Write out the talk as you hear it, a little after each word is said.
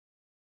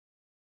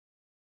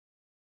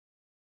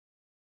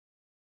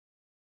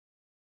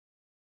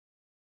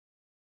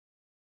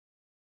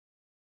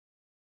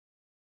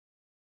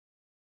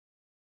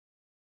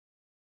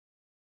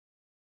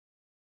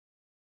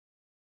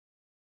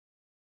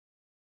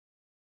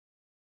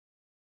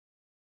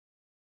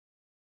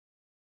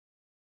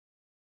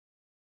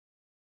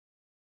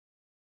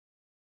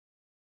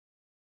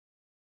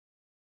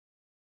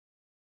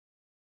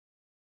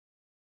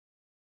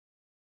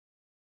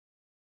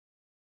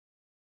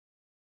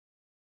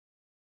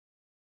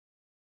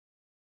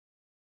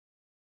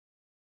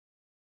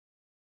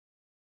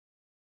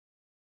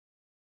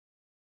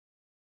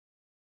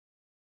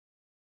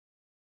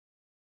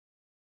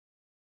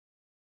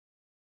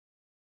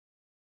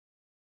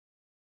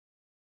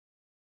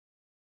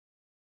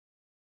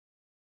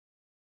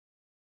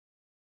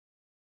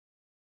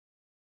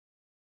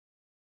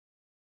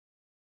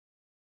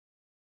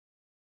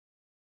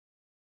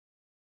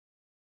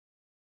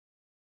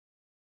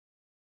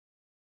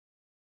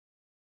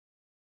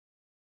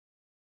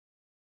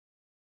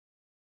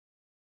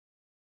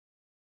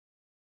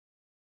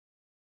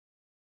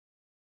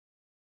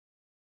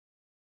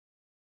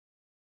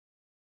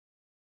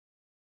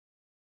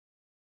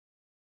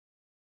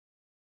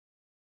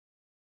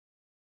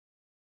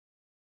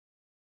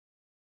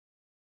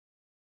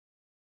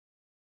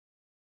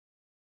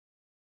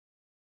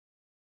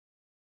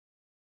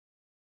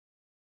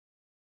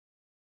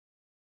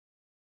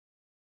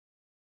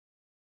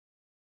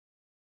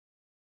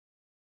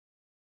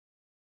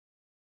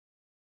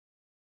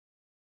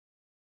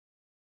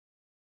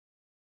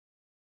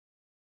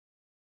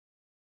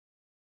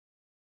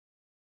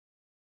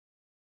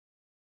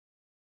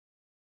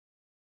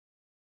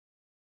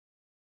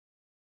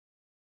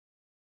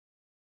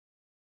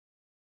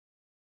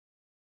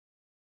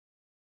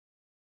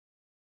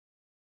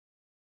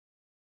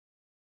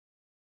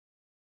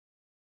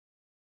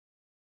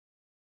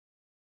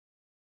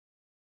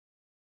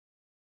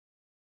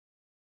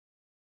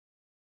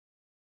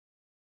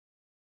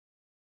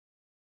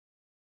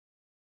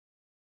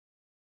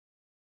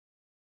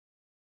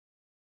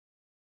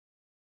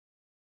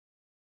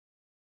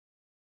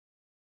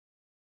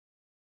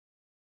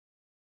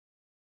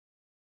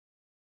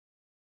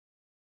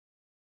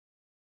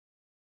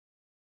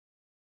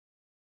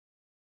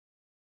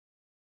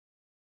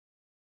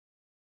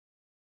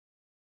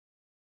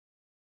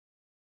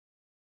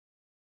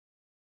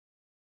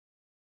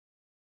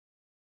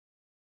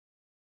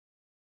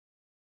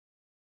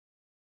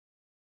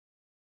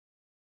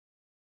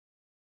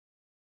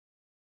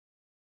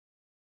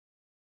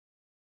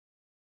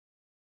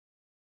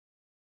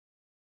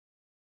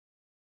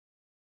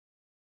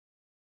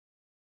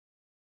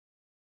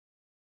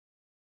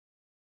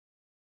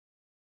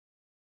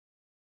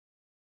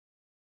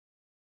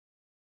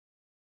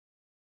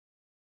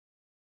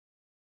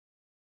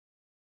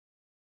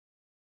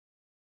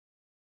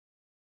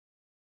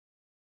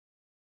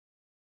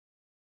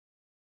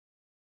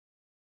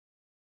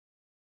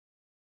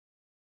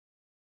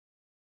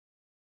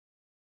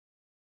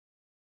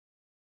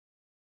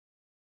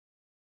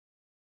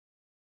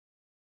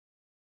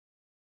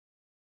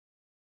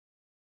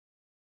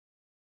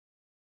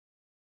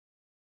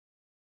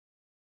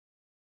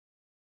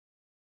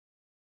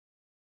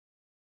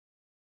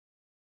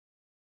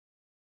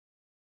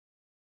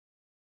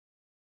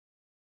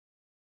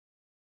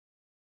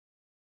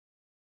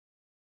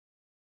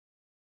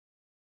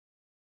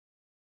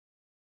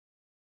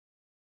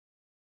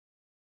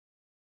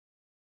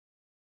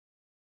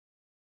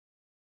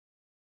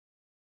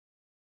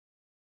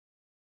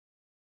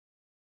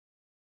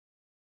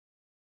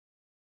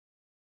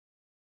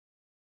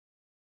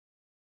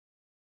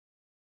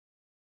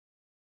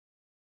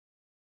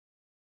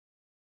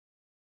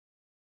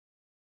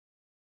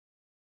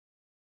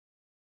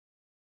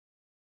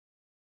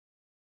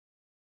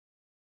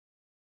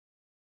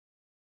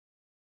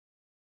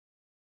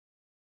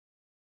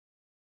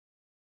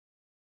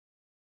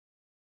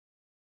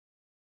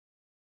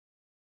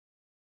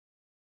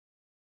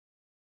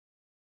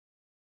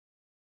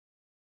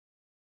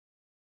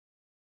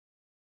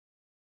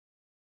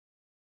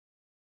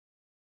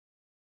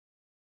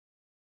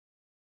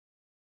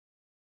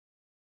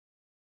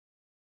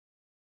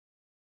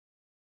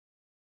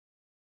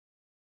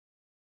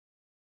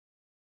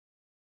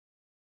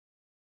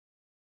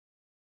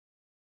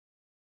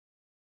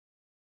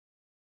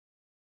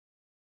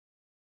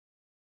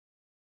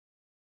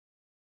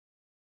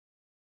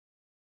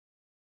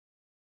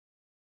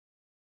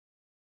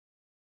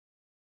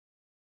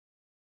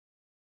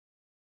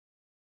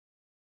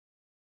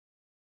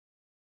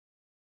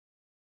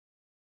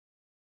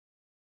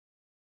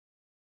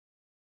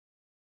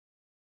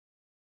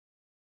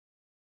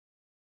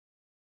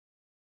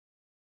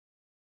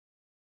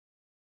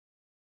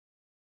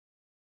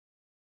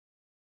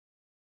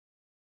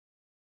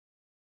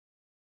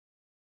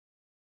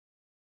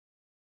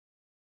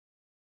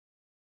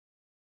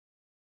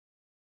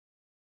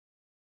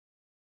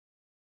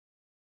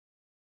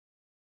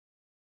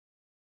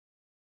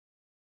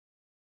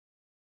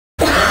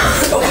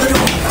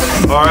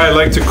All right, I'd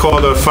like to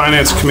call the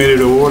Finance Committee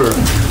to order.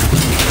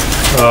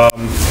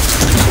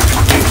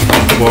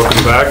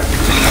 Welcome back.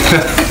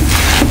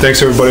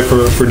 Thanks everybody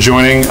for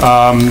joining.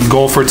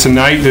 Goal for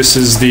tonight, this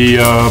is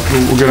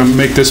we're going to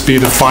make this be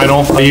the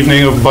final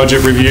evening of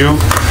budget review.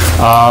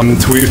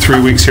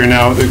 3 weeks here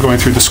now, they're going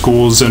through the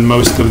schools and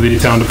most of the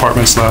town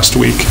departments last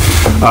week.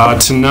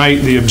 Tonight,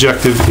 the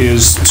objective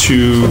is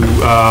to,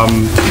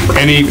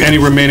 any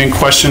remaining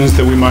questions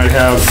that we might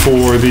have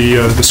for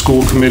the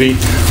school committee.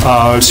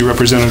 I see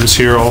representatives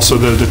here, also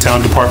the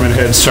town department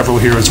heads, several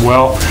here as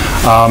well.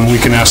 We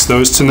can ask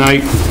those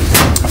tonight.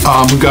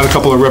 We've got a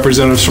couple of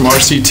representatives from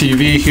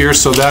RCTV here,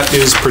 so that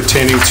is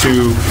pertaining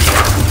to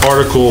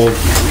Article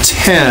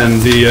 10,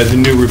 the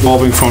new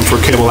revolving fund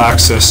for cable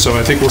access. So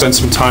I think we'll spend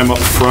some time up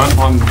front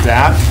on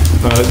that,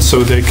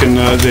 so they can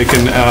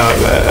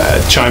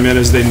chime in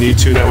as they need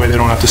to. That way they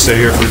don't have to stay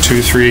here for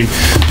 2, 3,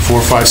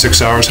 4, 5,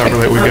 6 hours, however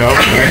late we go.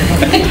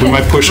 Right? We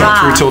might push on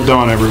through till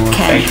dawn, everyone.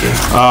 Okay. Thank you.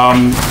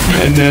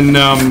 And then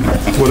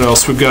what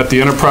else? We've got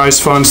the enterprise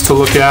funds to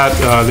look at.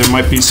 There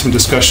might be some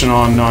discussion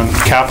on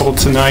capital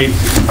tonight,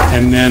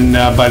 and then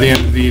by the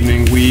end of the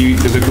evening,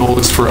 the goal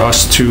is for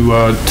us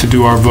to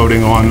do our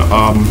voting on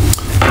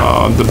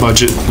the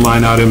budget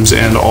line items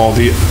and all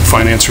the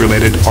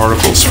finance-related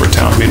articles for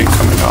town meeting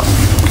coming up.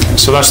 Okay,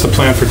 so that's the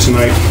plan for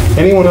tonight.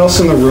 Anyone else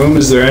in the room?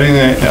 Is there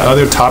any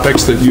other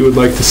topics that you would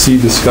like to see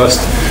discussed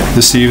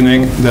this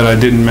evening that I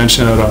didn't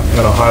mention at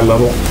a high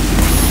level?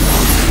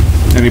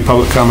 Any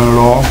public comment at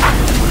all?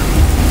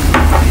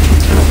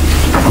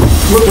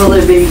 Will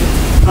there be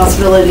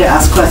possibility to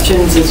ask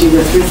questions as you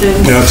go through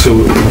things? Yeah,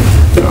 absolutely.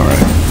 All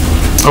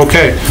right.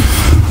 Okay.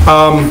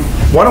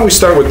 Why don't we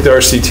start with the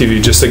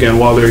RCTV, just again,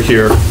 while they're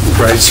here,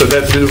 right? So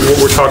that what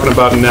we're talking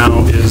about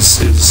now is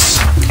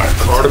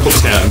Article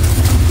 10.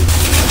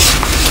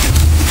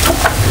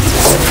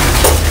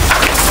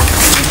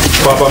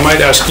 Bob, I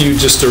might ask you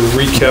just to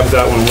recap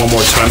that one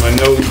more time. I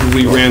know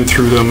we ran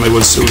through them. It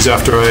was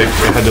after I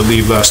had to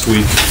leave last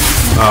week.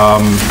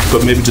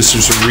 But maybe just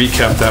to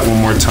recap that one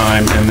more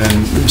time, and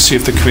then see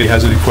if the committee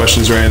has any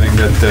questions or anything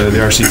that the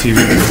RCTV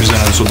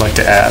representatives would like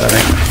to add. I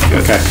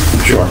think. Okay,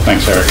 sure.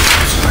 Thanks, Eric.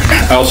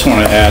 I also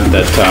want to add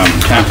that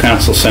Town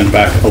Council sent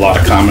back a lot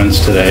of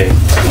comments today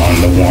on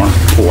the warrant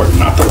report,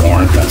 not the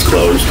warrant, that's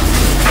closed.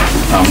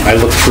 I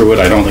looked through it.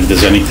 I don't think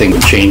there's anything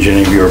that would change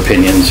any of your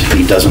opinions.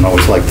 He doesn't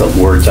always like the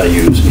words I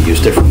use. He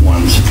used different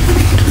ones.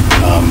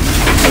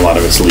 A lot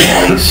of it's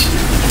legalese.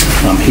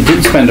 He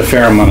did spend a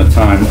fair amount of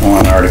time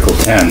on Article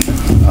 10.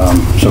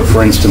 So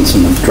for instance,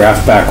 in the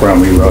draft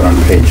background we wrote on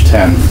page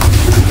 10,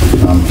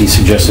 he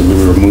suggested we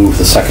remove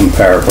the second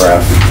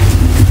paragraph,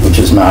 which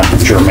is not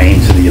germane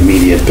to the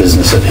immediate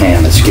business at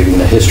hand. It's giving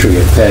the history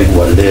of PEG,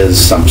 what it is,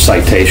 some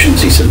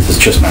citations. He said it's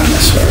just not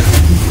necessary.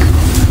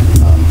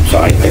 So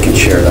I can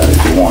share that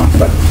if you want.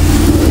 But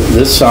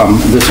this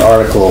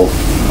article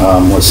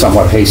was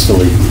somewhat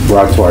hastily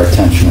brought to our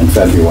attention in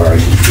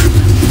February,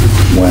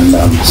 when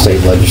the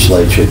state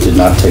legislature did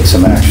not take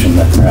some action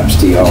that perhaps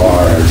DOR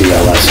or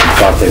DLS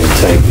thought they would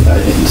take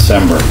in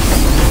December.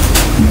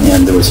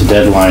 And there was a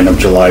deadline of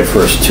July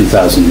 1st,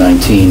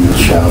 2019,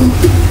 which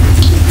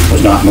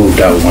was not moved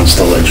out once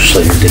the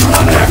legislature did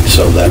not act.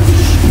 So that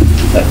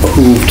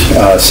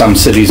behooved some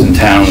cities and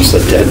towns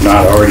that had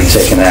not already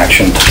taken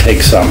action to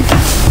take some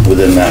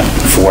within that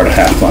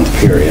 4.5-month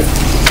period.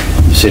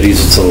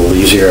 Cities, it's a little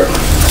easier.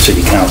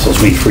 City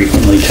councils meet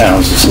frequently.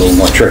 Towns, it's a little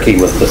more tricky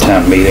with the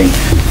town meeting,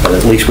 but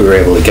at least we were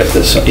able to get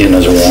this in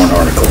as a warrant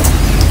article.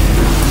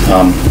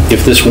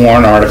 If this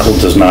warrant article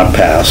does not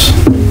pass,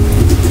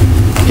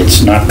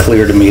 it's not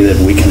clear to me that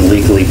we can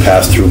legally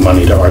pass through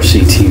money to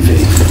RCTV.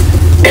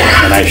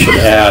 And I should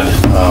add,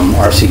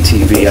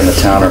 RCTV and the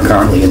town are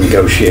currently in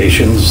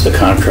negotiations. The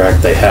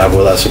contract they have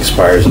with us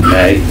expires in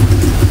May.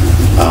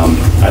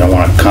 I don't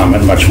want to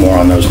comment much more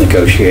on those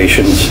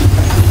negotiations,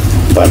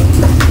 but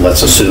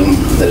let's assume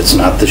that it's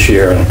not this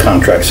year and the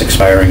contract's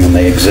expiring and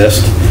they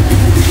exist.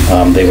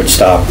 They would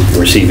stop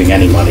receiving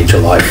any money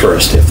July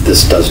 1st if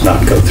this does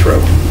not go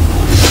through.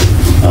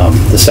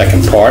 The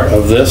second part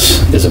of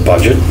this is a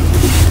budget.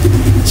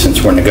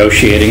 Since we're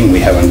negotiating, we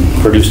haven't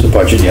produced a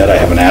budget yet. I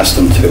haven't asked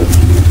them to.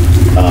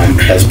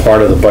 As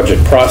part of the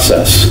budget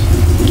process,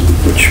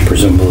 which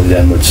presumably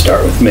then would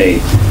start with me,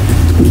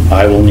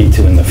 I will need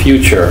to, in the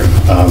future,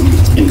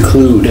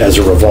 include as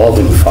a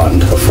revolving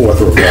fund, a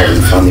fourth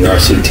revolving fund, the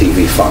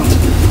RCTV fund.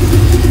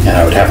 And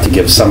I would have to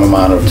give some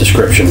amount of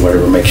description,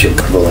 whatever makes you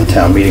comfortable and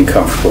town meeting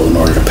comfortable, in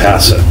order to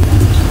pass it.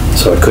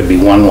 So it could be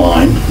one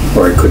line,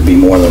 or it could be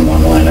more than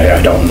one line.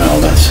 I don't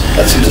know.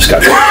 That's a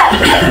discussion we're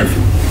going to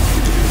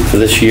have. For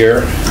this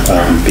year,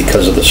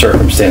 because of the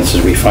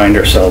circumstances we find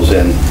ourselves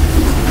in,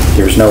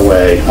 there's no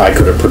way I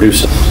could have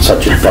produced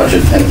such a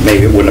budget, and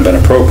maybe it wouldn't have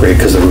been appropriate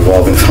because the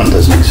revolving fund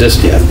doesn't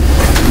exist yet.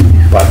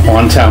 But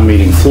on town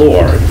meeting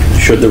floor,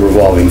 should the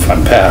revolving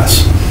fund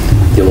pass,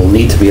 there will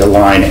need to be a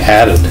line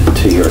added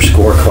to your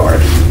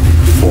scorecard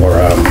for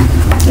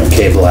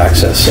cable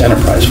access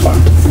enterprise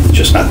fund. It's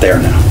just not there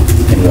now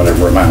in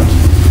whatever amount.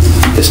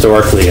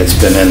 Historically, it's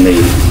been in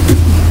the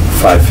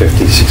 $550,000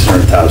 to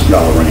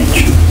 $600,000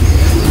 range.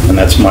 And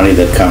that's money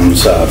that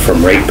comes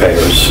from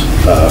ratepayers,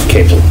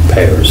 cable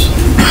payers.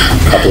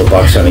 A couple of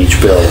bucks on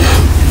each bill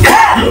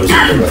goes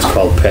into what's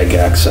called PEG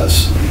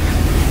access,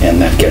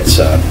 and that gets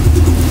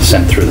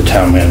sent through the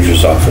town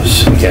manager's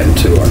office again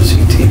to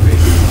RCTV.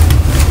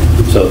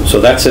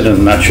 So that's it in a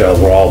nutshell.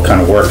 We're all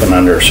kind of working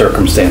under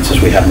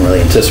circumstances we hadn't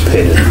really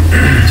anticipated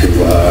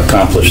to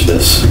accomplish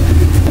this.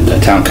 And the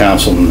town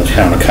council and the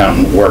town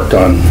accountant worked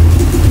on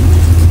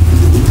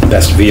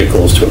best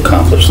vehicles to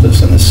accomplish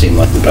this, and this seemed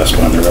like the best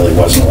one. There really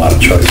wasn't a lot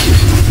of choices.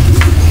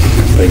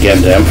 But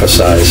again, to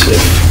emphasize,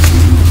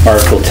 if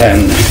Article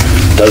 10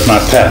 does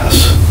not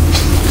pass,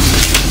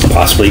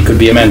 possibly it could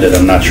be amended,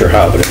 I'm not sure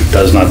how, but if it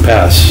does not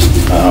pass,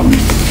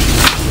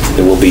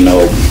 there will be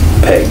no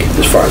PEG,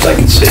 as far as I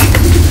can see,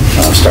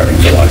 starting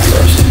July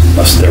 1st,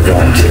 unless they're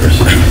volunteers.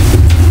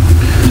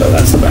 So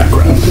that's the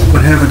background.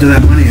 What happened to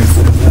that money if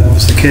that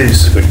was the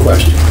case? Good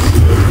question.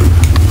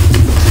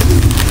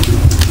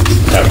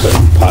 Have to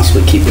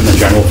possibly keep it in the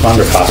general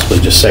fund or possibly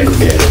just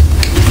segregate it.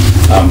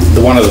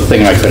 The one other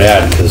thing I could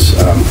add, because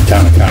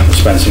town accountant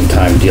spent some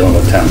time dealing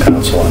with town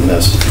council on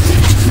this,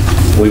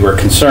 we were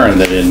concerned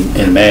that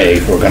in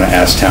May, we're going to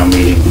ask town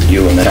meeting,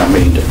 you and the town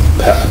meeting, to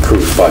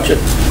approve budget,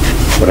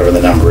 whatever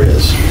the number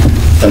is.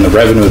 Then the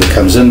revenue that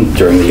comes in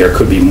during the year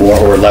could be more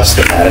or less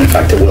than that. In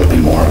fact, it will be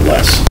more or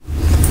less.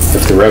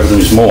 If the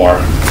revenue's more,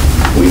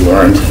 we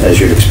learned, as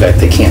you'd expect,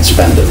 they can't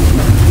spend it.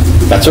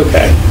 That's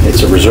okay.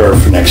 It's a reserve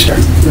for next year.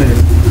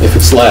 If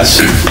it's less,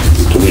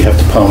 do we have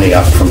to pony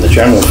up from the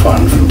general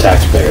fund, from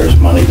taxpayers,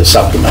 money to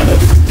supplement it?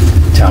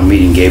 Town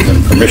meeting gave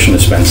them permission to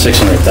spend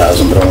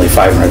 $600,000, but only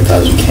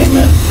 $500,000 came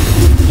in.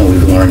 And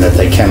we've learned that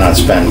they cannot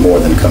spend more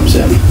than comes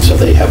in. So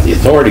they have the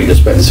authority to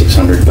spend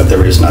 $600, but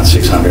there is not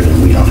 $600,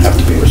 and we don't have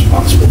to be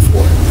responsible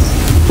for it.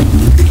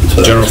 So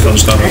General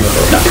fund's not on the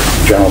hook. No,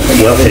 general fund.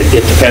 Well,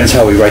 it depends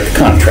how we write the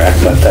contract,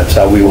 but that's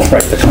how we will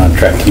write the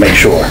contract to make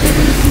sure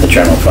the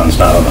general fund's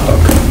not on the hook.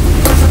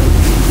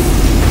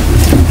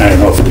 I don't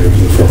know if you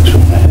folks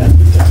want to add.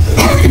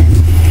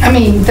 I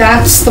mean,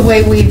 that's the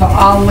way we've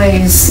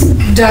always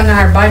done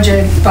our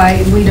budget,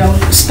 we don't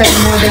spend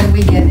more than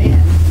we get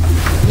in,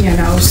 you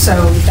know,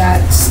 so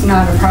that's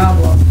not a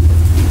problem.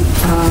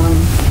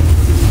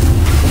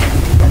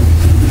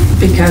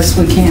 Because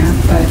we can't,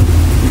 but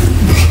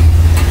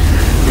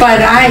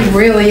I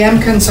really am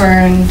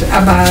concerned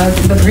about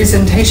the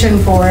presentation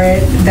for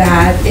it,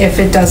 that if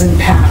it doesn't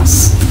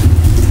pass,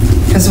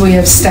 because we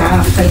have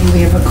staff and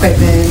we have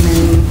equipment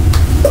and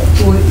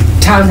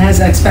town has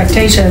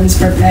expectations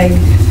for PEG,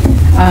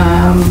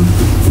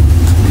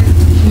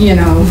 you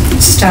know,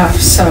 stuff,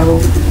 so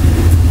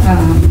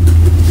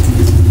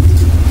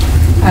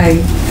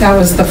that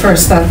was the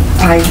first that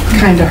I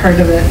kind of heard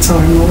of it, so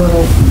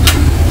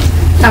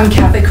I'm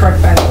Kathy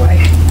Kirk, by the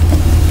way.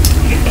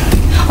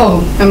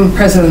 Oh, I'm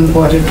president of the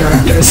board of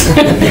directors.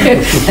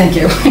 Thank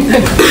you.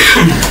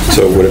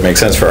 So would it make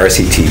sense for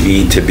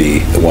RCTV to be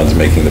the ones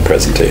making the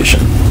presentation?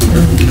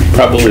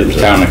 Probably the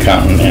town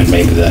accountant and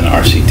maybe then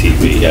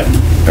RCTV, yeah.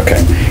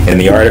 Okay. And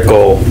the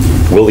article,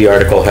 will the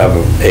article have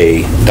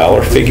a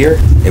dollar figure?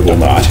 It will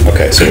not.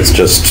 Okay, so it's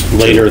just...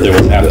 Later, there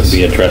will have to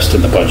be addressed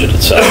in the budget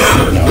itself.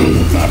 No, it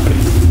will not be.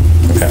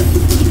 Okay.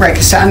 Right,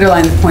 because to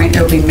underline the point,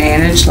 it'll be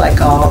managed like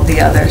all the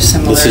other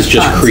similar This is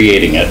just funds.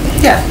 creating it.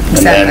 Yeah, exactly.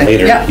 And then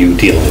later, Yep. you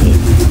deal with it.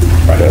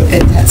 Right.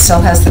 It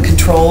still has the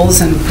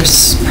controls and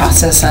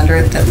process under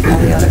it that all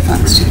the other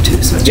funds do too,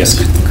 so it's Yes.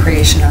 just the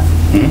creation of.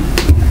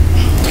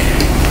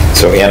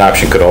 So an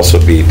option could also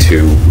be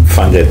to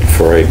fund it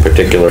for a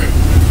particular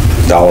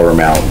dollar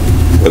amount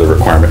with a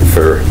requirement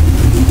for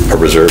a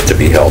reserve to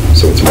be held,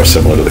 so it's more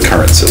similar to the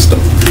current system.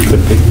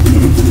 Could be.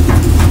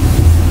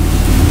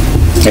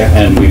 Yeah,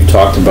 and we've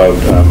talked about,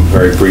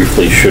 very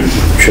briefly, should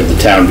the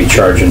town be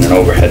charging an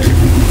overhead,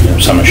 you know,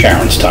 some of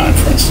Sharon's time,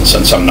 for instance,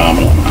 and some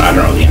nominal amount. I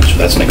don't know the answer.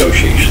 That's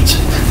negotiations.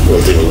 We'll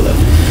deal with it.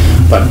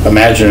 But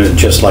imagine it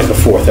just like a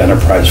fourth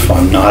enterprise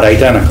fund, not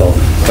identical,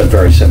 but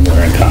very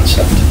similar in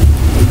concept.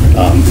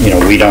 You know,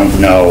 we don't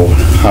know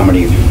how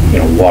many, you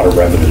know, water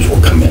revenues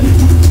will come in.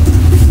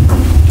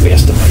 We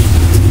estimate.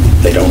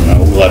 They don't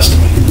know. We'll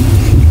estimate.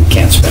 We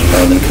can't spend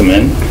more than come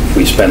in. If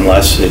we spend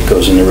less, it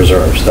goes into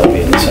reserves. They'll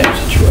be in the same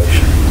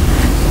situation.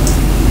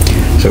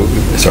 So,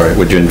 sorry,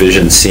 would you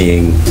envision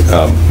seeing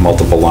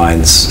multiple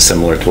lines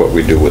similar to what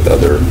we do with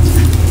other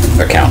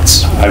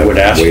accounts? I would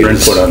ask for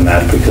input on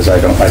that because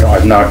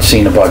I've not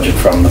seen a budget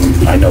from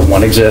them. I know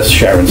one exists.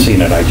 Sharon's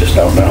seen it. I just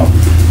don't know.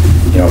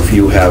 You know, if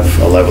you have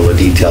a level of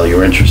detail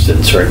you're interested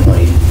in,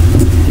 certainly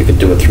you could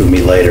do it through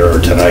me later or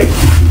tonight.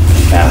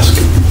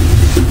 Ask.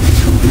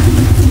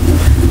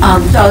 I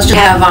was just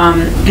have,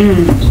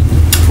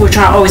 we're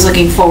always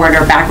looking forward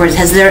or backwards.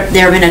 Has there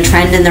been a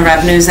trend in the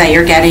revenues that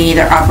you're getting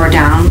either up or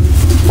down?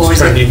 Or It's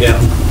trending down.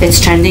 It's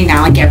trending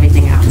down like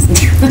everything else.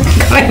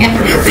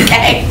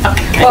 Okay.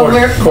 Well,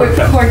 we're cord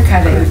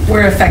cutting.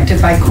 We're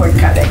affected by cord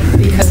cutting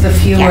because the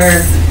fewer,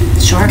 Yes.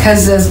 Sure.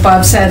 because as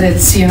Bob said,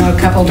 it's, you know, a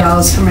couple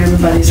dollars from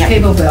everybody's Yep.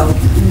 cable bill.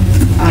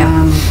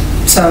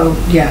 So,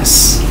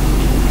 yes.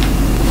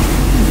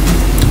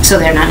 So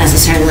they're not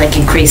necessarily like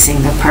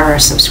increasing the per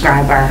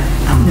subscriber?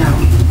 No.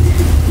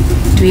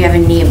 Do we have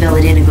any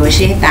ability to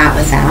negotiate that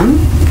with them?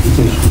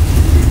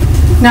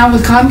 Not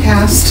with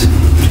Comcast,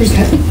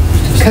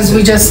 because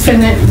we just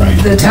finished,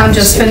 the town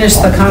just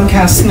finished the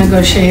Comcast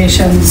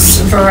negotiations.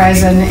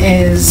 Verizon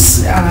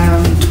is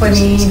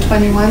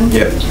 2021?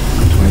 Yep,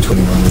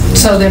 2021.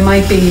 So there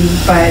might be,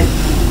 but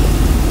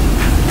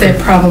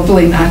they're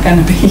probably not going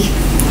to be.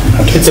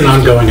 It's an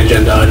ongoing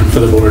agenda item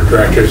for the board of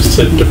directors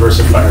to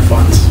diversify our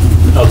funds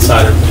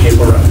outside of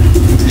cable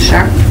revenue.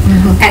 Sure.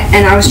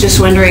 And I was just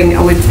wondering,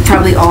 we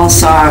probably all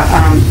saw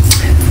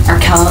our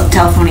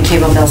telephone and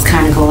cable bills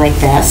kind of go like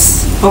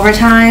this over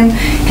time.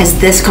 Has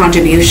this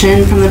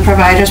contribution from the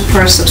providers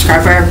per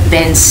subscriber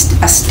been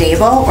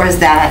stable, or is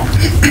that?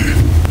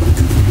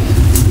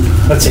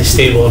 I'd say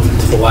stable up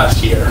until the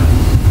last year.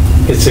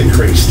 It's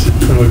increased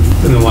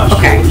in the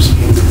last year. We've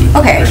seen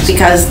Okay,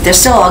 because they're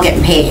still all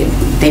getting paid.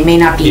 They may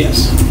not be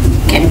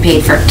getting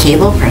paid for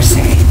cable per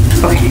se.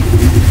 Okay.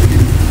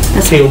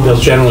 Cable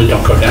bills generally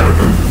don't go down.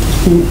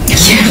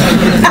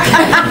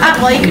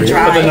 Well, you can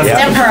try. It's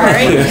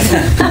temporary.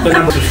 The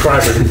number of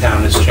subscribers in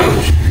town has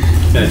changed,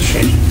 and it's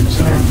changing.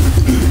 So.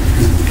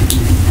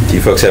 Do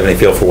you folks have any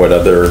feel for what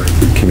other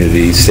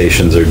community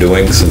stations are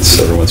doing, since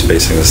everyone's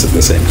facing this at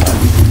the same time?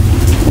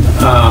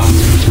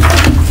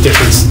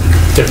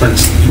 Different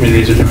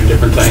communities are doing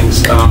different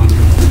things.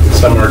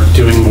 Some are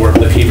doing more of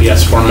the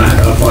PBS format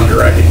of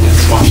underwriting and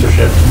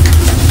sponsorship.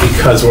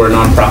 Because we're a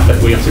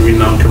nonprofit, we have to be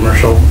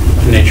non-commercial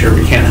in nature.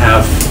 We can't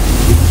have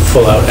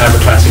full-out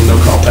advertising, no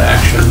call to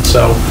action.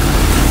 So,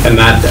 and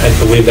that, I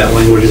believe that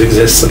language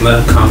exists in the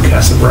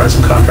Comcast and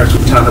Verizon contracts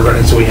with the town of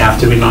Reading, so we have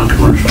to be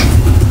non-commercial.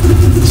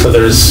 So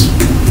there's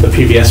the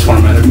PBS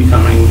format of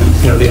becoming,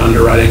 the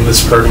underwriting. This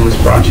program is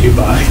brought to you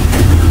by.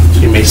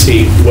 So you may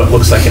see what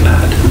looks like an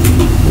ad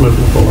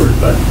moving forward,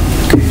 but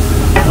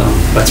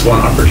that's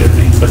one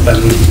opportunity. But then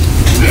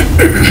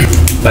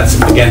that's,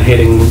 again,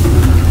 hitting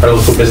our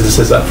local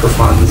businesses up for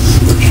funds,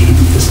 which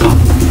is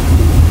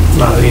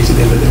not an easy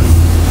thing to do.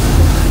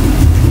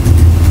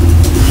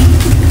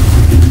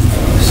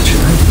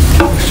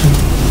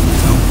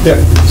 Yeah.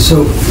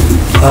 So,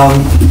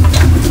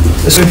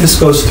 if this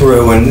goes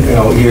through, and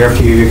year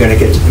after year, you're going to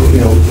get,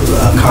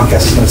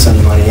 Comcast is going to send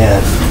the money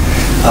in,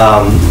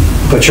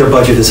 but your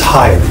budget is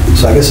higher.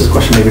 So I guess this is a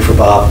question maybe for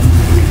Bob.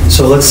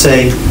 So let's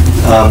say,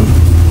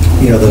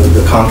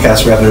 the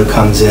Comcast revenue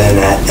comes in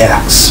at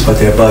X, but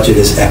their budget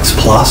is X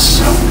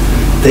plus.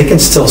 They can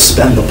still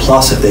spend the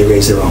plus if they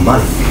raise their own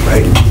money,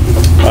 right?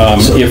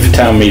 If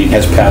town meeting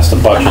has passed a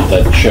budget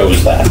that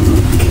shows that.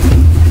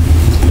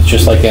 It's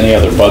just like any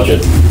other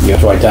budget. You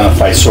have to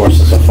identify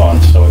sources of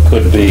funds. So it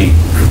could be,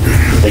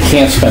 they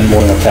can't spend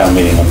more than a town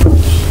meeting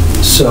approves.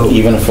 So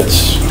even if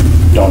it's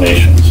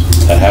donations,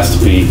 that has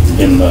to be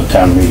in the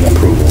town meeting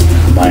approval.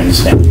 My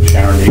understanding.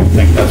 Sharon, do you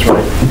think that's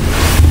right?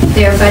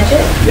 Their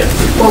budget? Yeah.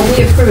 What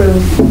we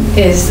approve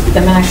is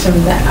the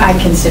maximum that I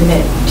can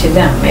submit to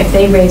them. If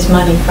they raise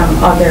money from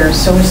other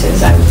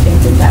sources, I would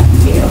think that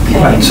would be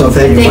okay. Right, so if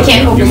they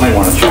can't. You might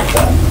want to check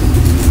that.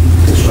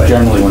 Because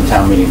generally when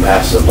town meeting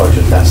passes a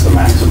budget, that's the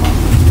maximum.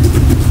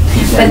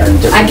 But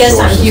I guess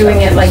I'm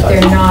viewing it like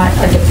they're not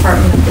a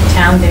department of the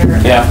town,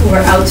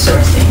 we're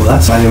outsourcing. Well,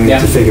 that's something we need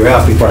to figure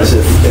out, because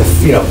if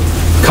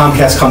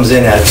Comcast comes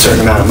in at a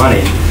certain amount of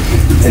money,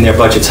 and their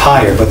budget's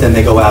higher, but then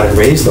they go out and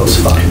raise those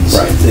funds.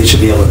 Right. They should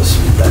be able to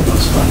spend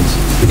those funds,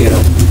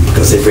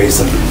 because they've raised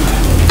them.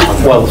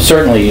 Well,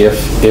 certainly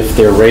if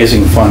they're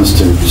raising funds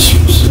to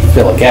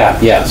fill a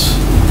gap, yes.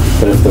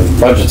 But if the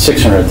budget's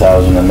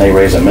 $600,000 and they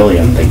raise $1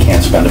 million, they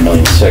can't spend $1.6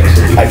 million,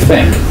 I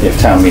think, if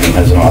town meeting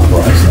hasn't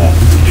authorized that.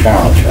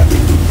 Sharon will check.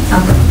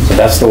 So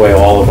that's the way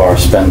all of our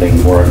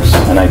spending works,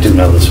 and I do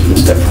know this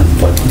is different,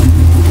 but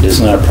it is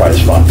an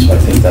enterprise fund, so I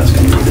think that's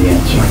going to be the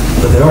answer.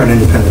 But they are an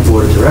independent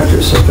board of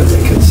directors, so that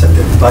they can set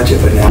their budget,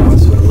 but now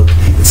it's sort of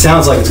it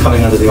sounds like it's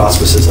coming under the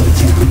auspices of the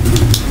town,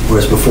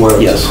 whereas before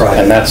it was a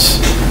private. And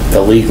that's, the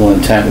legal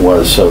intent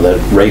was so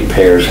that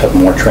ratepayers have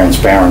more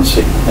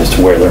transparency as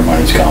to where their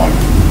money's going,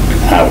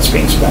 and how it's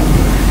being spent.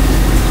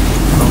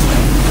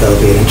 That'll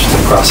be an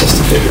interesting process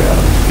to figure out.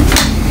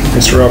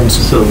 Mr.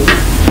 Robinson.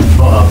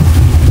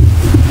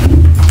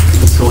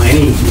 So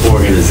any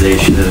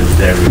organization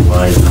that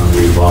relies on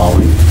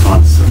revolving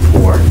fund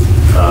support,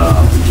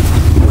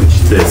 which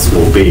this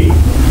will be,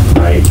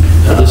 right?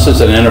 This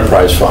is an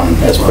enterprise fund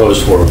as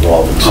opposed to a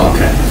revolving fund.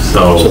 Okay,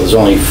 so there's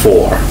only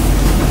 4.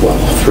 Well,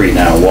 3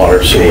 now,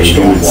 water, sewer, you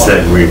stormwater.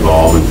 said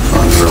revolving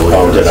fund earlier.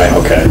 Oh, did I?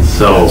 Okay.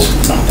 So it's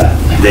not that.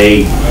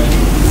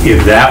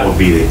 If that would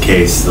be the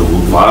case, a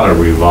lot of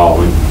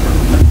revolving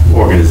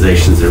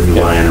organizations that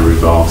rely on a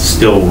revolve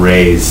still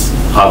raise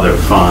other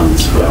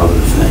funds for other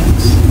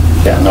things.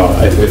 Yeah, no,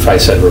 if I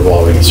said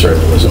revolving, it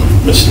certainly was a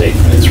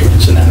misstatement.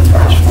 It's an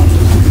enterprise fund.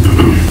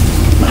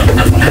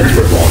 My head's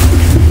revolving.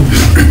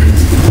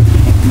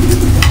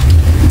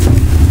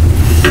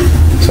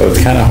 So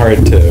it's kind of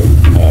hard to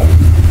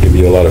give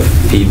you a lot of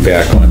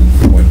feedback on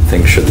what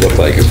things should look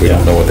like if we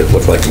don't know what they've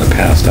looked like in the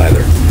past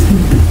either.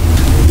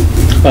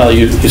 Well,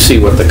 you see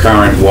what the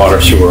current water,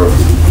 sewer,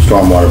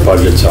 stormwater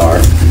budgets are.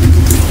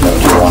 You know,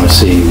 do you want to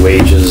see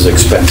wages,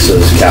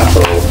 expenses,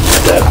 capital,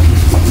 debt?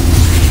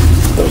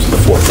 Those are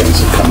the 4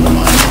 things that come to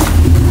mind.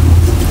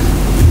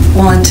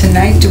 Well, and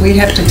tonight, do we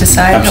have to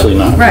decide? Absolutely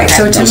not. Right,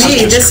 so to This is me,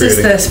 just this is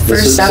the creating-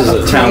 first step This is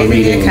of a town creating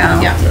meeting. the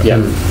account. Yeah.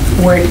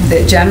 Where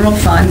the general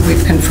fund,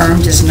 we've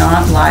confirmed, is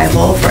not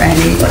liable for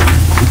any,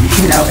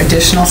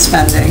 additional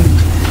spending.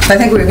 So I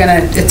think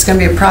it's gonna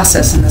be a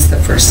process, and this is the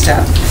first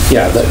step.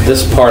 Yeah,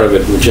 this part of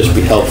it would just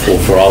be helpful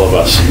for all of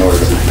us in order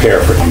to prepare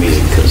for the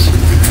meeting, because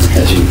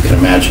as you can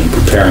imagine,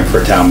 preparing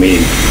for a town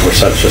meeting for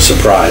such a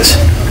surprise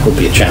would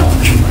be a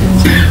challenge.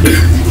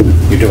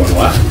 You're doing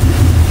what?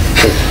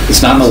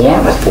 It's not in the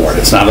warrant report,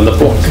 it's not in the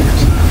book.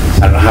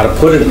 I don't know how to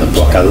put it in the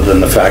book, other than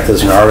the fact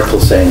there's an article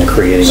saying they're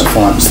creating a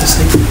fund.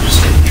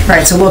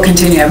 Right, so we'll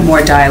continue to have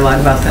more dialogue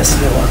about this.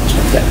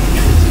 Yeah.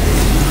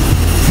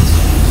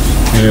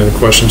 Any other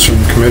questions from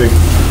the committee?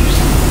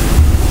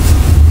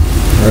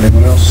 Or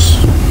anyone else?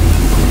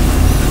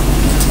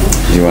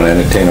 Do you want to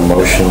entertain a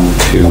motion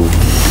to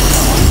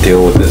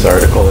deal with this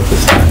article at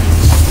this time?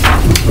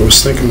 I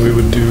was thinking we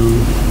would do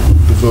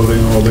the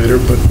voting all later,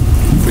 but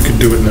if we could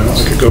do it now,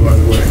 I could go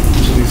either way.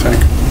 What do you think?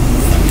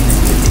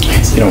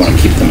 You don't want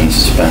to keep them in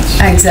suspense.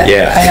 Exactly.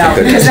 Yeah. I know.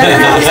 Because then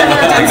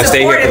I can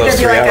stay here for those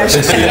 3 hours.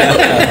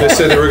 They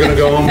said they were going to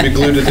go home and be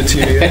glued to the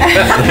TV.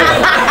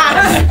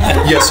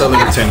 Yes, I'll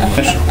entertain a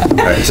motion.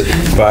 All right, so,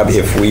 Bobby,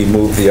 if we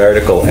move the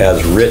article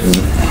as written,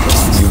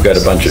 you've got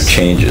a bunch of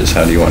changes.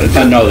 How do you want to do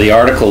it? No, the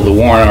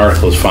warrant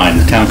article is fine.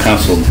 The town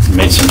council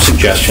made some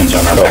suggestions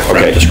on our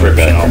background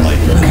description only.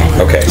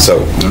 Okay,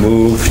 so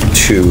move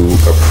to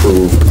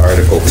approve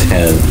Article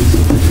 10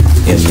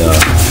 in the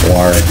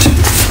warrant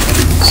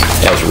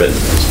as written.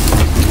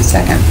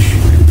 Second.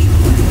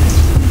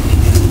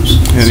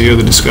 Any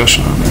other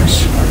discussion on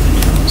this?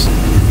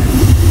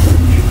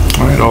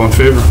 All right, all in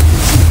favor?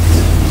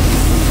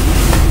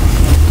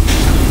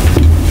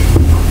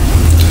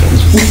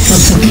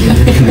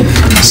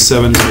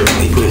 Seven zero.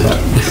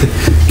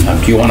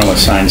 Do you want to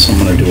assign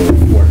someone to do a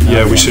report? now?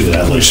 Yeah, Or we should, do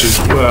that why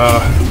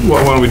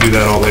don't we do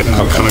that all later, and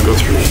I'll kind of go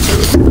through it.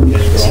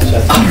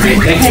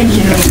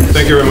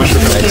 Thank you very much for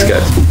coming. Thanks,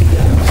 guys.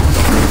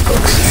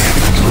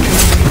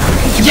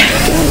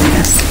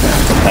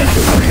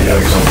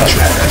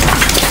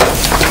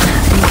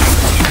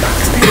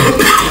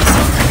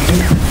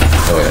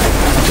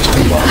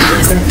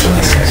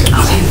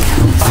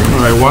 All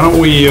right, why don't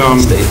we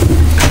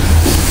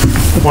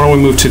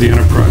move to the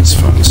enterprise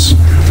funds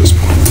at this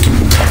point?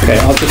 Okay,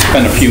 I'll just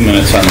spend a few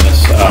minutes on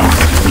this.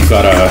 You've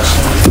got a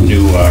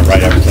new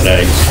write-up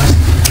today.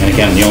 And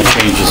again, the only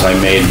changes I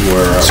made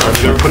were...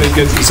 Did everybody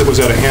get, was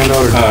that a handout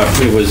or?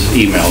 It was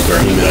emailed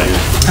during the day.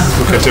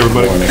 Okay, to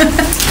everybody?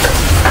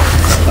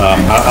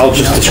 I'll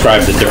just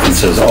describe the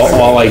differences.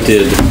 All I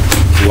did,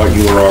 what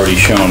you were already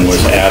shown,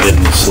 was add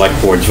in the select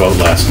board's vote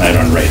last night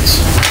on rates.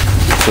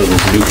 So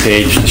there's a new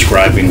page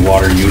describing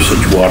water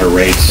usage, water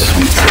rates,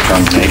 and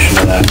determination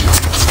of that.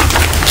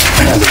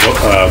 And the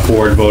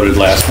board voted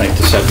last night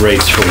to set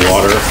rates for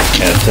water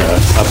at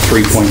up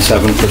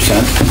 3.7%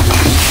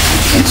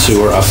 and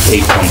sewer up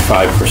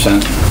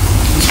 8.5%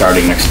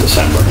 starting next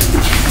December.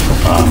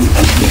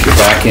 If you're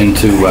back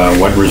into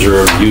what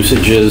reserve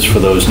usage is for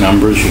those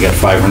numbers, you get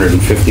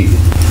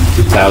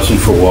 550,000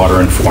 for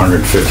water and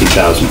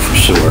 450,000 for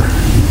sewer,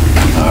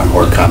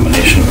 or a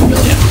combination of $1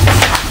 million.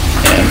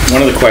 And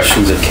one of the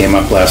questions that came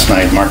up last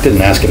night, Mark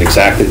didn't ask it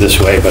exactly this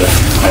way, but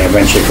I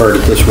eventually heard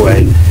it this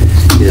way,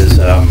 is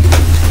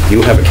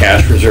you have a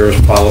cash reserves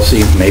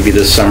policy. Maybe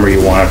this summer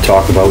you want to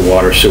talk about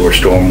water, sewer,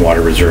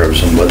 stormwater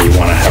reserves and whether you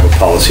want to have a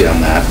policy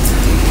on that.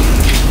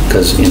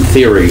 Because in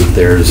theory,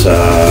 there's,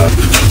 I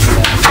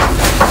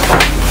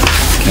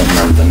can't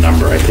remember the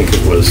number, I think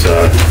it was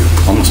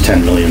almost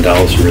 $10 million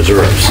in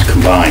reserves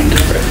combined,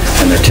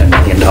 and they're $10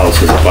 million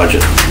as a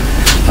budget.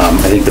 I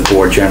think the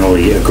board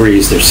generally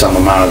agrees there's some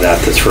amount of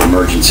that that's for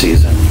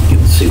emergencies, and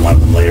you'll see one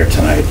of them later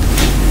tonight.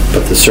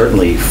 But there's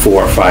certainly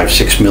 $4, $5,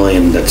 $6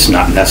 million that's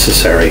not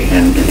necessary,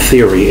 and in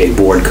theory, a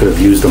board could have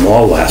used them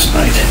all last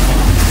night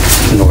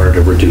in order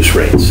to reduce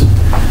rates.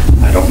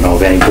 I don't know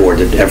of any board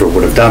that ever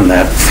would have done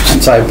that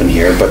since I've been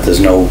here, but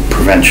there's no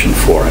prevention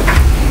for it.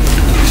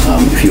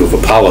 If you have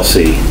a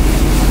policy,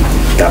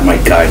 that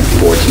might guide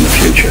boards in the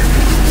future.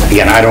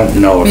 Again, I don't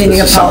know if this is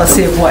Meaning a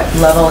policy something- of what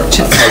level it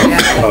should be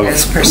at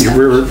as percent.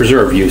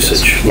 Reserve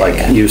usage, like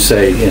you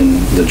say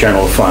in the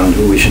general fund,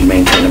 we should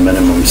maintain a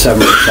minimum of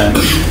 7%.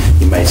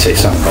 You might say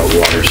something about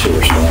water,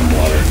 sewer,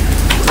 stormwater.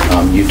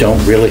 You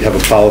don't really have a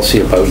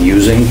policy about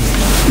using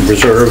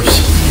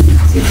reserves.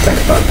 You think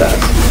about that.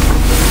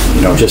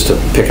 You know, just to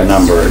pick a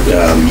number,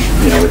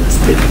 you know,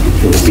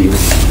 it would be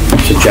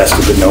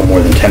suggested that no more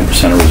than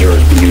 10% of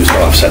reserves be used to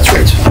offset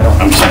rates.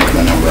 I'm just making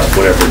the number up,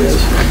 whatever it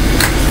is.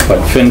 But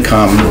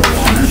FinCom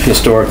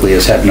historically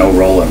has had no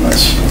role in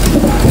this.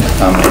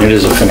 And it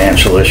is a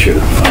financial issue.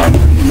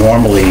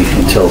 Normally,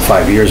 until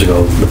 5 years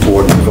ago, the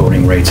board was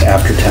voting rates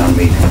after town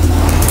meeting.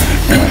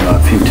 A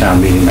few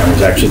town meeting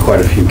members, actually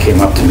quite a few,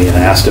 came up to me and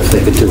asked if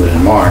they could do it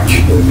in March.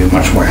 It would be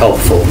much more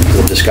helpful to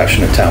the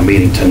discussion at town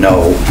meeting to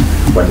know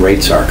what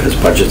rates are, because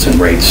budgets and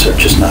rates are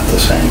just not the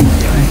same.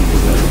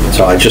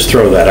 So I just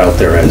throw that out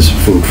there as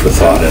food for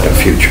thought at a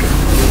future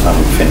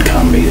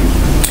FinCom meeting.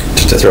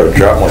 Just to throw a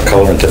drop more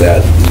color into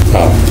that,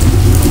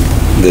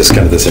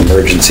 this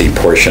emergency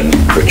portion,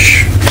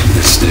 which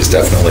is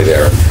definitely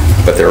there,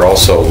 but there are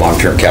also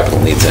long-term capital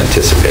needs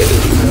anticipated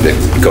that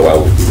go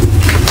out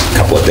a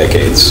couple of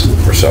decades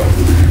or so,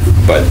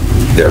 but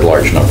they're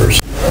large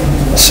numbers.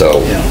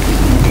 So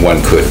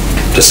one could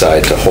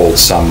decide to hold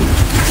some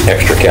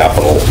extra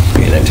capital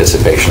in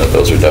anticipation that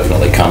those are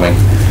definitely coming.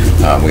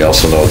 We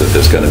also know that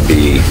there's going to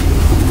be,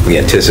 we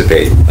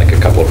anticipate like a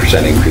couple of %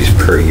 increase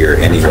per year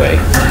anyway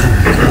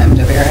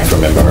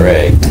from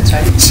MRA. That's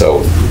right.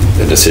 So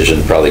the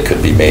decision probably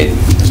could be made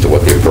as to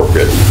what the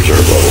appropriate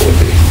reserve level would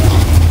be.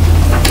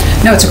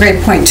 No, it's a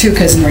great point too,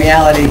 because in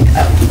reality,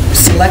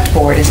 select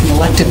board is an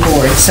elected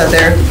board, so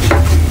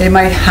they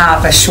might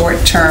have a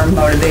short-term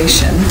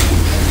motivation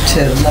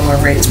to lower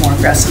rates more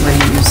aggressively.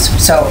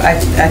 So I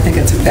think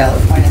it's a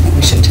valid point. I think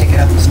we should take it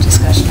up as a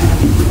discussion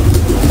item.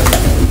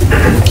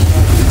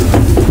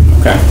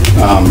 Okay.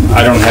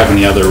 I don't have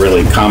any other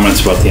really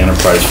comments about the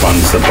enterprise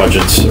funds. The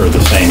budgets are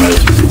the same as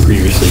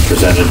previously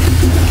presented.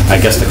 I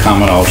guess the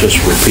comment I'll just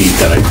repeat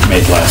that I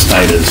made last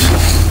night is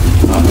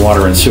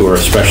water and sewer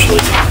especially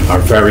are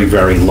very,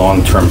 very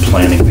long-term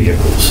planning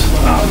vehicles,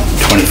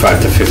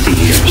 25 to 50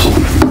 years.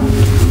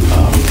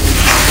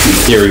 In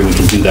theory, we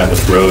can do that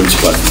with roads,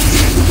 but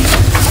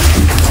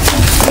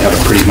we have a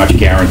pretty much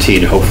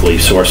guaranteed, hopefully,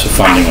 source of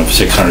funding of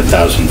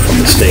 $600,000 from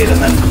the state and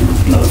then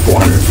another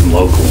 $400 from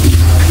local.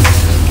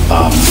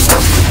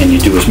 And you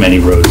do as many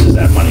roads as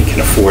that money can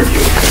afford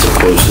you, as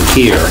opposed to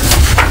here,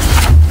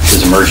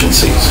 there's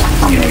emergencies.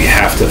 You know, you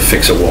have to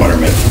fix a water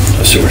main,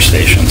 a sewer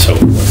station, so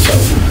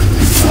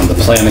the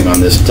planning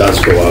on this does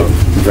go out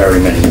very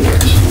many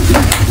years.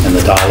 And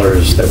the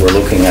dollars that we're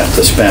looking at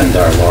to spend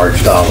are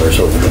large dollars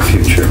over the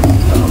future.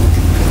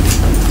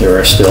 There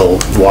are still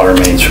water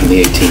mains from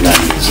the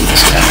 1890s in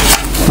this town.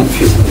 If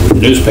you read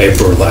the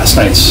newspaper last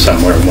night,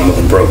 somewhere one of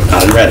them broke,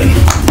 not in Reading.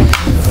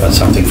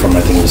 Something from,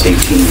 I think it was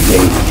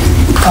 1880.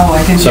 Oh,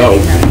 I didn't.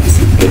 So,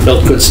 they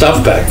built good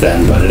stuff back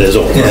then, but it is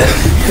old. To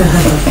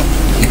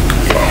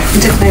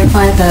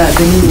clarify, the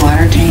new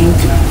water tank,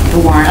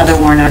 the other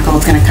warrant article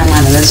is going to come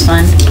out of this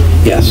fund?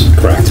 Yes,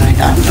 correct.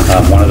 That's what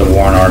I thought. One of the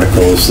warrant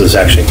articles, there's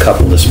actually a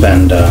couple to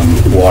spend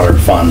water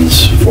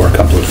funds for a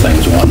couple of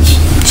things. One's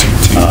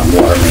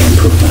water main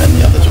improvement and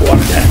the other's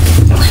water tank.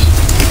 Yes.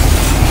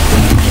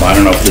 So I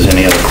don't know if there's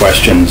any other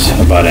questions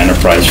about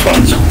enterprise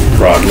funds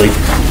broadly.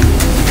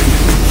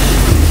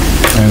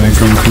 Anything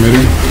from the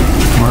committee?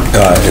 Mark?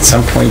 At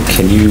some point,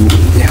 can you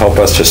help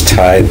us just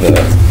tie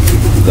the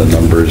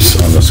numbers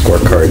on the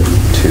scorecard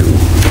to,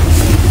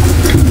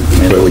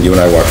 when you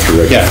and I walk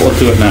through it? Yeah, we'll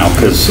do it now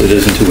because it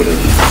is intuitive.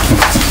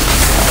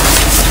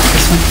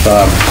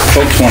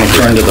 Folks want to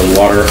turn to the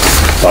water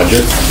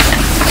budget.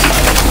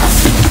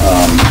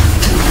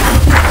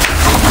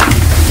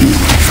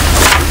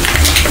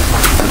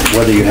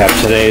 Whether you have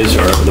today's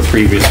or the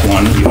previous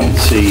one, you can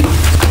see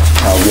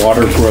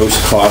water gross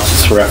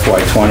costs for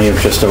FY20 of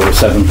just over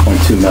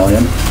 $7.2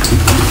 million.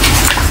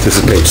 This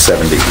is page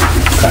 70.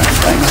 Okay,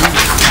 thanks.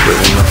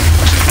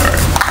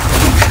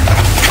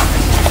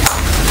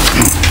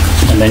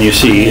 And then you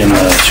see in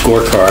the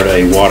scorecard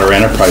a water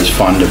enterprise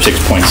fund of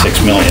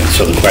 $6.6 million.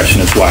 So the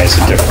question is, why is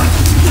it different?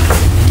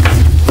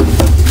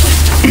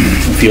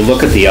 If you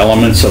look at the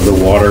elements of the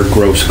water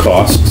gross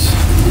costs,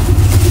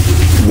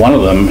 one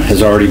of them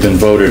has already been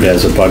voted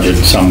as a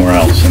budget somewhere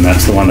else, and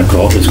that's the one that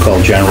is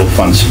called general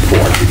fund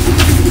support.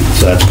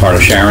 So that's part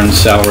of Sharon's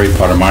salary,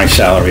 part of my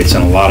salary, it's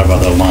in a lot of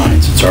other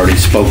lines. It's already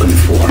spoken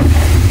for.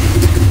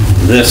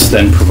 This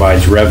then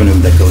provides revenue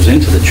that goes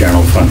into the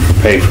general fund for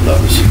pay for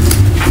those.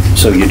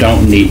 So you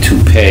don't need to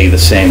pay the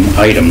same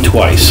item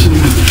twice.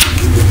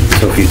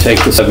 So if you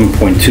take the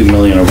 $7.2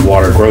 million of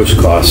water gross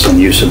costs and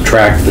you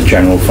subtract the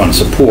general fund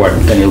support,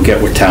 then you'll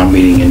get what town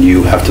meeting and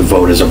you have to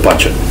vote as a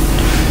budget.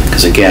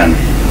 Because again,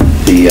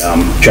 the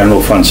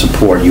general fund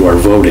support, you are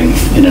voting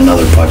in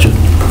another budget.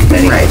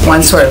 Right,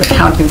 one sort of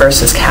accounting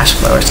versus cash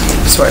flow or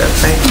something, sort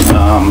of, right?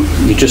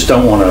 You just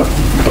don't want to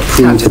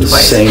approve the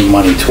same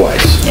money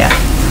twice. Yeah.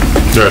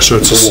 Yeah, so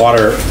it's the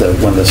water,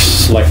 when the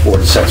select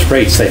board sets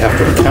rates, they have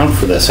to account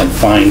for this and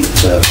find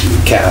the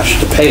cash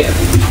to pay it.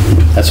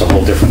 That's a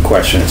whole different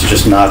question. It's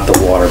just not the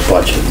water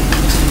budget.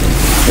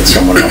 It's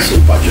someone else's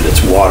budget.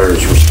 It's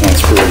water's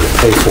responsibility to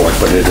pay for it,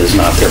 but it is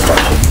not their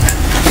budget.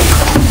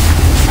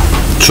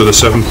 So the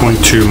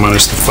 7.2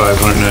 minus the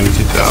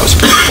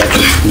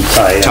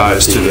 592,000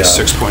 ties to the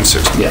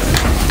 6.6. Yeah.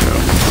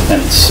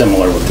 And it's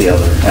similar with the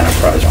other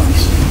enterprise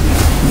ones.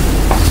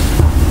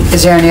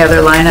 Is there any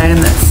other line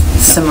item that's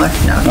similar?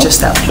 No, nope, just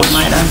that one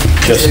line item.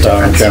 Just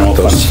general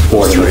fund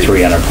support and the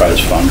 3 enterprise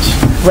funds.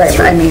 Right,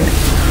 but I mean,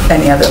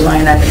 any other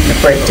line item to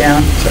break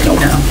down? Nope.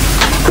 No.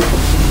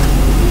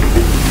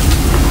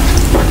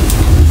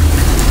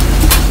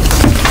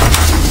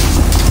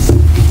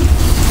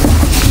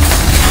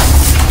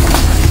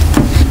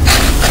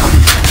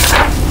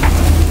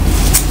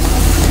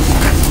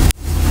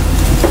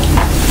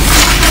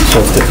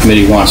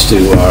 committee wants to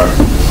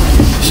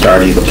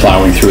start either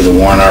plowing through the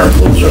warrant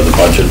articles or the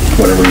budget,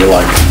 whatever you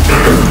like.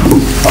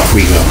 Off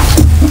we go.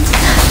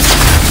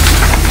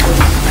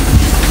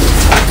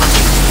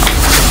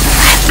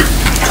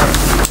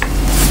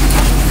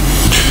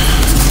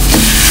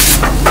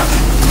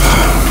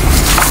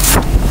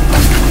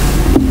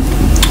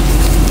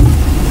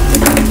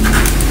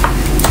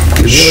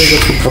 Did you really go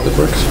through Public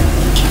Works?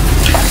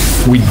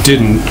 We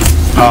didn't.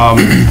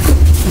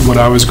 What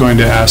I was going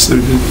to ask,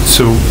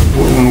 so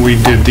when we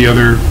did the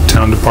other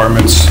town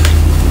departments,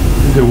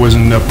 there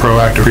wasn't a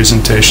proactive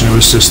presentation, it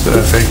was just the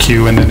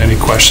FAQ and then any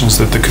questions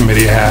that the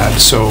committee had.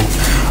 So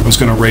I was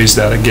going to raise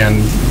that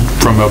again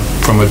from a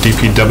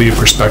DPW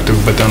perspective,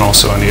 but then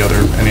also any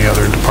other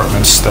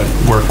departments that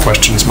where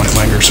questions might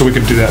linger. So we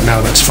could do that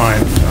now, that's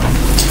fine.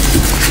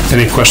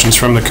 Any questions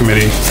from the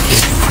committee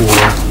for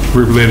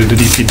related to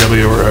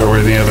DPW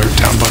or the other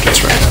town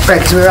budgets right now? Right,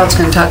 because we were also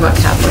going to talk about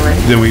capital, right?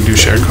 Then we do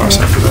shared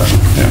costs after that.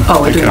 Yeah.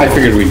 Oh, we do. I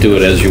figured we'd do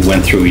it as you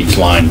went through each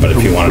line, but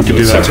if you want to do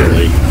it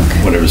separately,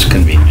 whatever's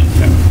convenient.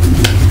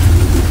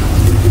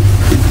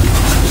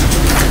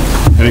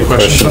 Any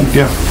questions?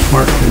 Yeah,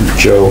 Mark.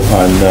 Joe,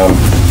 on,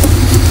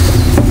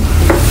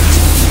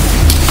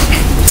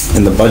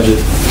 in the budget,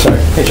 sorry,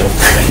 hey Joe.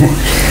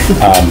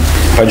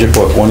 Budget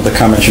book, one of the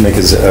comments you make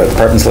is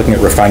department's looking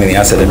at refining the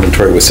asset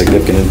inventory with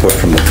significant input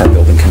from the current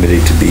building committee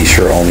to be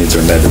sure all needs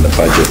are met in the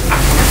budget.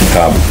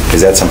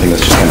 Is that something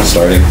that's just kind of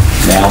starting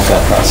now,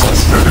 that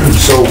process?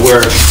 So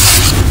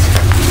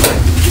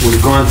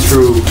we've gone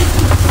through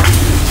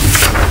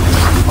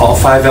all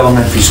 5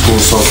 elementary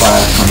schools so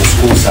far on the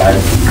school side,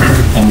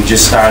 and we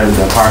just started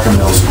the Parker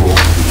Middle School.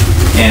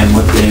 And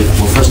well,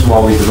 first of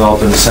all, we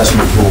developed an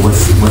assessment tool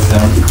with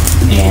them,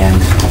 and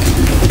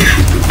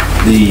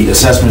the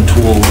assessment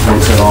tool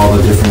looks at all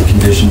the different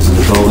conditions of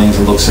the buildings.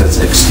 It looks at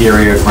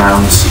exterior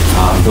grounds,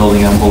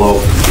 building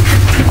envelope,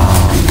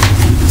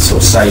 so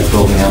site,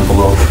 building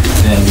envelope,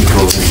 then it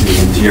goes into the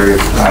interior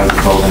part of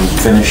the building,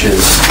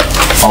 finishes,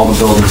 all the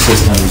building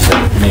systems that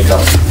make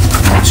up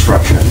one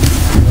structure.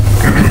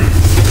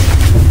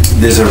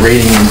 There's a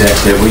rating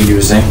index that we're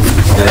using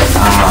that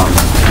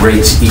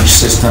rates each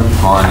system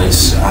on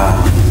its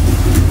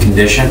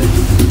condition,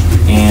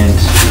 and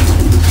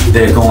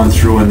they're going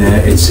through, and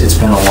it's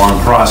been a long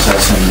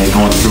process, and they're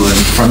going through, and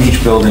from each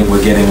building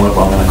we're getting what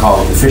I'm going to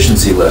call a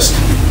deficiency list.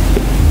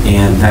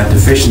 And that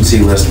deficiency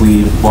list,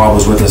 Bob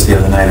was with us the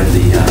other night at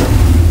the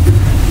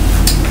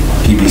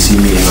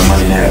PBC meeting on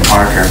Monday night at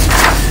Parker,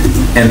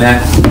 and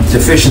that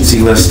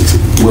deficiency list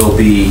will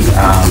be,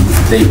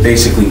 they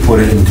basically put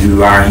it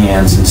into our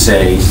hands and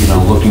say, you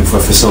know, looking for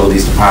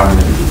facilities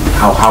department,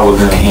 how we're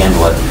going to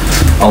handle it.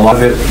 A lot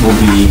of it will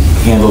be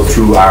handled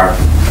through our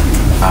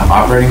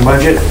operating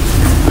budget.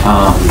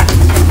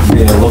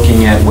 They're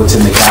looking at what's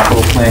in the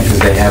capital plan, because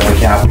they have the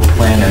capital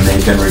plan, and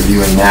they've been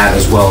reviewing that,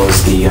 as well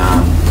as the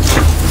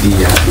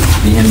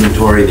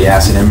inventory, the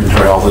asset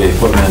inventory, all the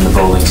equipment in the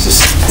buildings,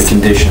 just the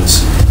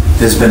conditions.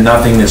 There's been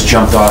nothing that's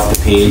jumped off the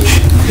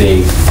page.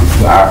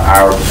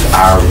 Our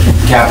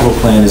capital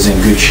plan is in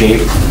good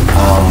shape.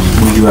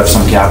 We do have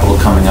some capital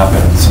coming up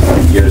in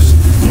some years,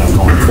 you know,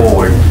 going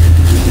forward.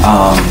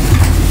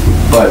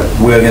 But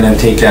we're going to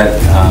take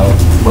that,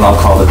 what I'll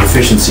call the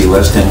deficiency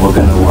list, and we're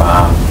going to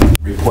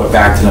report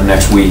back to them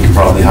next week,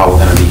 probably how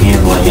we're going to be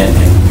handling it,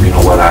 and you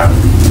know what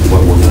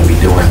we're going to be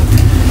doing.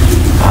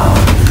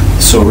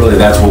 So really,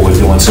 that's what we're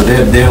doing. So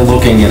they're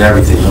looking at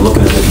everything. They're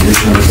looking at the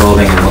condition of the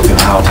building and looking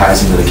at how it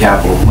ties into the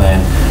capital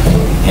plan.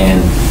 And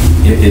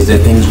is there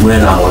things we're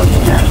not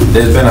looking at?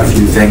 There's been a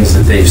few things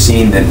that they've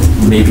seen that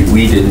maybe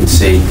we didn't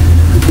see,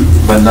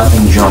 but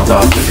nothing jumped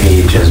off the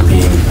page as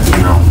being,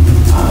 you know,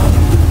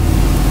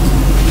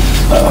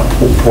 a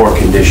poor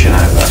condition,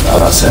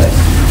 I'll say.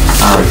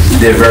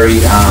 They're very,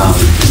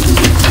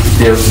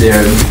 they're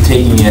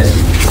taking it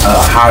a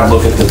hard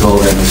look at the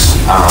buildings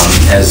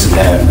as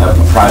a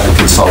private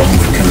consultant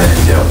would come in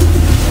and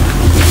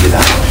do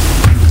that way.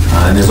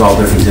 And there's all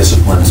different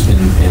disciplines in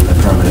the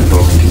permanent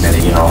building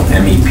committee, you know,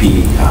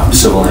 MEP,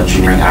 civil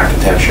engineering,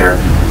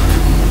 architecture.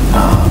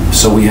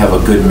 So we have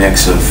a good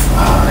mix of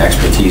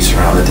expertise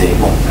around the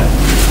table.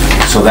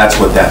 So that's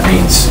what that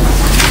means.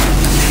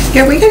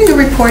 Yeah, are we getting a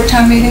report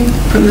town meeting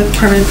from the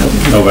permanent building?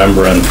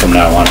 November, and from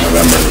now on,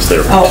 November is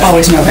their... Oh,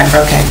 always November,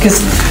 okay. Because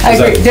I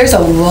agree, there's a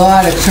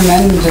lot of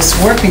tremendous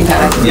work being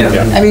done.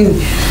 Yeah. I mean,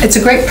 it's a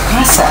great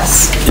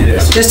process. It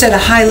is. Just at a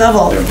high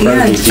level. They're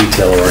incredibly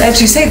detail-oriented. As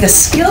you say, the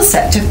skill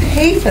set, to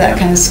pay for that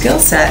kind of skill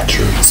set.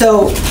 True.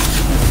 So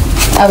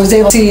I was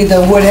able to see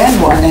the Wood End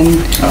one,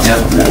 and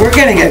we're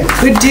getting a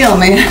good deal,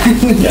 man.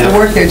 The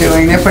work they're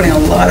doing, they're putting a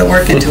lot of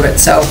work into it.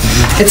 So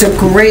it's a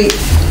great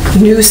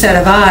new set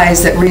of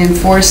eyes that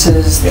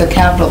reinforces the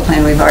capital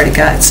plan we've already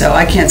got. So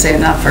I can't say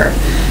enough for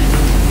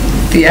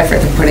the effort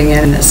they're putting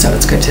in this. So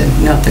it's good to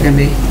know they're going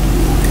to be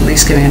at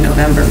least giving a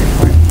November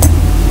report.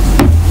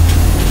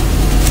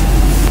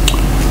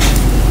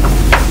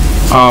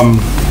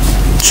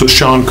 So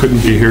Sean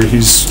couldn't be here.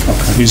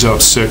 He's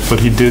out sick, but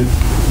he did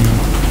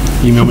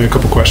email me a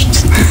couple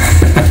questions.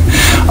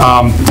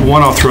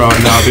 One I'll throw out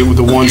now,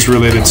 the ones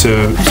related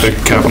to the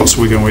capital,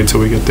 so we can wait till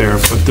we get there.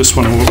 But this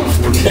one,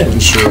 we're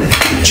sure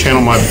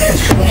channel my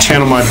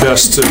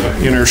best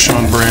inner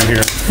Sean Brand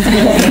here.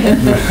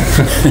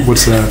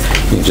 What's that?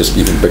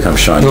 You can become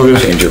Sean, Oh, yeah.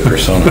 change your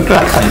persona.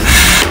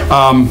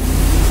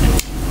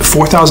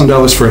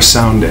 $4,000 for a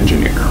sound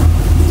engineer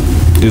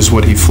is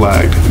what he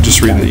flagged. Just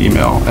reading the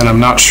email, and I'm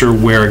not sure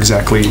where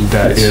exactly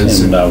that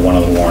is. in one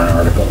of the Warren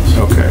articles.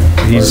 Okay.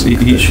 This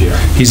year.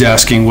 He's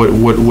asking what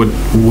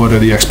are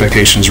the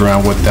expectations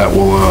around what that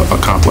will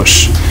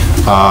accomplish?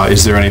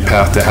 Is there any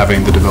path to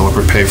having the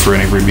developer pay for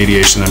any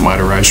remediation that might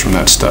arise from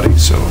that study?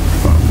 So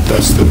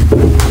that's the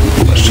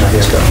question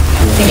he's got.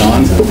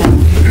 Don?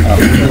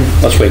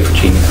 Let's wait for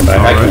Jean to come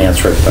back. I can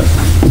answer it, but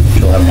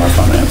she'll have more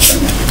fun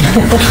answering it.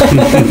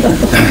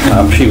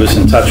 She was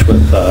in touch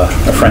with a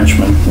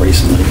Frenchman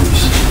recently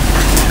who's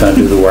going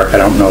to do the work. I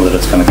don't know that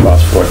it's going to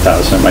cost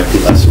 $4,000. It might be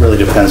less. It really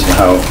depends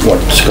on what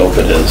scope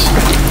it is.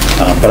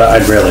 But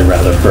I'd really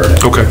rather heard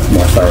it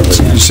more thoroughly.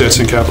 You say it's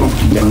in capital?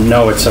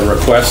 No, it's a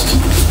request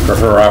for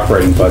her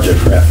operating budget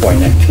for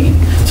FY19.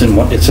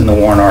 It's in the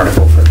Warren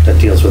article that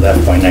deals with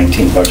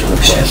FY19 budget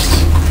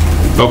requests.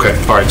 Okay,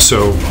 all right,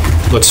 so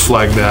let's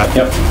flag that.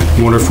 Yep.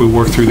 I wonder if we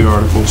work through the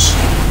articles.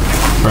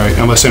 Right,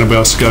 unless anybody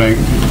else is got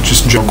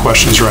just general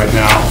questions right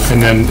now,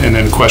 and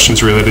then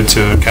questions related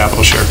to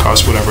capital share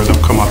costs, whatever,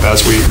 they'll come up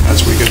as we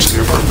get to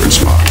the appropriate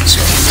spot.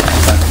 So,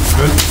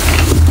 good.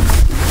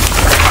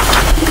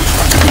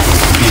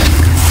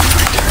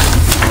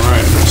 All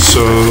right,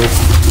 so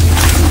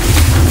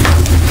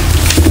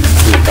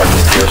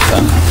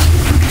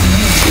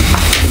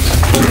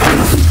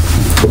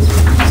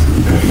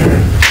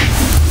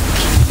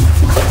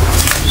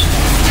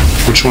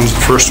which one's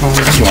the first one? Do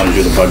you want to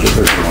do the budget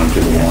or do you want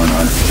to do the warrant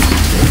articles?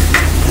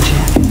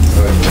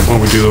 Why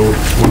don't we do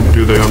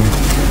the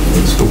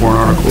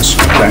warrant articles?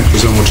 Okay.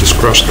 Because then we'll just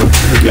crush the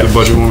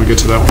budget when we get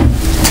to that one.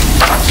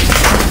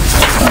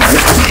 All right.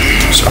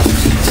 So,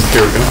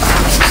 here we go.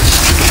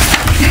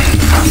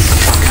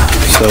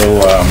 So,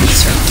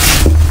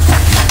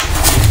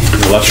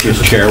 the illustrious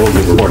chair will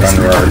report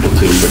under Article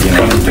 2, but you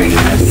know what I'm doing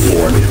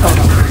before.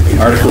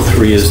 Article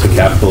 3 is the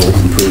capital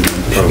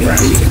improvement program.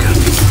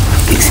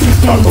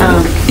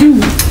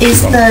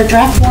 Is the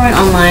draft warrant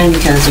online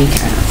because we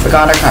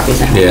forgot our copies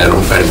at home? Yeah, I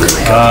don't think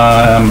It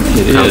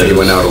I don't think it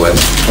went out but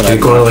Did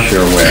it go I'm out? not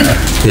sure where.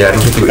 Yeah, I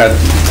don't think It got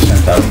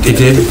sent out. It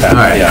did? All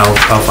right, Yeah.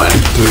 I'll find it.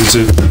 Is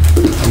it,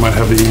 I might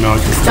have the email. I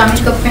can Do you want me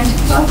to go print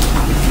it off?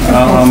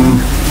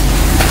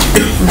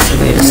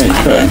 Yeah, you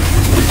could.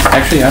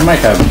 Actually, I might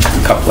have a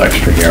couple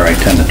extra here. I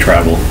tend to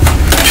travel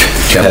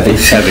heavy.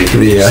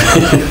 Yeah.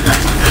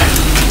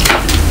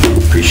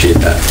 Appreciate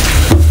that.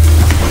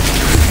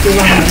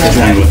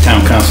 And with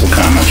town council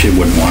comments, you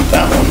wouldn't want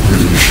that one.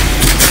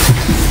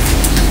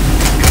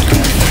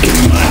 Give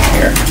me mine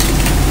here.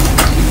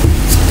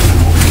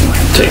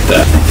 Take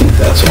that. I think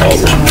that's all.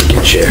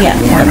 Share. Yeah.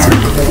 Warrant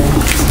article.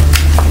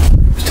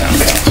 Town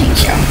council.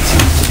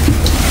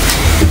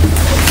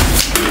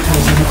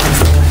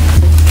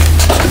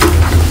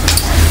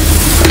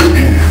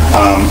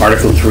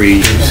 Article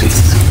 3,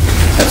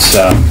 that's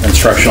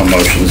instructional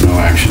motions, no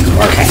actions.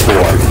 Article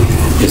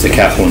 4 is the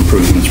capital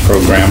improvements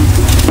program.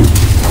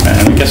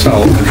 And I guess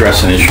I'll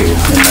address an issue in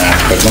that,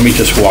 but let me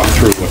just walk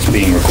through what's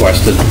being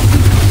requested.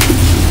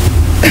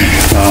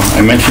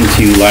 I mentioned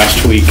to you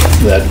last week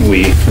that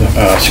we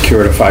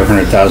secured a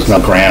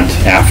 $500,000 grant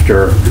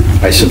after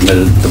I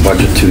submitted the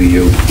budget to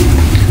you.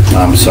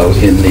 So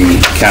in the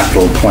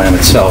capital plan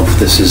itself,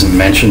 this isn't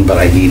mentioned, but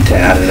I need to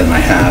add it, and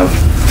I have.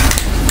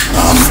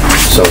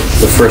 So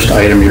the first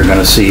item you're going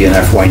to see in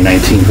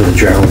FY19 for the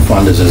general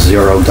fund is a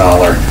 $0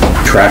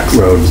 track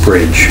road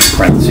bridge,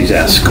 parentheses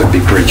S, could be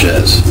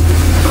bridges.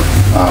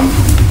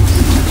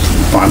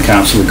 Bond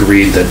council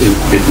agreed that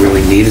it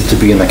really needed to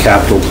be in the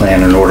capital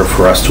plan in order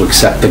for us to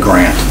accept the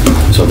grant.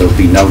 So there'll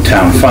be no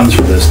town funds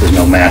for this, there's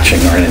no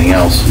matching or anything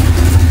else.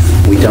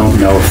 We don't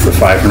know if the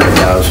 $500,000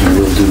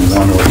 will do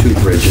 1 or 2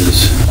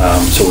 bridges,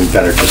 so we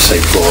better just say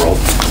plural.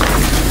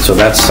 So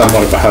that's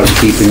somewhat of a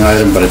housekeeping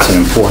item, but it's an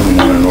important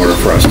one in order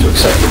for us to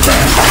accept the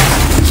grant.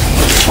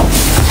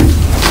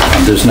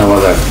 There's no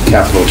other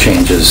capital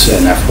changes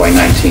in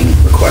FY19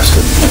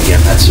 requested.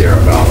 Again, that's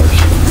 $0.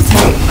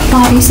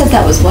 Bob, you said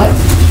that was what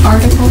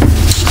article?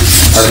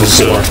 Article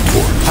 4.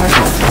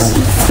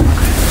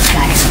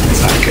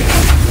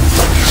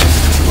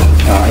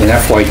 In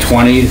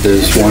FY20,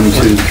 there's 1,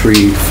 2,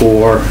 3,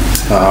 4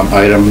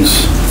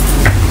 items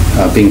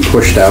being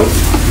pushed out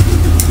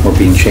or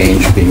being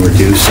changed, being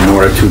reduced in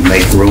order to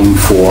make room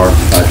for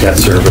debt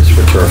service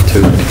for Turf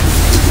 2.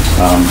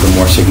 The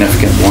more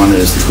significant one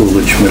is the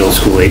Coolidge Middle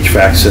School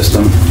HVAC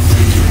system.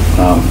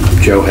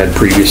 Joe had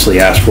previously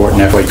asked for it in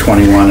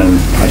FY21, and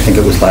I think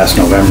it was last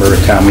November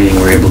at town meeting,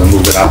 we were able to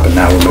move it up, and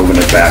now we're moving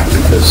it back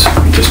because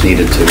we just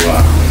needed to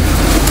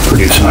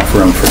produce enough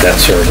room for debt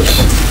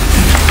service.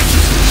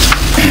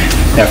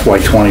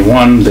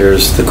 FY21,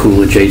 there's the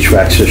Coolidge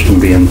HVAC system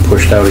being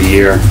pushed out a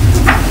year.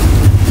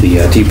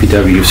 The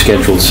DPW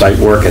scheduled site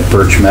work at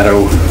Birch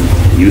Meadow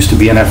used to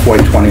be in FY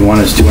 '21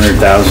 is 200,000.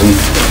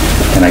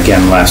 And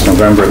again, last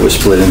November, it was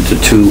split into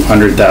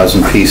 200,000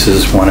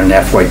 pieces, one in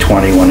FY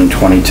 '20, one in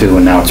 '22,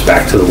 and now it's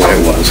back to the way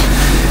it was.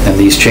 And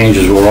these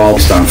changes were all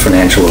based on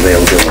financial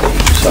availability.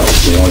 So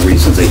the only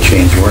reasons they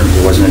changed weren't,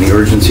 there wasn't any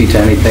urgency to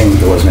anything,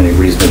 there wasn't any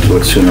reason to do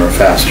it sooner or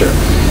faster.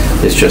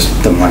 It's just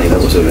the money that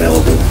was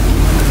available.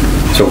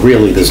 So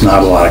really, there's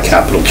not a lot of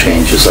capital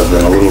changes other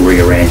than a little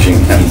rearranging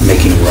and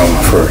making room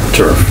for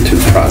Turf 2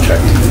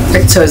 project.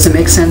 Right, so does it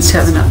make sense to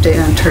have an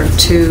update on Turf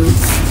 2?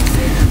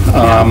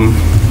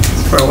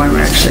 For when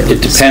we're actually...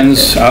 It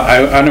depends.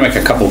 I'm going to make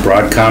a couple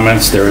broad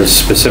comments. There is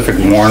specific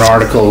warrant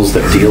articles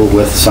that deal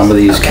with some of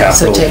these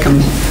capital... So take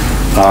them.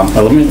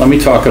 Let me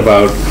talk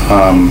about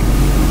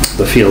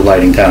the field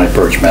lighting down at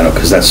Birch Meadow,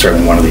 because that's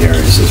certainly one of the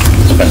areas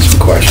there's been some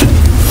question.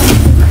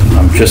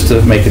 Just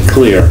to make it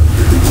clear,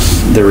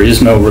 there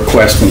is no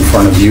request in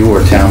front of you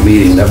or town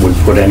meeting that would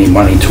put any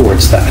money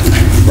towards that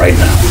right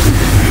now.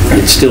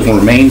 It still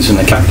remains in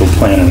the capital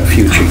plan in a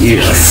future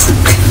year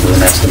with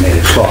an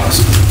estimated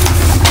cost,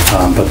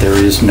 but there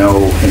is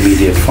no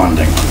immediate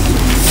funding.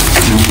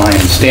 My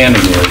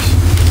understanding is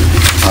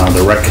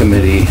the rec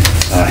committee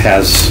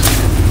has,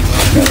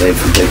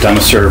 they've done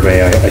a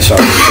survey. I saw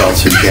the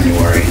results in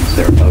January.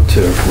 They're about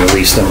to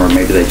release them, or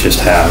maybe they just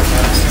have.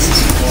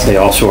 They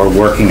also are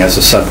working as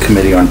a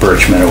subcommittee on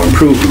Birch Meadow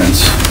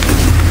improvements,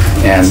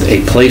 and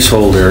a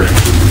placeholder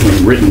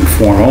in written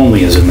form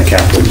only is in the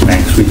capital plan,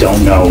 because we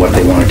don't know what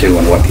they want to do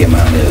and what the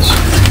amount is.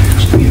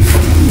 We've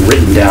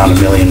written down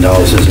 $1 million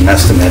as an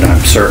estimate. I'm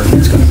certain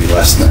it's going to be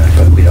less than that,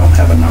 but we don't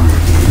have a number.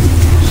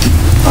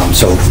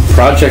 So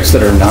projects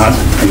that are not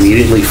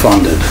immediately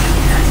funded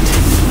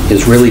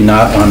is really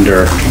not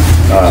under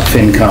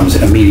FinCom's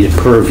immediate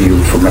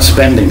purview from a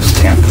spending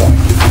standpoint.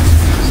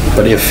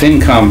 But if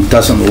FinCom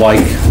doesn't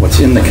like what's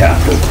in the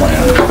capital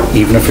plan,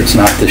 even if it's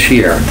not this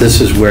year,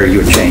 this is where you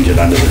would change it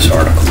under this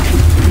article.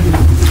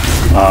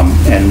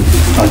 And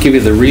I'll give you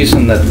the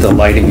reason that the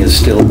lighting is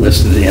still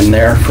listed in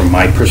there from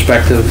my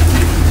perspective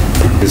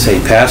is a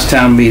past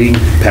town meeting,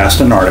 passed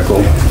an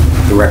article,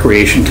 the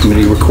Recreation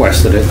Committee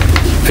requested it,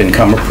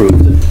 FinCom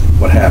approved it,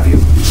 what have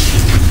you.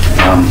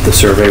 The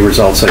survey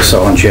results I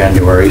saw in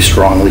January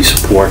strongly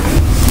support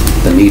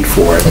the need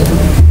for it.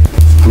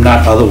 I'm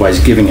not otherwise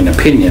giving an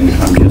opinion,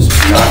 I'm just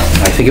not,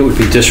 I think it would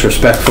be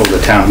disrespectful to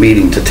town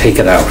meeting to take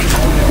it out.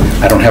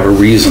 I don't have a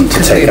reason to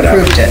take it out.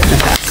 Because we approved it in the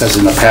past. Because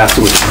in the past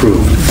it was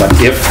approved.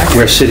 But if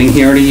we're sitting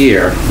here in a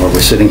year, or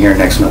we're sitting here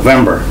next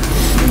November,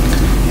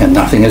 and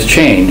nothing has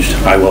changed,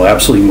 I will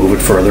absolutely move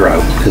it further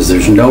out, because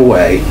there's no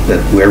way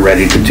that we're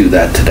ready to do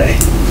that today.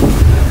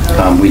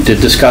 We did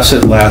discuss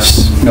it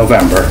last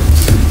November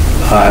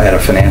at a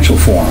financial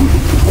forum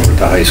over at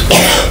the high school.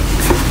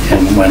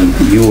 And when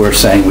you were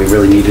saying we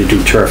really need to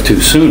do Turf 2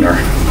 sooner,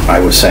 I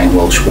was saying,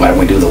 well, why don't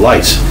we do the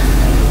lights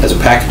as a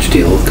package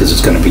deal, because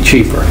it's going to be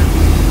cheaper.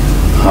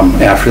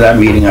 After that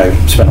meeting, I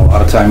spent a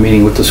lot of time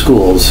meeting with the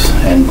schools,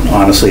 and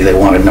honestly, they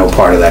wanted no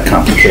part of that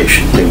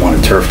complication. They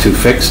wanted Turf 2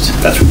 fixed.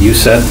 That's what you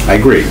said. I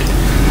agreed.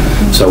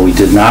 So we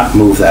did not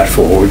move that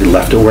forward. We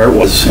left it where it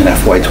was in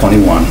FY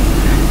 '21,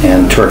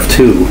 and Turf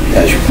 2,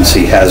 as you can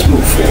see, has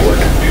moved forward.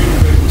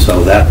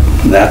 So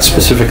that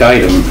specific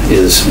item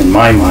is, in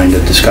my mind,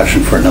 a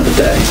discussion for another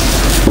day.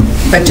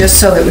 But just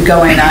so that we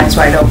go in eyes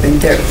wide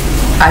open,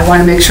 I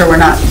want to make sure we're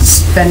not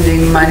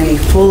spending money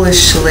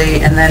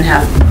foolishly and then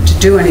have to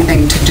do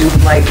anything to do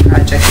light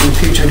projects in the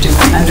future. Do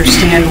we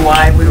understand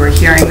why we were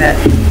hearing that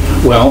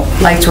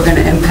lights were going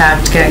to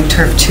impact getting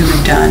Turf 2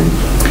 done?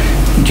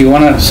 Do you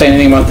want to say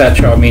anything about that,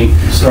 Joe? I mean,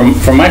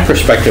 from my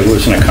perspective, it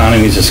was an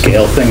economies of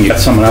scale thing. You got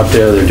someone out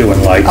there, they're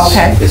doing lights.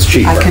 Okay. It's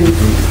cheaper. I can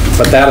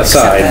But that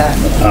aside,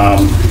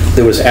 that.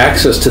 There was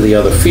access to the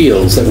other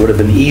fields that would have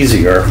been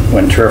easier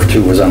when Turf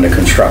 2 was under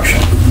construction.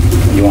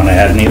 You want to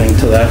add anything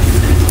to that?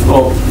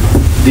 Well,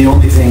 the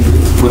only thing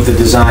with the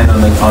design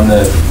on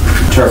the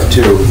Turf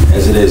 2,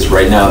 as it is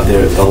right now,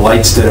 the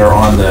lights that are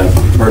on the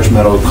Birch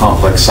Meadow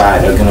complex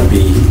side are going to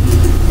be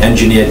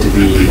engineered to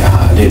be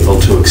able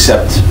to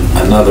accept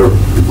another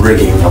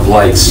rigging of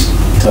lights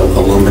to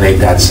illuminate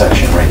that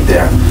section right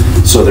there.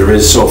 So there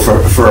is,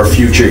 for a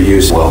future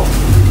use, well,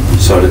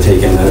 so to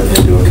take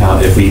into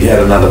account, if we had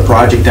another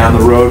project down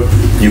the road,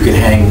 you could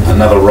hang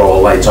another row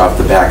of lights off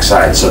the back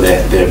side, so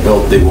they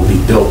will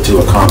be built to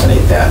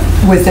accommodate that.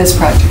 With this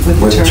project, with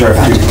the Turf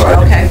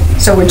project. Okay,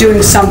 so we're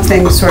doing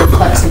something sort of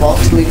flexible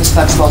to leave us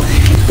flexible.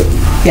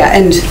 Yeah,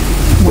 and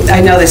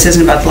I know this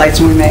isn't about the lights,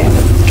 and we may end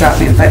up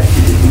dropping it, but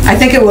I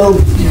think it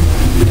will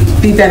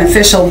be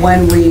beneficial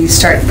when we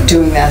start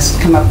doing this,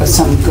 come up with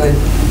some good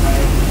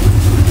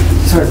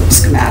sort of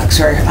schematics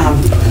or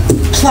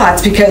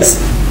plots, because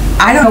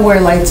I don't know where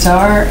lights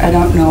are, I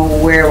don't know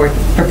where we're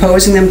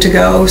proposing them to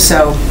go,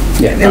 so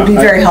it would be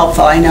very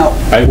helpful, I know.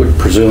 I would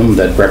presume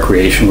that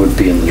Recreation would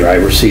be in the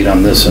driver's seat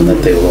on this, and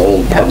that they will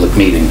hold public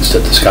meetings to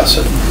discuss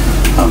it.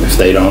 If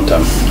they don't,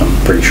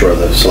 I'm pretty sure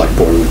the select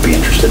board would be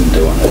interested in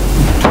doing it.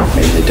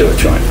 Maybe they do it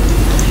joint.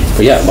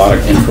 But yeah, a lot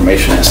of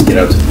information has to get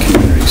out to the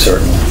community,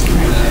 certainly.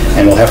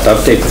 And we'll have to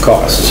update the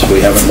costs.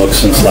 We haven't looked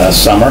since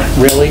last summer,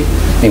 really.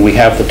 I mean, we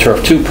have the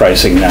Turf 2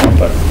 pricing now,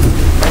 but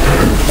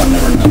one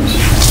never knows.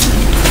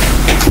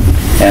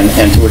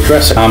 And to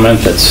address a comment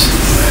that's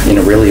in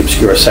a really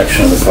obscure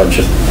section of the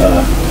budget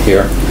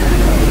here,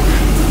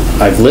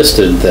 I've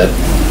listed that,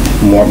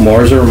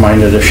 more as a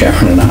reminder to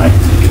Sharon and I,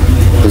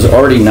 there's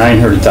already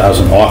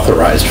 $900,000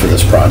 authorized for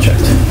this project.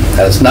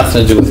 That has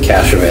nothing to do with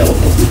cash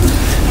available.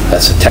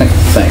 That's a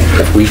technical thing.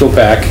 If we go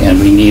back and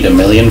we need $1.4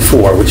 million,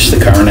 which is the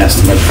current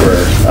estimate for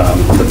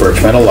the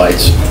Birch Meadow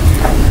lights,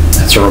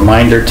 that's a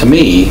reminder to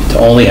me to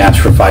only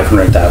ask for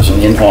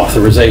 $500,000 in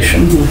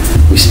authorization.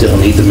 We still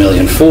need the $1.4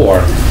 million,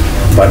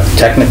 but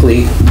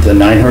technically the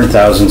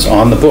 $900,000 is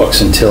on the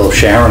books until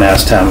Sharon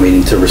asked town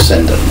meeting to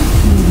rescind it.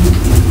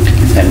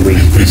 And we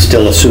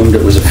still assumed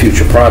it was a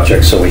future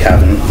project, so we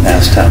haven't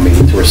asked town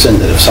meeting to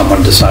rescind it. If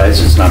someone decides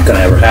it's not going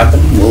to ever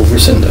happen, we'll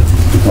rescind it.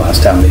 We'll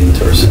ask town meeting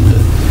to rescind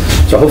it.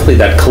 So hopefully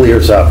that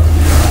clears up,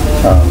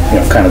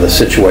 kind of the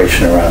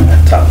situation around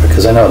that topic,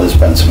 because I know there's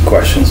been some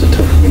questions at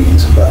different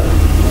meetings about it.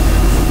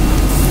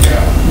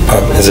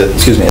 As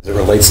it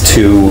relates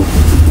to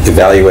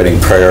evaluating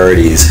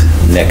priorities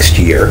next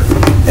year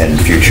and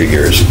future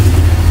years,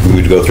 we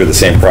would go through the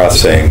same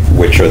process saying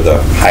which are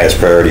the highest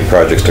priority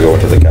projects to go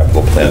into the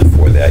capital plan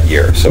for that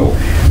year. So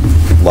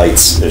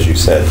lights, as you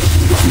said,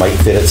 might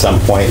fit at some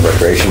point.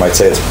 Recreation might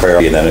say it's a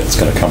priority, and then it's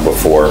going to come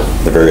before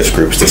the various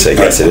groups to say,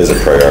 yes, it is a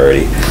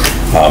priority.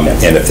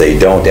 And if they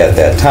don't at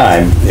that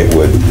time, it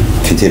would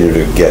continue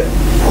to get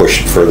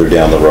pushed further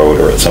down the road,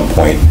 or at some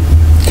point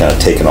kind of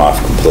taken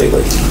off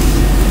completely.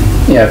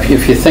 Yeah, if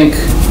you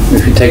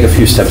take a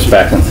few steps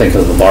back and think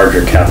of the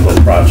larger capital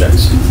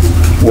projects,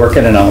 work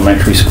in an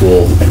elementary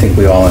school, I think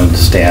we all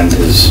understand,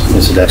 is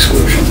an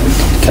exclusion.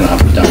 It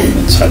cannot be done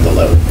inside the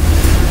levy.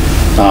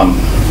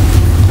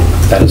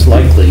 That is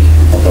likely,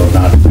 although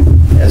not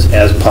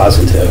as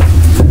positive.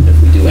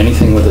 If we do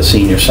anything with a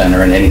senior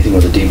center and anything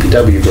with a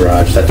DPW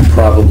garage, that's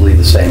probably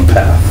the same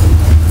path,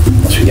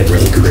 unless we get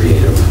really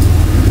creative.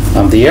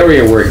 The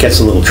area where it gets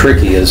a little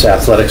tricky is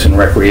athletics and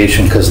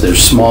recreation, because there's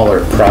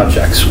smaller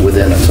projects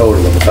within a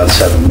total of about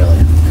 $7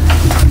 million.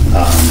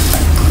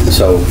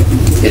 So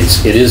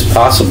it is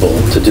possible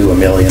to do $1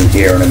 million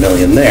here and $1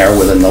 million there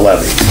within the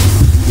levy.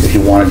 If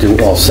you want to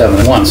do all 7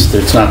 at once,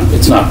 it's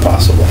not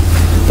possible.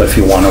 But if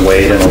you want to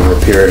wait and over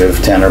a period of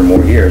 10 or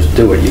more years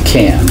do it, you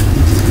can.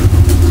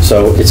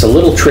 So it's a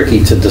little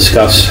tricky to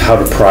discuss how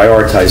to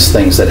prioritize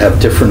things that have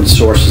different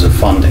sources of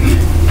funding.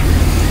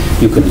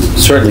 You could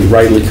certainly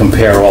rightly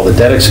compare all the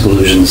debt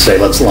exclusions and say,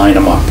 let's line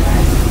them up.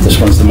 This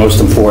one's the most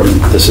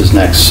important, this is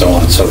next, so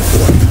on and so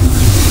forth.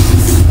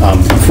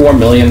 $4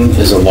 million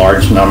is a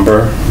large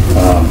number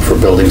for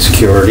building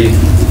security.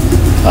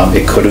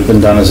 It could have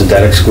been done as a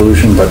debt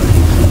exclusion, but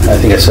I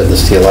think I said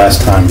this to you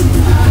last time.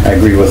 I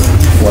agree with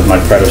what my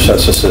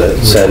predecessor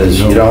said is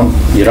you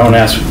don't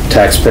ask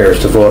taxpayers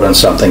to vote on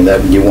something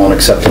that you won't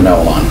accept a no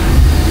on.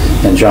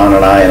 And John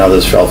and I and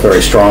others felt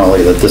very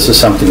strongly that this is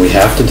something we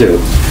have to do.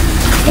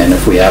 And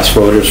if we ask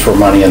voters for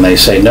money and they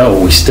say no,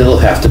 we still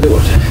have to do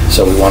it.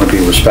 So we want to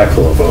be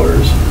respectful of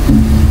voters.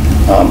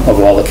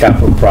 Of all the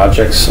capital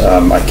projects,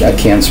 I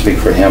can speak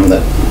for him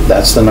that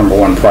that's the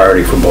 #1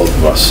 priority for both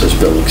of us, is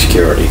building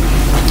security.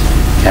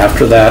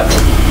 After that,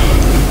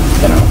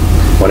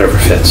 whatever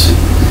fits.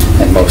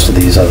 And most of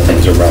these other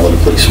things are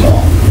relatively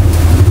small.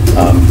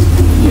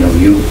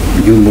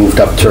 You moved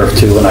up Turf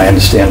 2, and I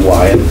understand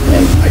why,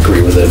 and I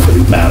agree with it if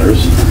it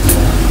matters.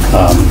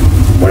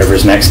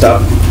 Whatever's next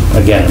up,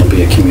 again, it'll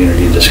be a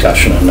community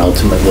discussion, and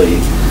ultimately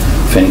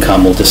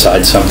FinCom will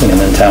decide something, and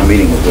then town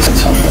meeting will decide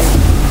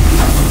something.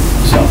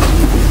 So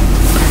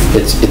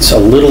it's a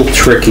little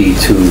tricky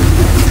to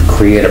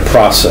create a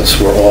process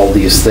where all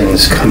these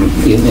things come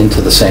into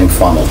the same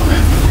funnel.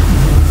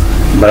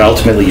 But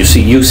ultimately,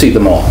 you see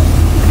them all.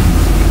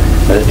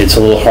 It's a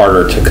little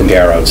harder to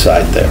compare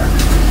outside there.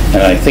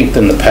 And I think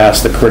in the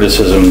past, the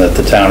criticism that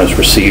the town has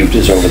received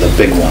is over the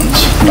big ones,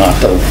 not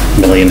the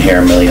 $1 million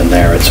here, $1 million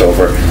there. It's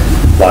over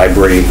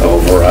library,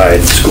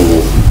 override,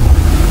 school.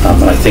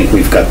 And I think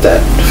we've got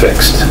that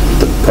fixed.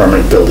 The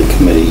permanent building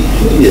committee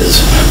is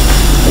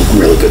a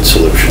really good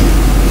solution.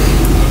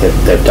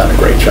 They've done a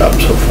great job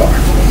so far.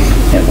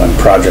 And when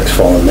projects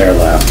fall in their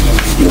lap,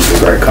 you'll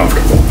be very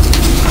comfortable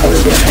how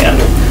they're being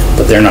handled.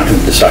 But they're not going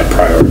to decide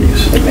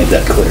priorities. They made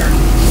that clear.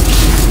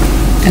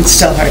 It's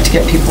still hard to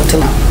get people to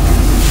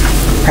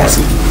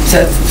present.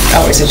 So it's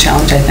always a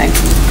challenge, I think.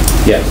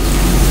 Yeah.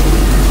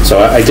 So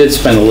I did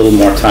spend a little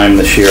more time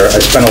this year. I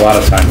spent a lot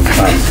of time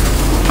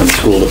in the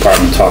school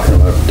department talking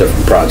about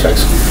different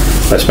projects.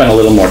 But I spent a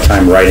little more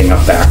time writing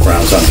up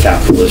backgrounds on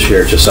capital this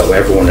year, just so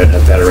everyone would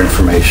have better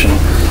information.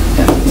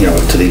 And,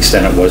 to the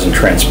extent it wasn't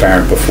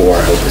transparent before,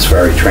 I hope it's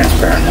very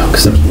transparent now,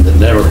 because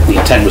the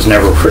intent was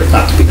never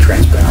not to be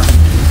transparent.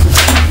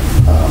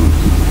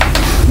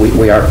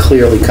 We are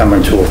clearly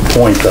coming to a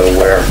point, though,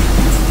 where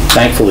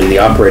thankfully the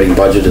operating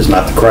budget is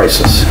not the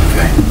crisis.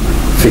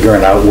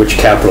 Figuring out which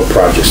capital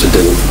projects to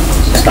do,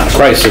 it's not a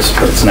crisis,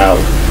 but it's now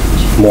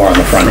more on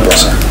the front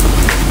burner.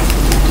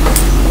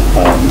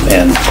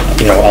 And,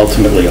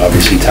 ultimately,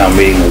 obviously, town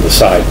meeting will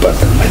decide, but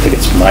I think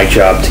it's my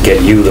job to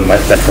get you the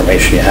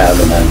information you have,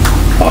 and then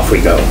off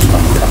we go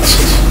on the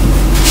process.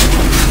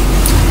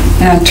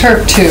 And on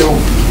turf 2,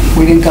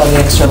 we didn't go the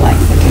extra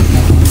length. It didn't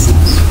make any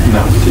sense.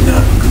 No, we did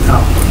not.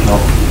 No.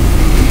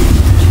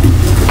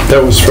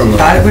 That was from,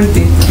 Thought it would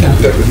be.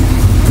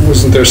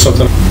 wasn't there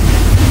something,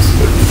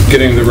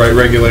 getting the right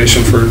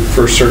regulation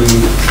for certain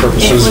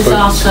purposes? It was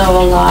also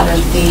a lot of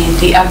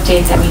the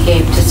updates that we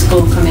gave to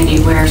school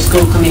committee, where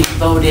school committee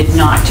voted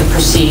not to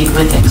proceed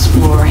with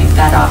exploring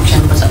that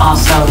option, was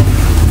also,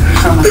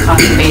 from a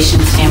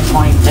conservation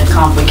standpoint, the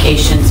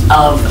complications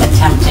of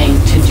attempting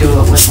to do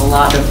it with a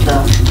lot of the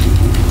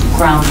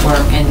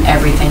groundwork and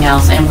everything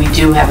else. And we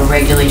do have a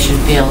regulation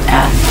field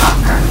at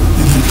Parker.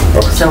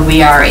 So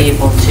we are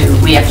able to,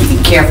 we have to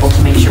be careful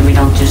to make sure we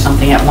don't do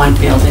something at one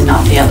field and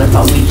not the other,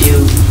 but we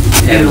do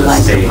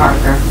utilize the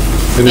Parker.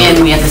 And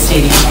we have the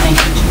stadium, thank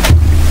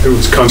you. It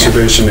was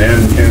conservation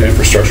and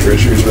infrastructure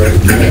issues, right?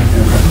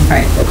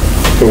 Right. Okay.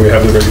 But we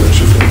have the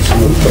regulation for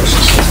some other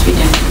places. Yes, we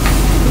do.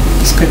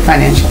 It's a good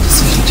financial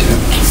decision, too.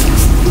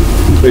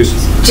 Please.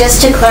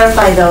 Just to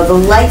clarify, though, the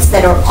lights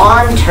that are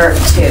on Turf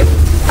 2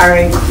 are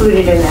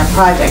included in that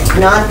project,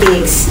 not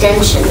the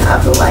extension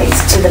of the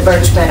lights to the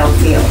Birch Meadow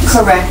fields.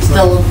 Correct.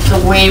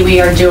 The way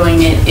we are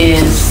doing it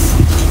is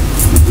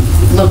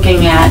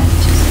looking at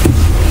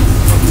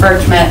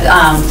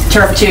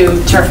Turf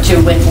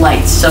 2 with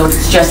lights. So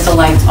it's just the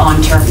lights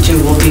on Turf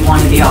 2 will be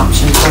one of the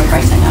options we're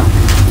pricing out.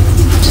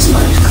 Just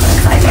wanted to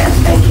clarify that.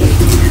 Thank you.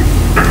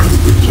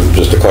 So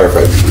just to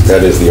clarify,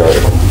 that is the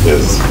article,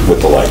 is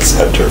with the lights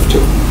at Turf 2.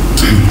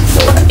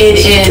 It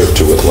is Turf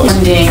 2 with lights.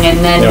 funding, and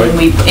then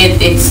when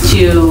it's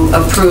to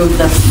approve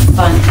the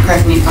fund,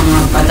 correct me if I'm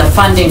wrong, but the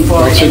funding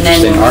for it, and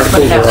then Interesting.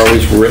 put it Articles are out.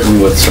 always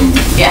written with some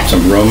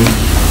room.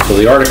 So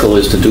the article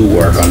is to do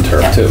work on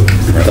Turf 2.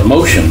 The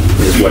motion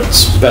is what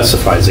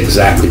specifies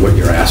exactly what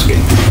you're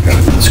asking.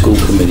 The school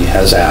committee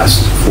has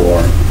asked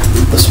for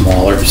the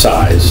smaller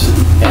size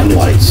and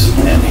lights,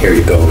 and here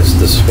you go,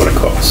 this is what it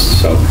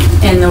costs, so.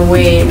 And the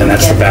way it would And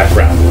that's the get,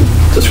 background, we'll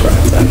describe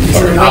that. and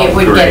the way it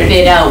would get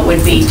bid out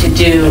would be to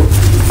do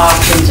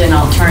options and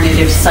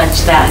alternatives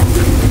such that,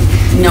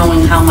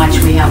 knowing how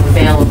much we have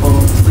available,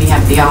 we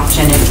have the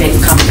option, if it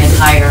comes in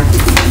higher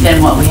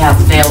than what we have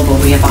available,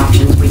 we have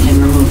options we can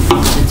remove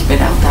once it's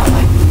bid out that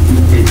way.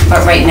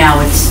 But right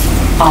now, it's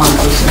all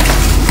inclusive.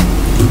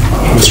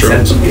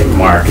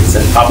 Mark, it's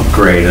an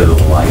upgrade of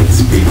the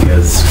lights,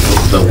 because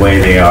the way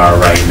they are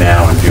right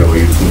now, and Joe,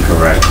 you can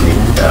correct me,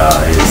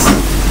 is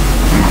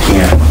you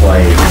can't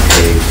play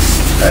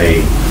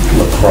a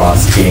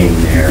lacrosse game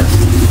there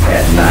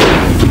at night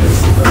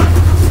because of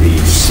the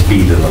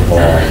speed of the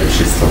ball. It's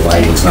just the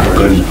lighting's not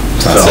good.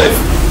 It's not safe.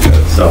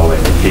 So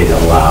it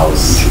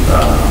allows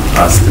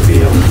us to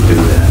be able to do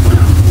that.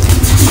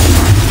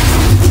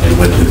 And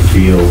with the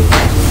field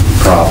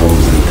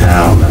problems in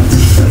town,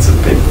 that's a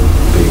big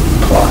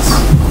plus.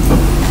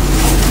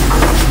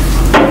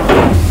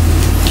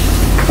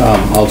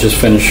 I'll just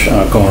finish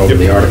going over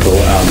the article.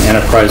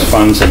 Enterprise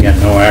funds, again,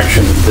 no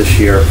action this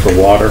year for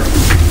water.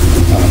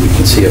 You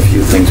can see a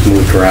few things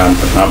moved around,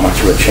 but not much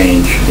of a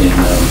change in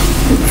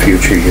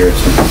future years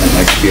and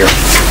next year.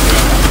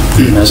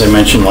 As I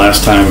mentioned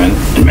last time,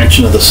 and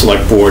mentioned to the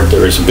select board,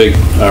 there is a big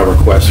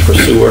request for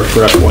sewer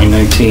for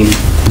FY19.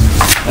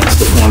 That's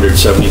the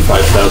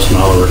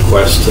 $475,000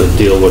 request to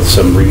deal with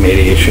some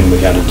remediation we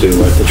had to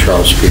do at the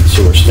Charles Street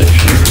sewer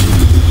station.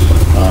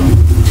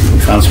 We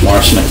found some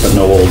arsenic, but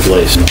no old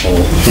glaze in the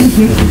hole.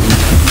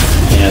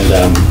 And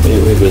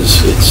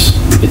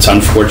it's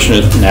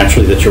unfortunate,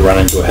 naturally, that you run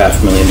into a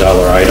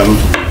 $500,000 item,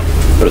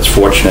 but it's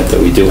fortunate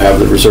that we do have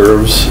the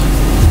reserves.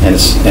 And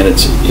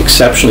it's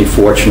exceptionally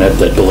fortunate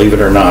that, believe it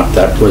or not,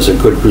 that was a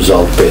good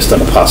result based on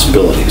the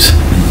possibilities.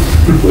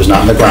 It was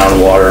not in the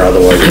groundwater,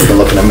 otherwise we've been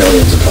looking at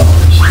millions of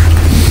dollars.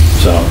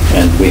 So,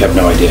 and we have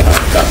no idea how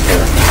it got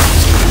there.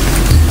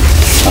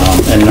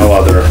 And no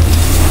other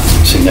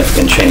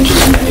significant changes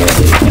in any of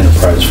the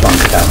enterprise fund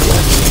capital.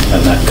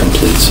 And that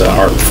completes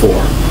Art 4.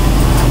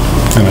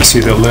 And I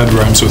see that lead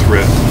rhymes with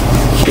red.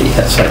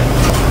 Yes, I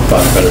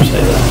thought I'd better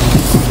say that.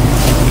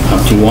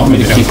 Do you want me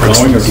to keep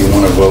going, or do you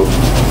want to vote?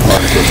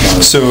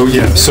 So,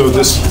 yeah, so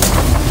this,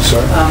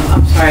 sorry.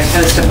 I'm sorry, I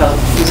was about,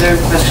 is there a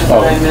question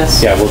that I missed?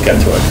 Yeah, we'll get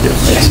to it.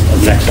 It's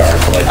the next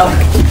article, I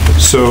think.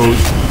 So,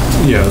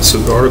 yeah, so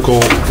the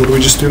article, what do we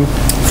just do?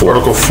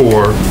 Article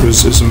 4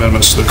 is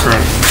amendments to the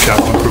current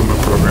capital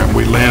improvement program.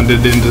 We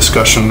landed in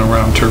discussion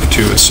around Turf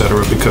 2, et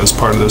cetera, because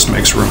part of this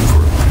makes room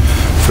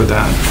for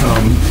that.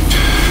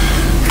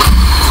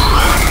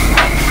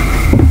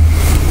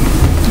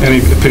 Any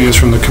opinions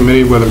from the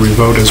committee, whether we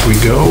vote as we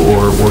go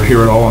or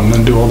hear it all and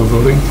then do all the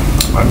voting?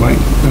 I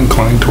might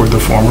incline toward the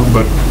former,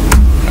 but...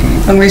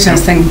 One reason I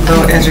was thinking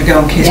vote as we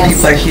go in case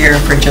people are here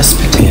for just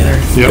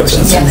particular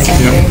questions. Yep.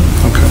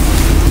 Okay.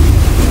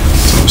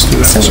 So let's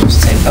do that. So we'll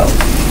say vote.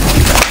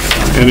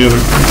 Any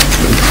other,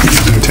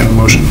 entertain a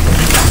motion?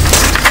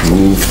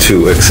 Move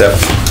to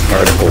accept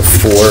Article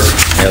 4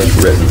 as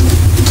written.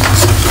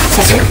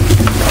 Second.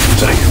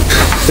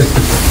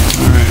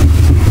 All right.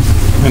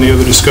 Any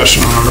other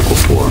discussion on Article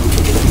 4?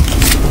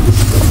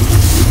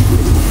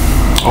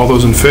 All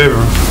those in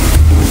favor?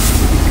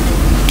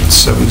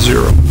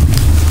 7-0.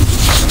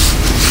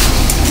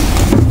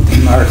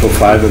 Article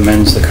 5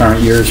 amends the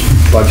current year's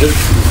budget.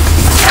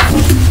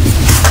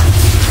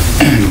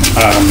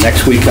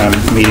 Next week, I'm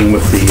meeting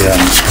with the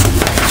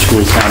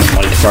school, town, and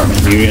light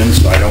department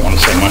unions, so I don't want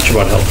to say much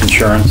about health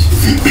insurance.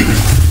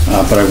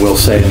 But I will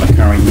say in the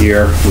current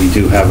year, we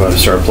do have a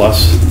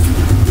surplus.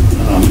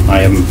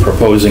 I am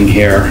proposing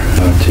here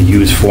to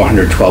use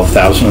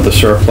 $412,000 of the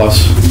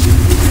surplus.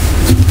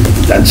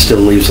 That still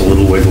leaves a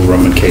little wiggle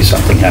room in case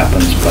something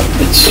happens, but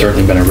it's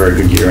certainly been a very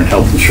good year in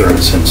health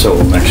insurance, and so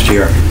will next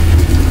year.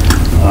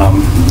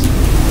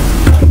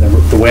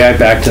 The way I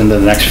backed into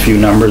the next few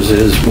numbers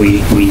is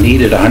we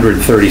needed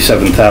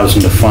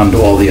 $137,000 to fund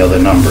all the other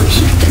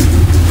numbers.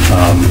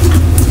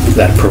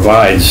 That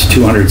provides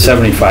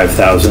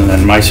 $275,000,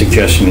 and my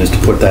suggestion is to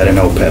put that in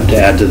OPEB, to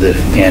add to the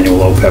annual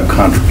OPEB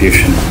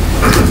contribution.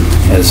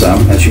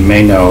 As you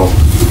may know,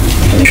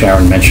 and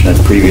Sharon mentioned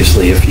it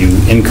previously, if you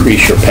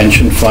increase your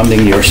pension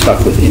funding, you're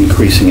stuck with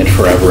increasing it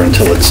forever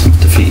until it's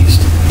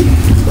defeased.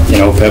 In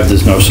OPEB,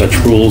 there's no such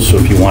rules, so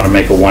if you want to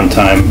make a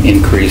one-time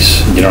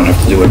increase, you don't have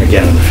to do it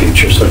again in the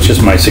future. So it's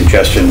just my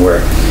suggestion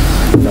where,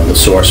 the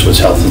source was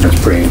health insurance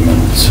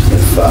premiums.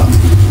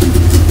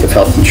 If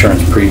health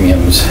insurance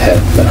premiums had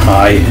been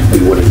high, we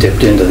would have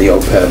dipped into the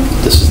OPEB.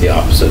 This is the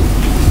opposite.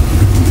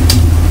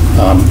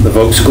 The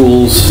voc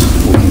schools,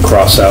 we can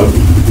cross out.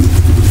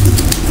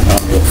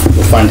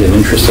 You'll find it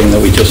interesting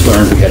that we just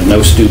learned we had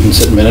no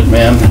students at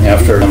Minuteman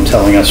after them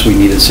telling us we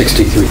needed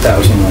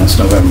 63,000 last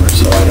November,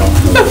 so I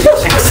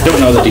don't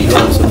know the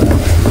details of that.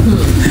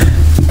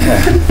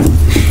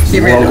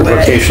 The world of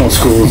vocational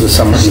schools is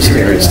somewhat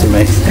mysterious to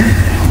me.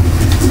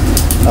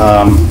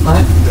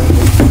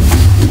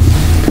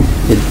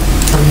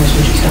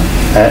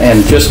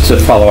 And just to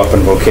follow up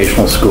on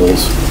vocational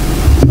schools,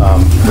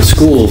 the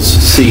schools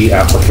see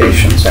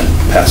applications and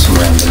pass them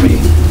around to me.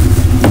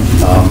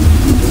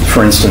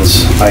 For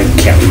instance, I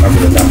can't remember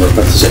the number,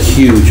 but there's a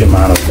huge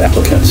amount of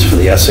applicants for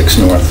the Essex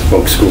North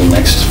Voc School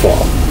next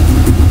fall.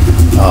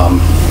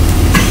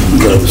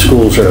 The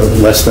schools are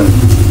less than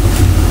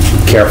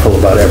careful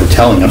about ever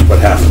telling us what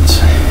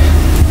happens,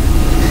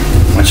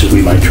 much as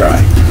we might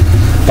try.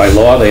 By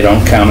law, they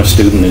don't count a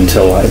student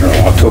until, I don't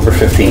know, October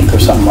 15th or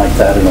something like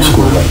that in a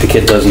school. Like the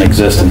kid doesn't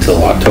exist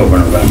until October,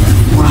 November.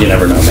 You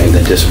never know, maybe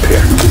they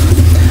disappear.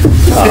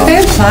 Did they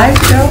apply,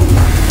 Joe?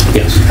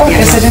 Yes. Oh, I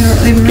guess I didn't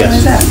even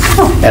realize that.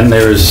 Oh. And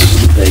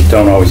they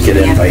don't always get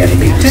in by any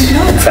means.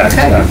 In fact,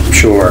 I'm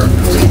sure a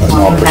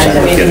small percent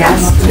will get in.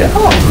 Yeah.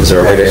 Is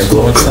there a way to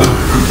influence them?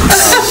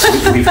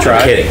 We've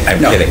tried. I'm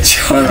kidding.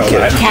 No,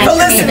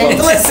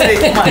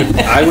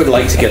 I would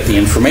like to get the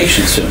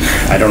information soon.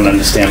 I don't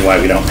understand why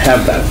we don't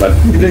have that, but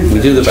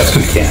we do the best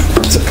we can.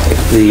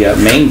 The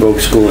main Voc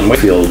school in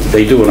Whitfield,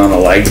 they do it on a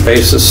lagged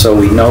basis, so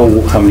we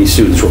know how many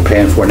students we're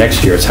paying for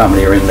next year. It's how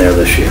many are in there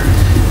this year.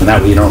 And that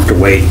way you don't have to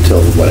wait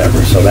till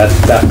whatever. So that's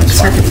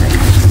fine.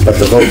 But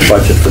the vote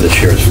budget for this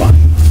year is fine.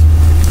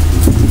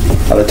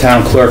 The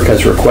town clerk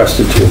has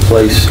requested to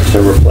replace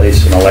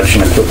an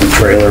election equipment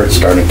trailer. It's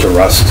starting to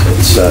rust.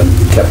 It's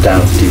kept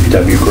down at the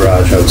DPW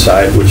garage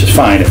outside, which is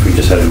fine if we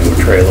just had a new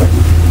trailer.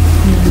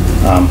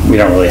 We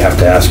don't really have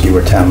to ask you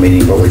at town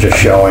meeting, but we're just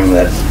showing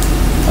that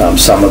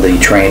some of the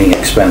training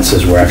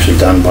expenses were actually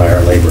done by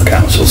our labor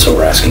council, so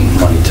we're asking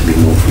money to be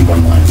moved from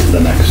one line to the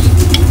next.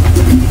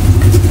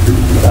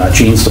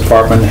 Jean's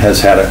department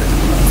has had a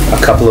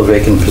couple of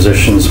vacant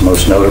positions,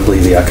 most notably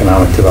the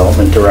Economic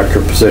Development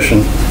Director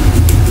position.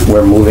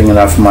 We're moving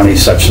enough money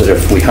such that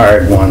if we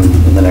hired one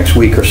in the next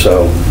week or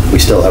so, we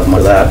still have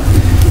money for that.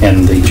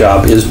 And the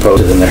job is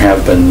posted, and there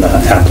have been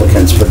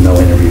applicants, but no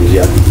interviews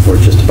yet. We're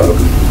just about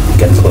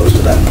getting close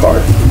to that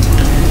part.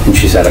 And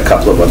she's had a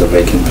couple of other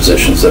vacant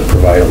positions that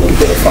provide a little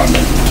bit of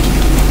funding.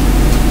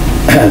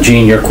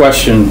 Jean, your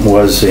question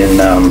was in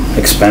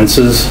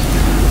expenses.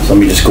 So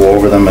let me just go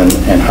over them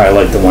and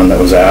highlight the one that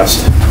was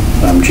asked.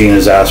 Jean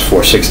has asked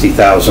for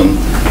 $60,000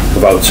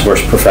 of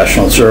outsourced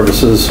professional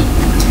services.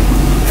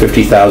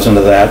 $50,000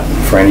 of that,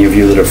 for any of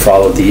you that have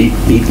followed the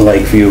Eaton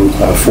Lakeview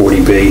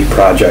 40B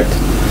project,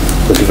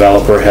 the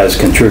developer has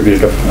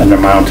contributed an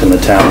amount, and the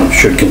town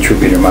should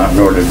contribute an amount in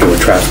order to do a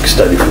traffic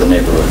study for the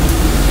neighborhood.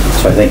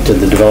 So I think,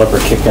 did the developer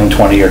kick in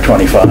 20 or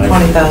 25?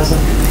 20,000.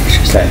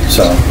 Okay,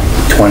 so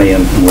 20,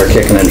 and we're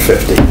kicking in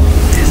 50.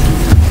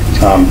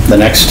 The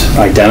next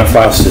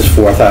identified is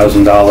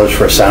 $4,000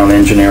 for a sound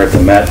engineer at the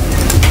Met,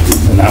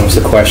 and that was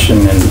the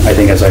question. And I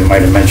think, as I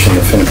might have mentioned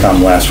to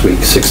FinCom last week,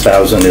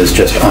 $6,000 is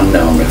just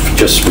unknown. If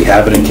just we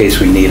have it in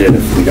case we need it.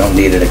 If we don't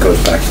need it, it goes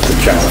back to the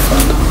general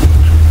fund.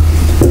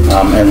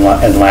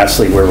 And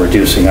lastly, we're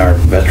reducing our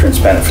veterans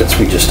benefits.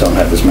 We just don't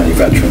have as many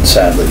veterans,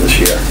 sadly, this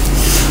year.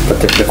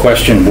 But the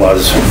question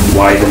was,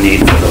 why the need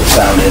for the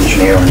sound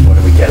engineer, and what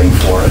are we getting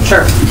for it?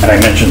 Sure. And I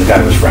mentioned the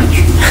guy was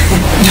French.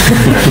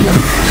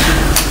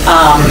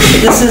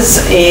 This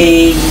is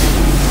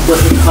what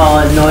we call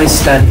a noise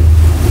study.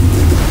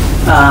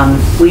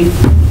 We've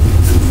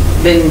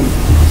been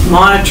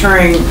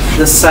monitoring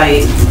the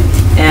site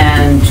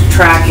and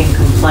tracking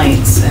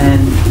complaints,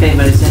 and if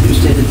anybody's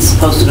interested, it's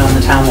posted on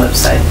the town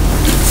website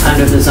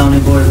under the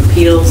Zoning Board of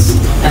Appeals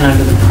and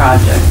under the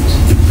project.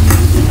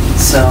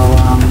 So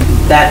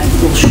that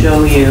will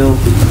show you,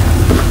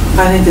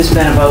 I think there's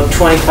been about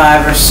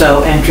 25 or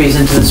so entries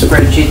into the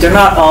spreadsheet. They're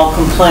not all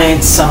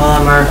complaints, some of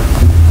them are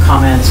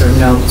comments or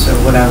notes or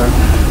whatever,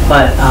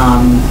 but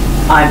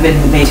I've been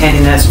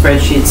maintaining that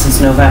spreadsheet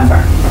since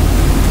November.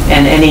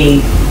 And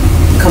any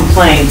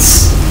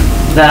complaints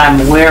that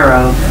I'm aware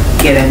of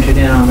get entered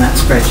in on that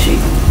spreadsheet.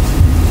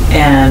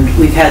 And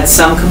we've had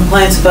some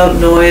complaints about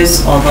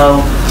noise,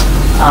 although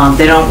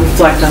they don't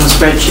reflect on the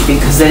spreadsheet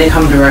because they didn't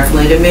come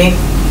directly to me.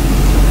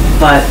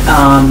 But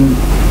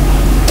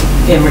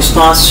in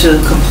response to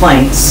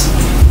complaints,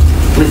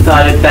 we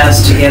thought it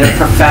best to get a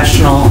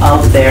professional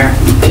out there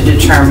to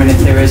determine if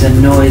there is a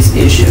noise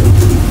issue.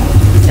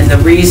 And the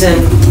reason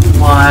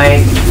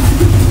why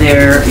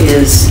there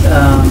is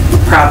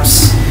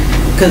perhaps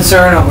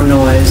concern over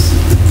noise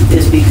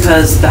is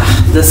because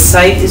the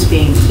site is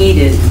being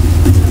heated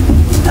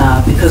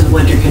because of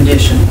winter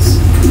conditions.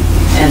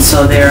 And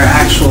so there are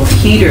actual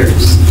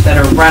heaters that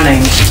are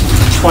running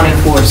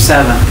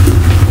 24/7.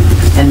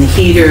 And the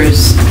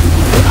heaters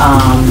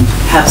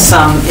have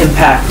some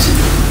impact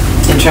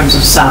in terms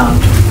of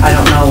sound. I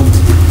don't know,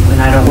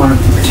 and I don't want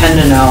to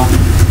pretend to know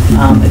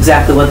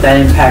exactly what that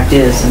impact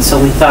is. And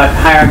so we thought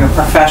hiring a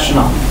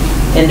professional,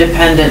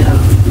 independent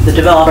of the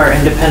developer,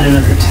 independent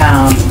of the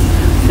town,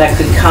 that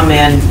could come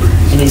in,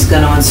 and he's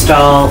going to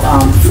install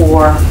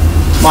 4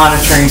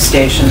 monitoring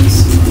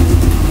stations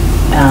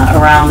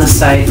around the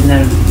site, and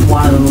then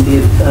one of them will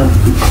be,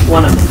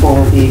 one of the 4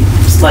 will be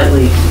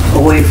slightly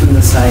away from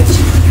the site,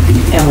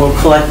 and we'll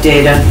collect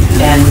data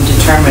and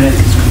determine if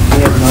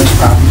we have a noise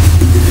problem.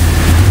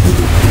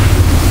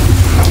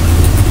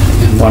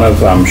 One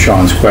of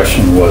Sean's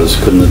question was,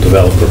 couldn't the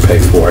developer pay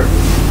for it?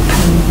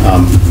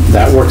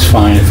 That works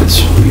fine if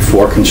it's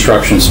before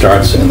construction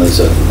starts and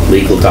there's a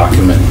legal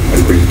document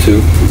agreed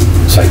to,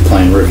 site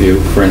plan review,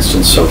 for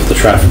instance. So for the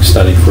traffic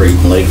study for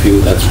Eaton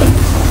Lakeview, that's been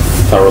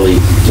thoroughly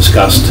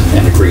discussed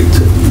and agreed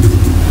to.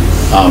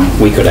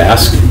 We could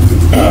ask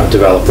a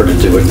developer to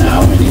do it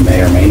now, and he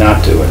may or may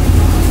not do it.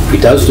 If he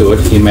does do it,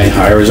 he may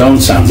hire his own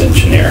sound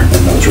engineer,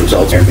 and those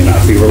results may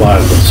not be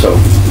reliable. So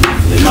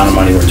the amount of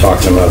money we're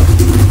talking about,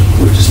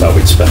 we just thought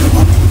we'd spend the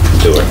money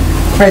to do it.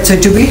 Right, so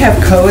do we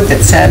have code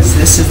that says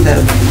this is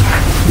the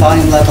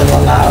volume level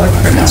allowed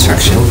for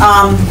construction?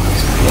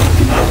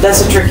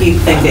 That's a tricky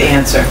thing to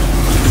answer.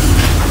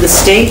 The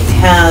state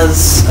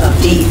has,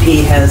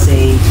 DEP has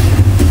a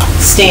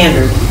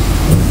standard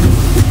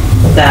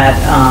that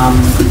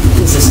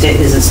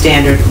is a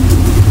standard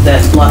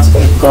that lots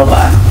of people go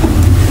by,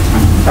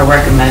 a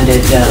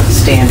recommended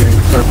standard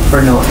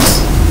for noise.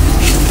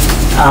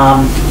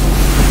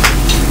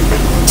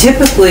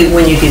 Typically,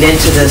 when you get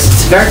into this,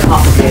 it's very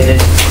complicated.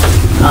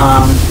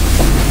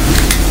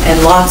 And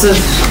lots of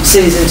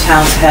cities and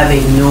towns have a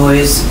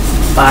noise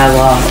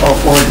bylaw or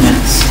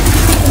ordinance.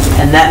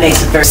 And that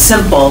makes it very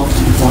simple,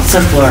 well,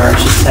 simpler, I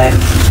should say,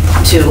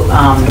 to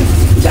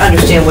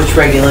understand which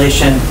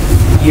regulation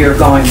you're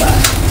going by.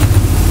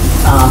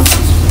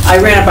 I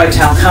ran it by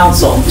town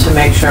council to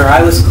make sure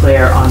I was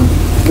clear on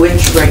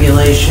which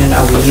regulation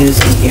are we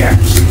using here.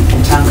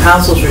 And town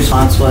council's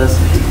response was,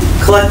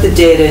 collect the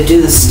data, do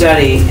the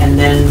study, and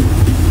then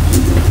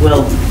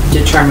we'll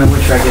determine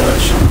which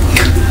regulation.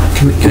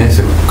 Can I ask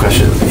a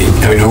question?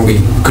 I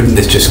mean, couldn't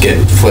this just get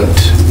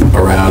flipped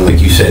around? Like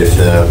you said, if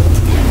the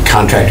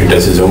contractor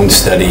does his own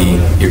study,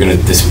 you're going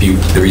to dispute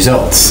the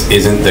results.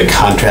 Isn't the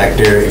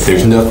contractor, if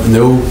there's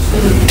no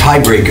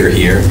tiebreaker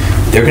here,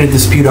 they're going to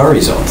dispute our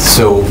results.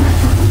 So,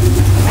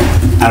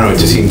 I don't know, it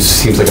just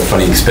seems like a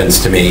funny expense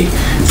to me.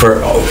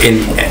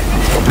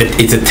 But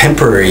it's a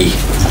temporary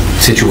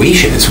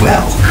situation as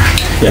well.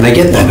 Yeah. And I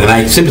get that, and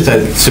I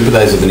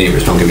sympathize with the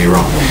neighbors, don't get me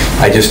wrong.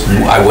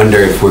 I wonder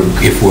if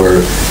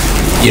we're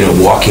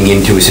walking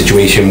into a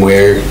situation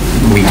where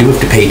we do have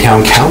to pay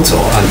town council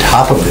on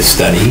top of this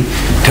study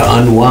to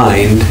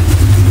unwind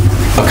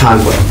a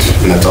conflict,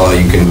 and that's all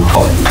you can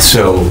call it.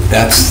 So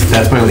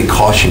that's my only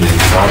cautionary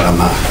thought on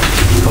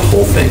the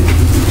whole thing.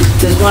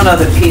 There's one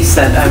other piece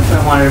that I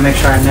wanted to make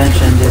sure I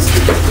mentioned is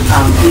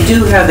we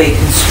do have a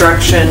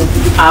construction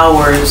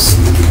hours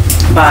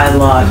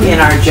bylaw in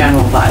our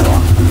general bylaw.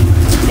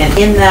 And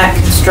in that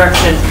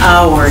construction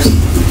hours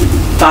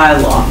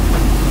bylaw,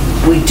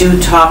 we do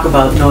talk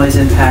about noise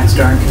impacts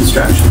during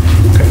construction.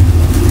 Okay.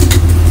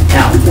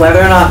 Now,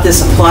 whether or not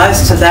this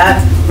applies to that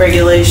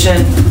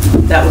regulation,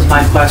 that was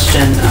my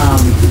question,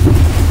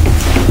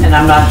 and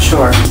I'm not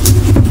sure,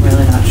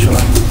 really not sure.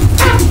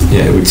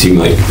 Yeah, it would seem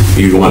like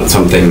you'd want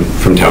something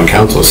from town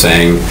council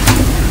saying,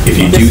 if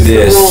you do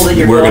this,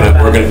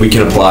 we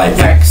can apply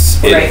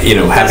X. Right.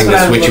 Having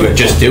to switch you and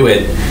just do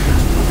it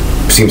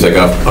seems like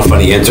a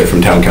funny answer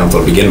from town council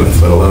to begin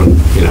with, let alone,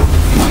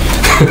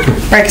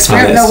 Right, because we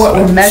don't know what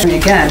we're measuring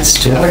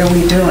against. Yeah. What are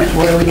we doing?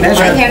 What are we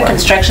measuring I hear for?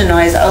 construction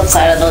noise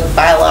outside of the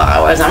bylaw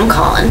hours I'm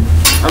calling.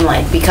 I'm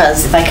like,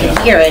 because if I can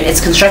hear it, it's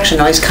construction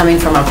noise coming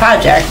from a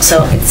project,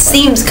 so it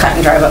seems cut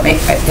and dry, but maybe.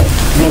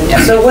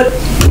 So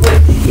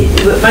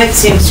it might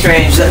seem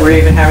strange that we're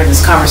even having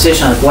this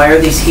conversation, like, why are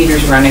these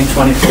heaters running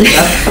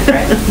 24/7,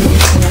 right?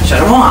 Shut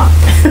them off.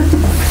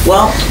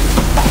 Well,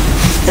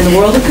 in the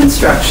world of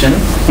construction,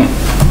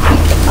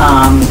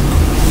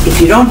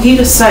 if you don't heat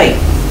a site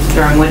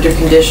during winter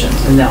conditions,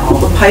 and then all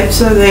the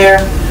pipes are there,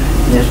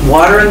 and there's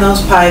water in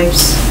those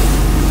pipes,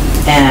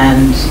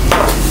 and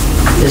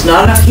there's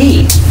not enough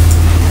heat,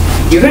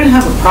 you're gonna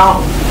have a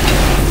problem.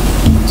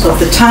 So if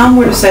the town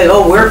were to say,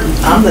 oh,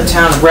 I'm the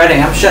town of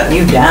Reading, I'm shutting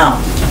you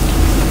down,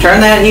 turn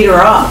that heater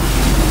off,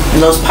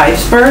 and those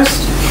pipes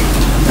burst,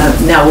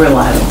 now we're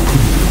liable.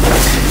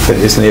 But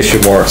isn't the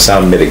issue more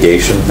sound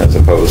mitigation as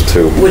opposed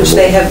to... Which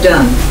they have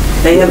done.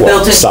 They have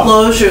built some.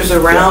 enclosures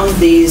around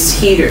these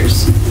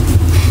heaters.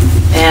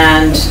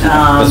 And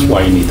That's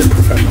why you need the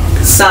professional.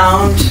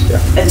 sound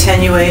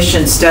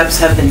attenuation steps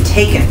have been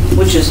taken,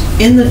 which is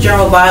in the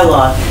general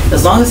bylaw.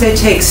 As long as they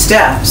take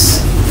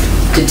steps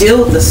to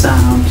deal with the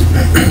sound,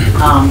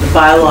 the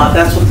bylaw,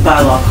 that's what the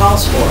bylaw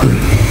calls for.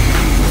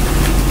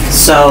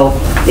 So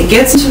it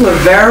gets into a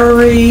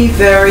very,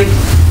 very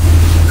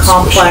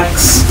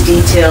complex,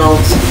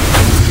 detailed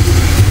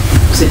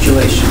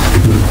situation.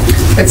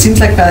 It seems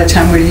like by the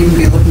time we'd even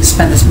be looking to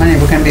spend this money,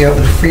 we're going to be over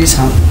the freeze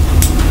zone.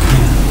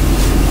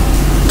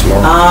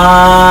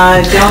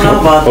 I don't know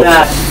about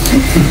that.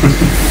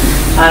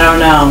 I don't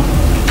know.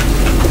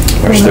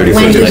 March 31st,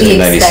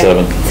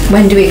 1997.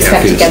 When do we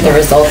expect to get the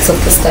results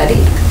of the study?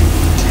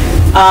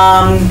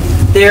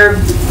 They're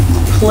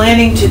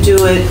planning to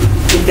do it,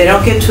 if they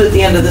don't get to it at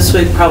the end of this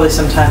week, probably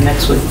sometime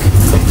next week.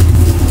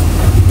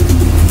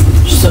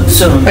 So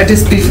soon. But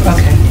just be,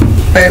 okay.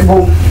 But it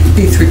won't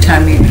be through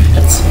town meeting.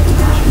 That's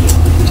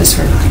just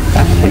for...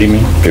 What do you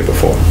mean? Day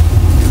before.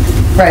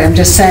 Right, I'm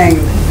just saying,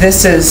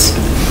 this is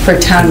for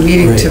town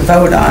meeting to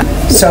vote on.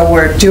 So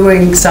we're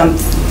doing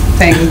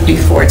something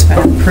before it's been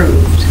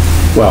approved.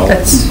 Well,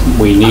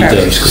 we need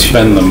to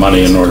spend the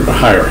money in order to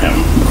hire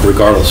him,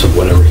 regardless of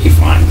whatever he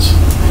finds.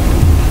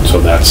 So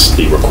that's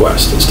the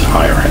request, is to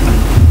hire him.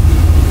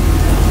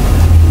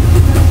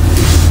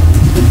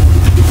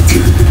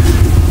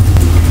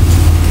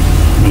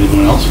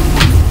 Anyone else?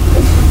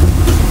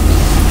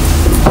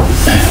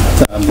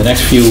 The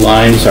next few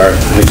lines are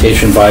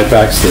vacation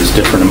buybacks. There's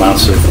different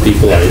amounts of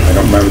people. I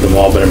don't remember them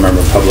all, but I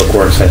remember Public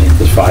Works. I think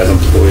there's 5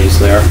 employees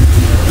there.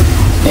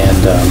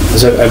 And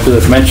as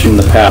I've mentioned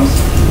in the past,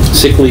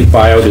 sick leave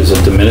buyout is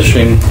a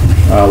diminishing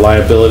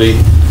liability,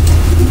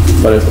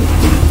 but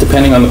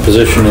depending on the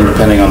position and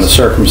depending on the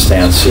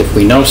circumstance, if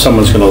we know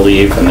someone's going to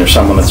leave and there's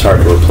someone that's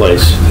hard to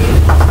replace,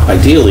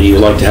 ideally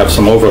you'd like to have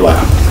some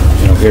overlap.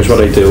 You know, here's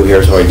what I do,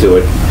 here's how I do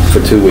it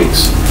for 2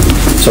 weeks.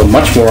 So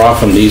much more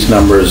often these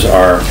numbers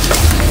are,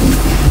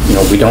 you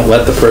know, we don't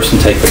let the person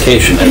take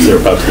vacation as they're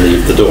about to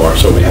leave the door,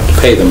 so we have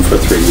to pay them for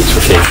 3 weeks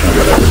vacation or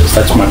whatever it is.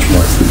 That's much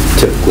more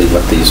typically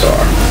what these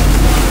are.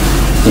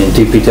 In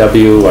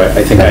DPW,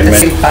 I think I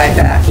mentioned,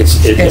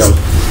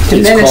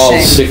 it's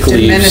called sick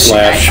leave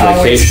slash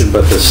vacation,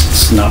 but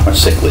there's not much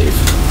sick leave.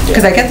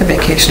 Because I get the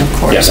vacation, of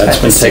course. Yeah, that's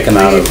been taken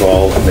out of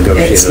all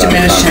negotiated on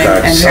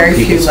contracts. Some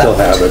people still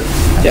have it.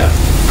 Yeah.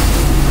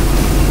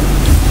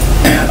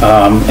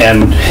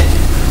 And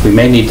we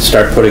may need to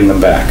start putting them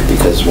back,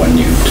 because when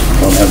you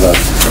don't have a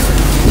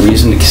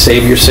reason to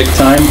save your sick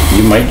time,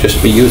 you might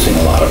just be using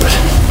a lot of it.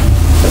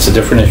 That's a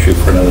different issue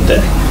for another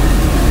day.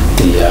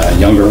 The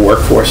younger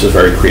workforce is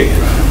very creative.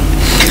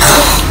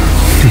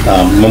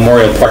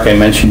 Memorial Park, I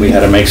mentioned we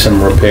had to make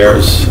some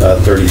repairs.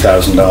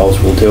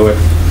 $30,000 will do it.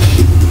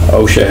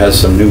 OSHA has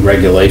some new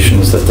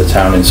regulations that the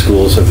town and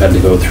schools have had to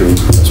go through,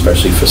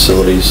 especially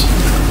facilities.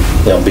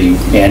 There'll be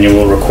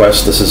annual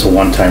requests. This is a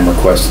one-time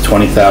request,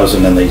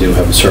 $20,000, and they do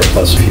have a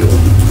surplus fuel.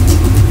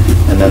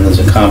 And then there's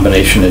a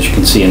combination, as you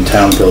can see, in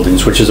town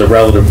buildings, which is a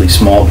relatively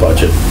small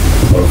budget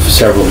of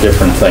several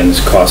different things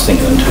costing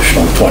an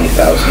additional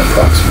 $20,000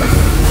 approximately.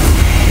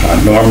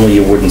 Normally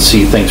you wouldn't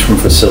see things from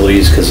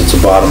facilities because it's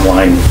a bottom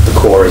line, the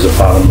core is a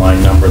bottom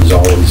line number, there's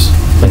always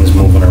things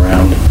moving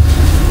around.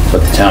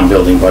 But the town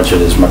building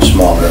budget is much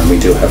smaller, and we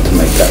do have to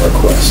make that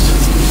request.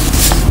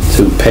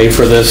 To pay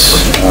for this,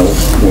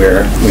 we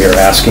are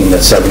asking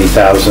that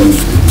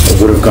 $70,000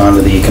 would have gone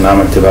to the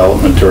Economic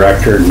Development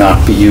Director,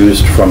 not be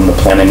used from the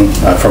planning,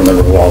 from the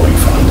revolving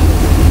fund.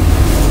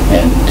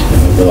 And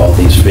with all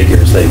these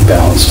figures, they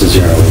balance to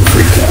zero in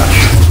free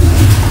cash.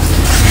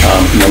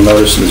 You'll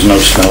notice there's no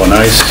snow and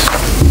ice.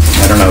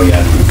 I don't know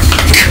yet.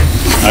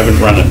 I haven't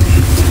run it.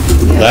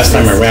 Last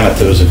time I ran it,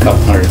 there was a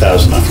couple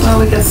 $100,000 on it. Well,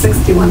 we got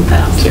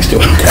 61,000.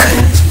 61.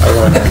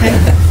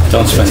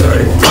 Don't spend it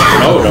anymore.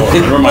 No,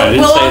 never mind. I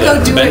didn't say that. We'll all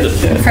go do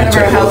it in front of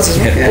our houses.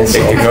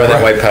 Ignore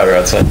that white powder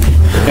outside.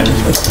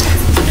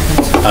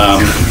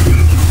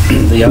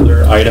 The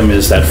other item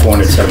is that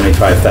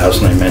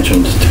 $475,000 I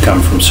mentioned to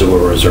come from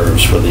sewer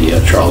reserves for the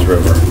Charles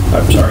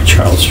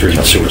Street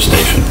Sewer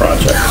Station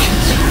project.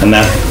 And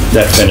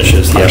that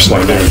finishes the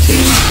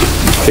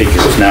FY19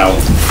 figures. Now,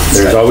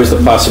 There's always the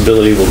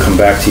possibility we'll come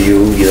back to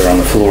you either on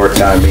the floor or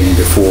town meeting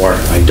before.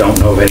 I don't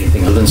know of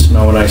anything other than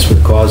snow and ice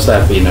would cause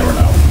that, but you never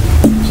know.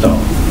 So,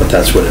 but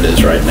that's what it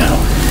is right now.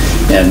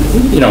 And,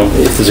 you know,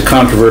 if there's a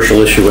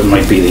controversial issue, it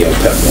might be the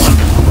OPEB one,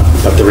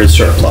 but there is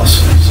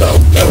surplus, so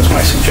that was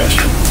my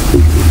suggestion.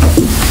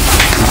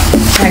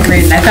 I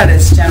agree, and I thought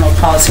as general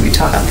policy, we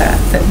talk about that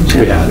in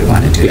general we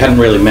want to do. We hadn't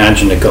really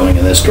imagined it going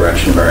in this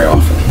direction very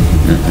often,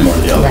 one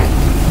or the other.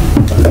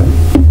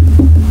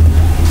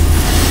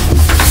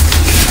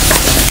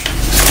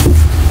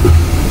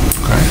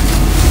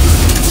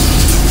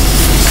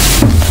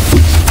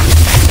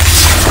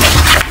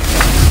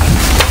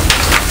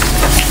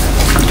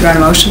 Do you want a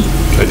motion?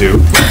 I do.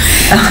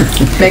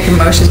 Make a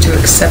motion to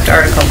accept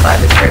Article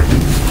 5 as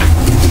written.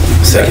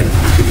 Second.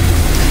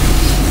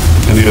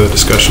 Any other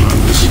discussion on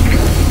this?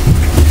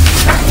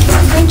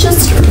 Can I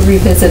just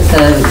revisit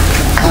the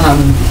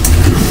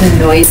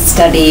noise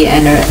study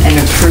and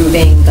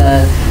approving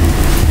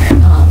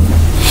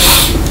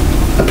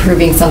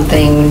approving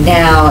something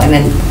now, and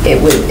then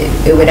it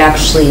would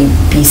actually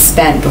be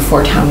spent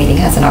before town meeting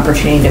has an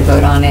opportunity to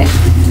vote on it.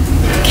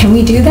 Can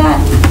we do that?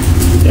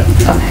 Yeah.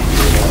 Okay.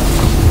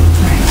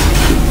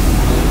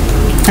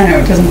 I know,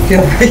 it doesn't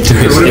feel right.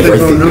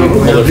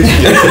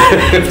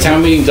 If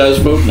town meeting does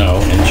vote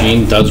no, and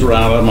Jean does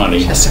run out of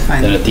money,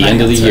 then at the end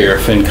of the year,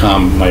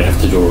 FinCom might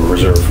have to do a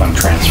reserve fund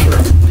transfer.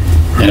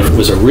 And if it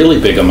was a really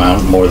big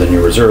amount, more than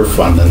your reserve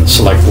fund, then the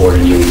select board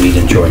and you would meet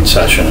in joint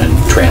session and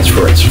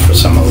transfer it for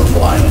some other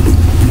line.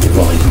 You've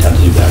only had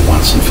to do that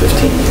once in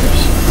 15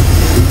 years.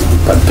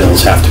 But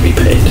bills have to be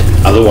paid.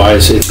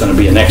 Otherwise, it's going to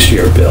be a next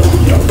year bill,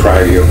 you know, a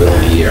prior year bill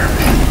in a year.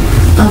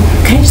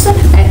 Can I just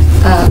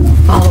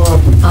follow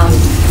up on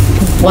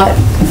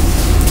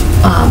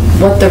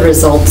what the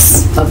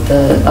results of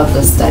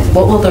the study?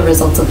 What will the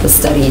results of the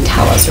study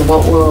tell us, or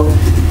what will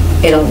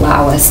it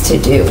allow us to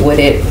do? Would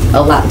it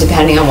allow,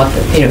 depending on what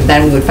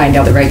then we would find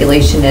out the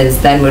regulation is,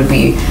 then would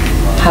we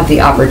have the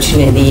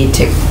opportunity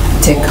to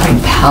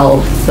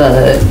compel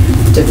the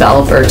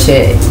developer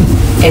to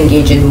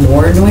engage in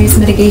more noise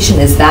mitigation?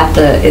 Is that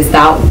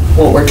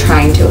what we're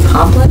trying to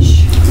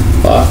accomplish?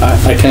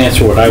 I can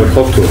answer what I would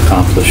hope to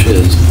accomplish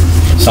is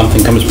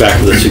something comes back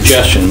with a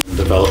suggestion,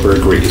 the developer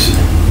agrees.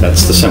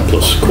 That's the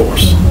simplest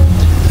course.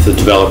 If the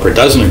developer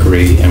doesn't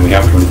agree and we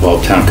have to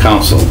involve town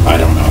council, I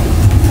don't know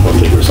what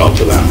the result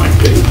of that might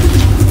be.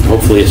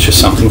 Hopefully it's just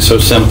something so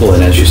simple,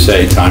 and as you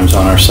say, time's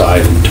on our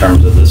side in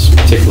terms of this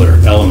particular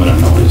element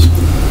of noise.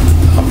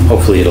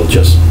 Hopefully it'll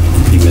just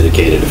be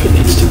mitigated if it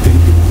needs to be.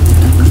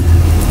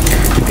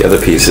 The other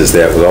piece is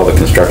that with all the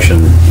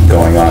construction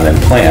going on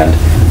and planned,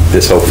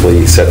 this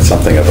hopefully sets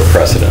something of a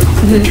precedent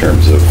in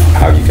terms of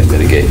how you can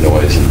mitigate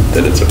noise and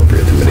that it's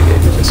appropriate to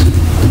mitigate noise.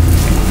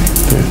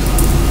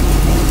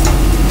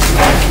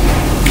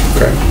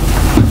 Okay.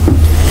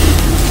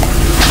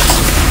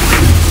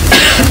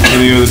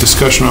 Any other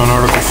discussion on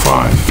Article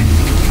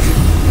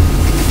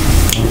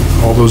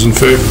 5? All those in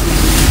favor?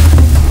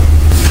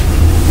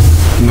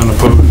 None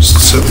opposed,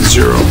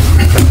 7-0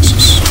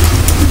 passes.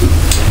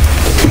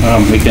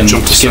 We can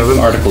skip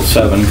Article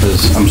 7,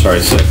 because, I'm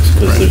sorry, 6,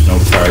 because there's no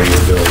prior year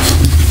bills.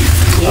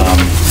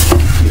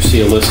 You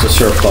see a list of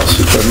surplus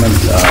equipment,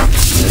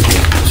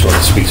 it sort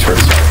of speaks for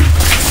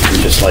itself.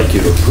 We'd just like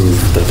you to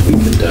approve that we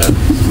could,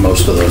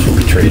 most of those will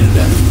be traded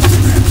in.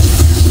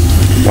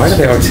 Why do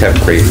they always have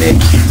great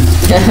names?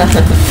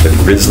 The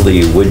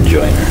Grizzly Wood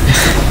Joiner.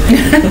 You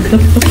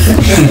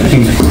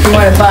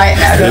want to buy it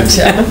now, don't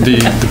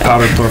you? The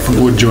powder puff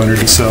wood joiner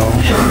to sell.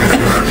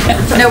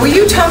 Now, were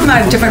you talking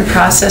about a different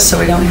process so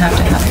we don't have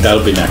to have it?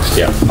 That'll be next,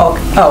 yeah. Oh,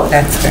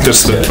 that's fair.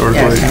 Just the Article 8.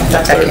 Yeah, okay. I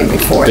thought that came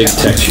before. Big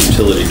Tex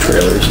utility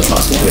trailers.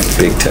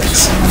 Big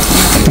Tex.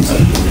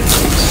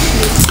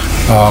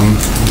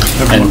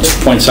 And to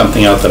point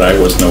something out that I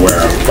wasn't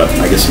aware of, but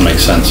I guess it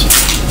makes sense.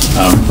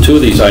 2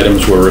 of these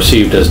items were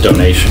received as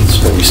donations,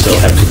 but we still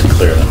have to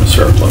declare them as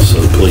surplus. So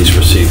the police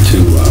received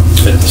 2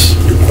 fitness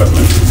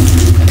equipment,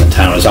 and the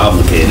town is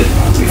obligated.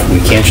 We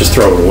can't just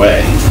throw it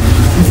away.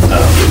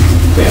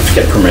 We have to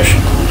get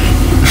permission.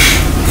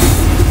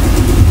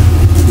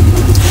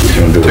 Do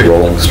you want to do a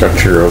rolling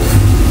structure of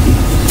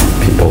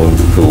people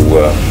who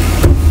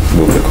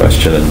move the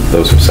question and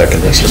those who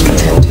second this?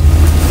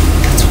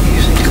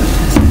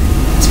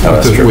 Oh,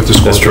 that's true. With the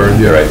scorecard,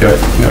 yeah. Right.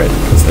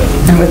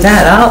 And with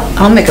that,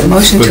 I'll make a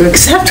motion to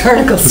accept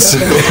Article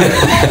 7.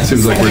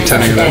 Seems like we're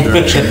tending in that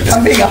direction.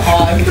 I'm being a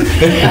hog.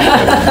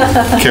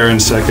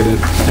 Karen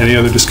seconded. Any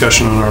other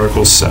discussion on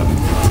Article 7?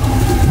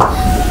 All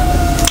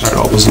right,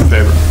 all those in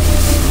favor?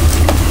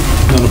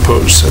 None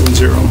opposed,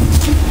 7-0.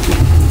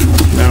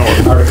 Now,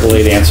 Article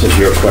 8 answers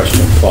your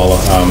question, Paula.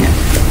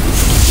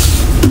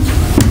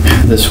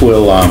 This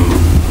will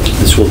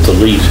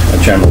delete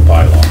a general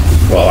bylaw.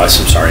 Well, I'm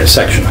sorry, a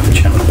section of the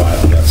general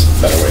bylaw, that's a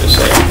better way to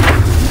say it.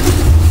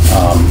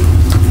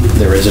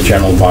 There is a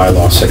general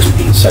bylaw,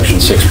 section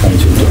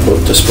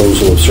 6.2,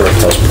 disposal of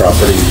surplus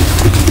property.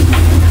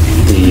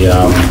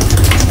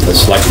 The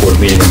select board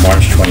meeting on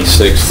March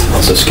 26th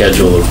has a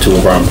schedule of 2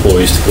 of our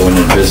employees to go in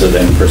and visit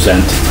and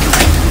present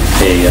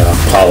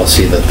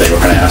policy that they were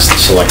going to ask the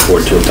select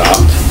board to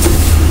adopt.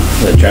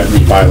 The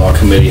bylaw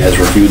committee has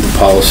reviewed the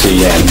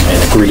policy and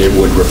agreed it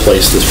would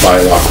replace this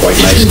bylaw quite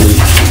nicely.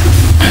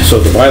 So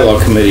the bylaw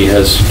committee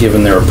has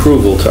given their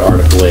approval to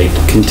Article 8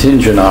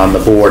 contingent on the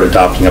board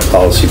adopting a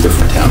policy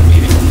before town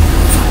meeting.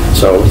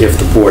 So if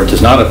the board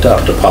does not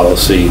adopt a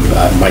policy,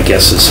 my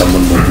guess is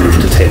someone will move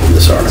to table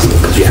this article,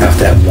 because you have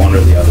to have one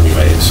or the other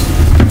ways.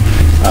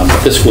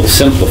 This will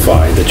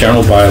simplify. The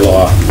general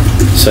bylaw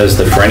says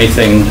that for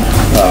anything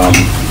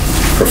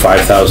for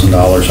 $5,000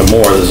 or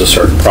more, there's a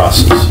certain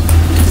process.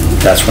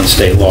 That's when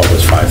state law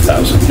was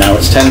 $5,000. Now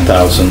it's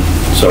 $10,000,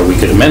 so we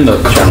could amend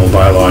the general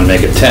bylaw and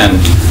make it 10,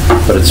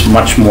 but it's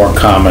much more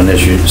common,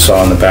 as you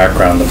saw in the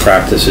background, the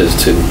practice is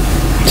to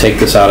take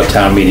this out of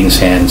town meeting's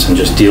hands and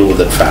just deal with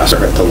it faster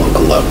at the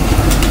local level.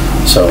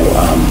 So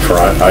for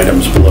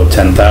items below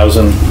 10,000,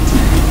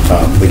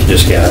 we can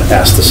just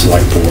ask the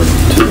select board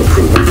to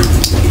approve it.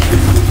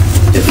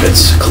 If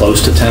it's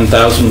close to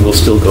 10,000, we'll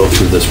still go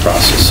through this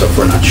process. So if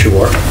we're not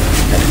sure,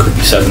 and it could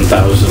be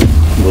 7,000,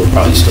 we'll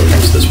probably still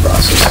use this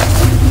process.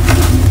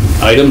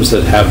 Items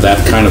that have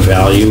that kind of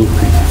value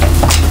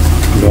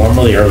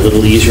normally are a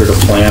little easier to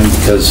plan,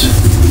 because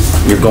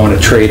you're going to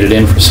trade it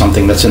in for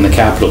something that's in the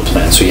capital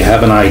plan, so you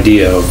have an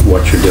idea of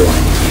what you're doing.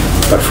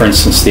 But for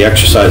instance, the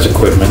exercise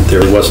equipment,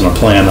 there wasn't a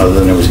plan other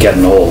than it was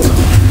getting old,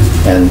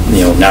 and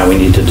now we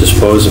need to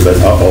dispose of it.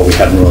 We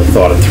hadn't really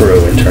thought it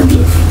through in terms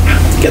of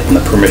getting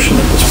the permission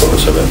to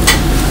dispose of it.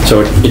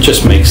 So it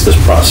just makes this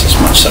process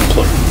much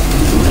simpler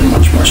and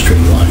much more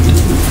streamlined.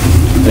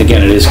 And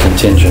again, it is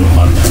contingent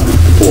on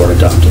the board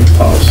adopting the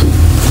policy.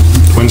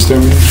 Wednesday,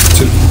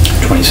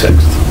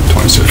 26th.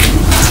 26th.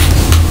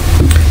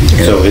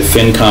 So if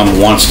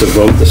FinCom wants to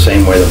vote the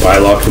same way the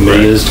bylaw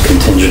committee is,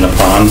 contingent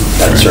upon,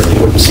 that certainly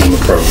wouldn't seem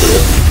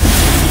appropriate.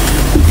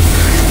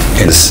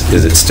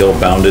 Is it still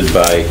bounded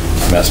by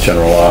Mass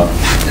General Law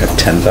at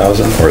 10,000,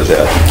 or is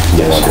that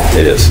no longer?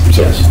 It is.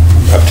 So yes.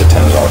 Up to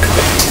 10 is all could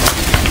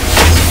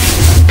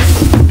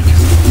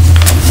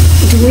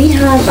Do we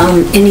have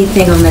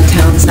anything on the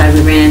town side?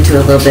 We ran into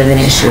a little bit of an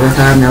issue with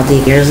our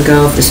MLD years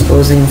ago of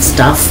disposing of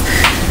stuff.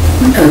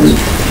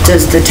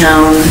 Does the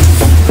town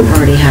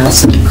already have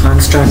some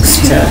constructs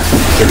to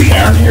There's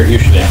Sharon here, you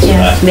should answer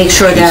that. make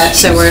sure that,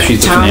 so we're, she's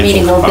the town financial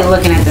meeting won't be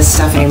department. looking at this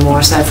stuff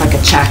anymore, so that's like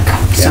a check.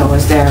 So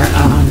is there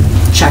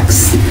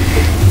checks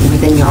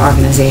within your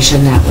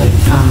organization that would,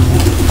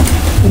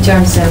 In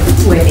terms of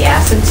where the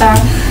assets are?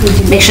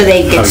 make sure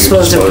they How get you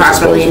disposed of dispose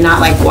properly and not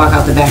like walk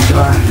out the back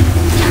door?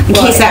 In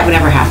case that would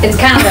ever happen. It's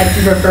kind of like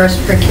reverse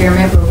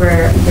procurement,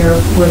 where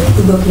we're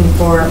looking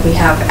for, we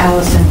have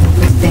Allison who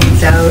puts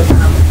things out,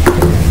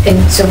 and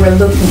so we're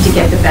looking to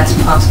get the best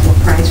possible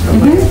price for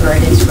whatever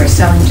it is we're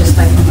selling, just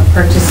like when we're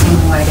purchasing,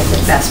 we want to get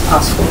the best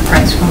possible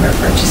price when we're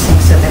purchasing,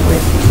 so that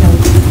we're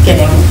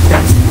getting,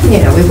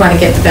 we want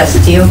to get the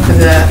best deal for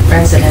the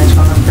residents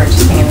when we're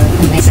purchasing, and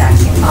the exact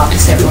same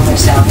opposite when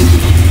we're selling.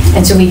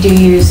 And so we do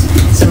use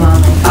some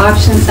online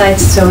auction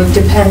sites, so it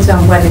depends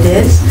on what it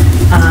is.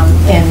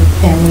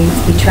 And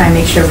we try and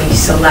make sure we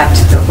select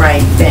the right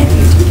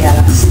venue to get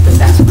us the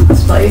best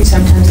possible.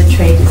 Sometimes a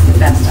trade is the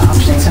best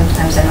option,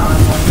 sometimes an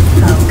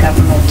online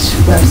government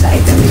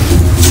website that we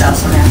can sell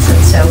some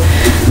assets. So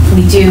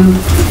we do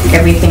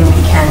everything we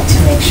can to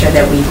make sure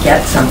that we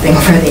get something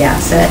for the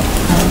asset,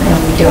 and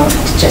we don't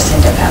just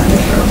end up having to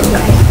throw it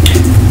away.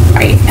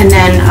 Right, and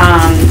then,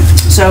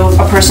 so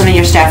a person on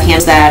your staff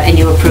hands that and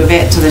you approve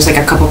it, so there's like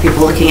a couple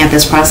people looking at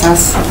this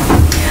process?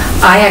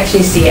 I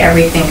actually see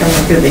everything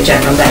coming through the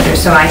general ledger,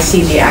 so I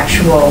see the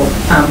actual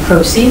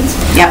proceeds.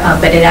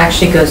 Yep. But it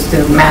actually goes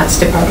through Matt's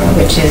department,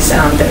 which is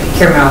the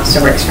procurement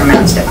officer works for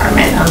Matt's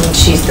department.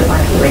 She's the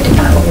one who would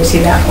kind of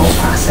oversee that whole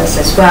process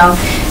as well.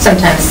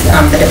 Sometimes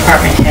the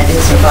department head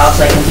is involved,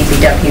 like in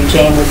DPW,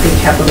 Jane would be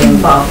heavily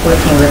involved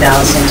working with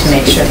Allison to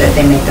make sure that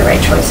they make the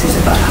right choices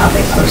about how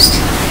they post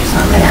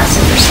an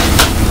asset or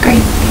something.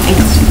 Great,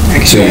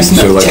 thanks.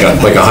 So like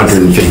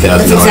 $150,000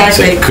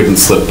 Exactly. that couldn't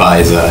slip by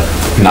as a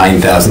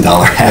 $9,000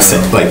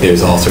 asset, like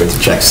there's all sorts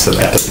of checks, so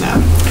that doesn't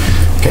happen.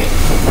 Okay.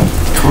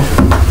 Cool.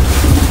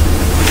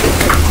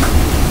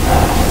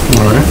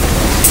 All right.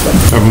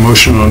 I have a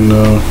motion on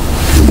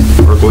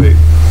Article 8.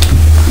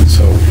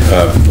 So,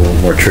 a little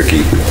more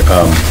tricky.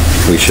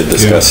 We should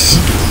discuss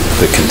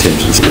the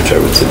contingency, which I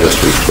would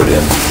suggest we put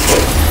in.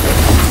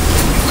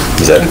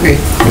 Is that? Agree.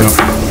 Yeah.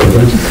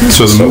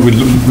 So we're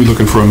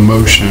looking for a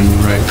motion,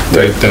 right?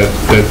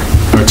 That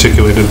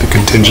articulated the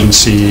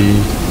contingency,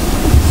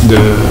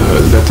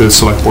 that the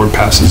select board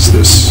passes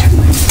this.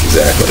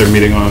 Exactly. They're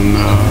meeting on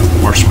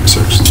March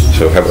 26th.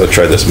 So let's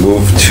try this.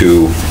 Move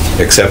to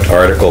accept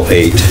Article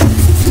 8,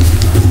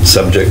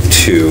 subject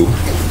to...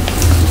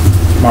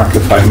 Mark,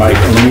 if I might,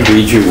 let me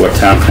read you what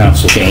town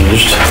council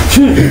changed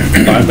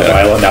on the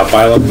bylaw. Now,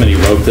 bylaw committee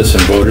wrote this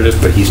and voted it,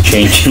 but he's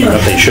changing what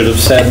they should have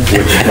said,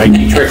 which might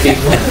be tricky.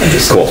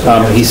 Cool.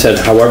 He said,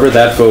 however,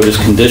 that vote is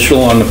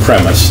conditional on the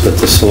premise that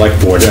the select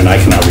board, and I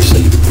can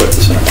obviously put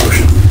this in a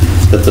motion,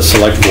 that the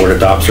select board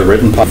adopts a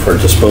written policy for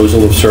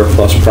disposal of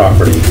surplus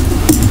property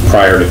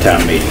prior to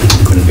town meeting.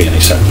 Couldn't be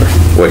any simpler.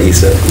 What he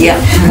said? Yeah.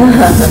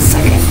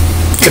 Second.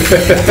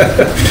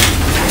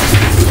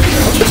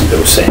 I'll just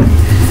do same.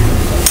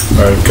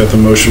 All right, got the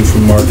motion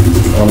from Mark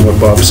on what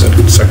Bob said,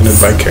 seconded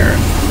by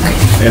Karen.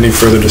 Any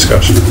further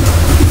discussion?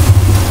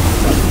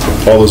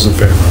 All those in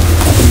favor?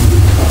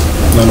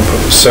 None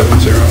opposed,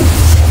 7-0.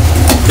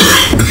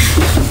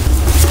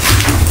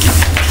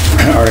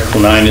 Article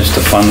 9 is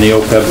to fund the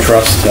OPEB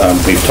trust.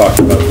 We've talked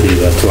about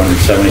the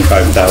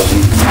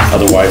 $275,000.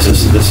 Otherwise,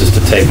 this is to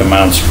take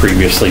amounts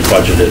previously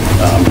budgeted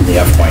in the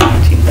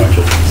FY19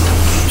 budget.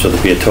 So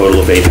there'll be a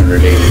total of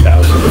 $880,000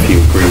 if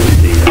you agree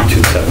with the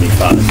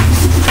 275.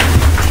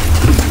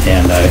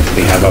 And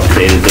we have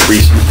updated the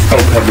recent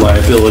OPEB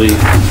liability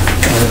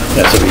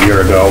as of a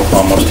year ago,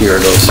 almost a year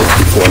ago,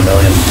 $64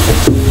 million.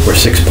 We're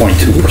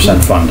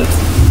 6.2% funded.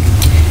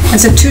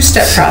 It's a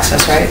two-step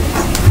process, right?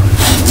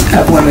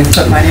 When we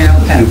put money in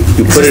OPEB.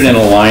 You put it in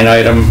a line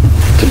item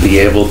to be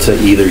able to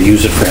either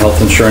use it for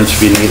health insurance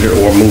if you need it,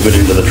 or move it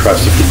into the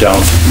trust if you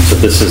don't. So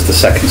this is the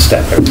second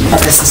step. Oh,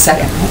 this is the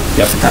second?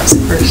 Yep. That's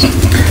the first.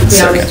 We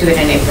always do it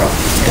in April.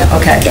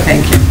 Okay,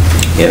 thank you.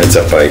 And it's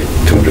up by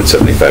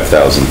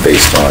 $275,000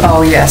 based on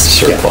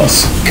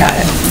surplus. Got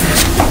it.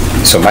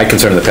 So my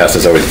concern in the past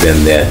has always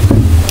been that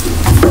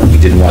we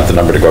didn't want the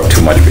number to go up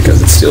too much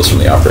because it steals from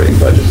the operating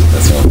budget.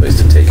 That's the only place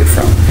to take it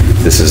from.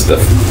 This is the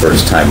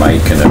first time I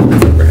can ever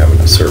remember having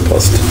a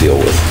surplus to deal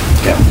with.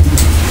 Yeah.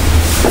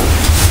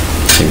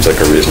 Seems like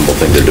a reasonable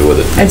thing to do with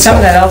it. And some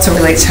of that also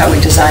relates how we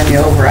design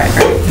the override,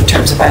 right, in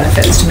terms of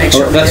benefits, to make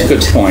sure. Oh, that's a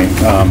good point.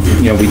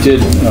 We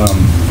did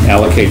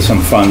allocate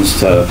some funds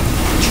to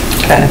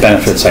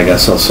benefits, I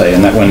guess I'll say,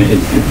 and that one,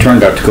 it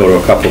turned out to go to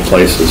a couple of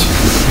places.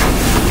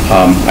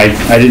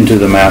 I didn't do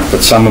the math,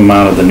 but some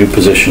amount of the new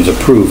positions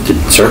approved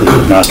certainly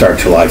did not start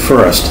July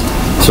 1st.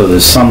 So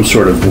there's some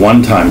sort of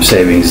one-time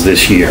savings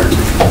this year.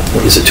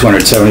 Is it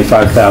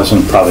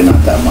 $275,000? Probably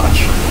not that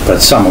much,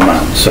 but some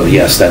amount. So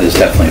yes, that is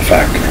definitely a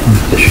factor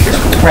this year.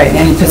 Right,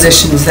 any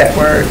positions that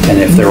were... And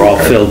if they're all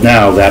filled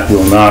now, that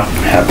will not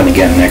happen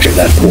again next year.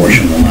 That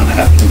portion will not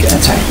happen again.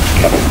 That's right.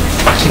 Yep.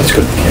 That's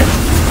good. Yeah.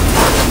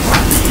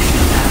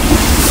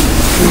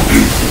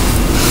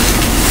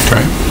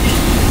 Okay.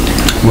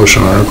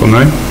 Motion on Article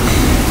 9.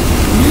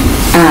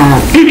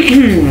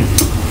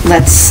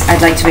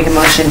 I'd like to make a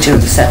motion to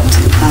accept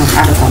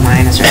Article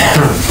 9 as read.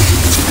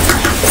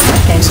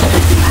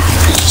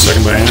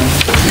 Second by Ann.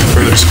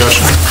 Further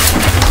discussion?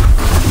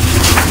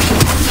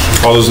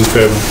 All those in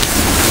favor?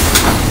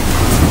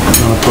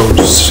 None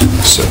opposed,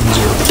 7-0.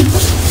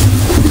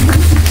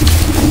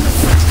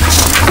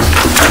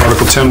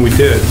 Article 10 we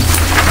did.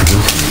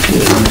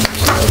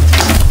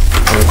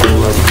 Article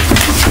 11.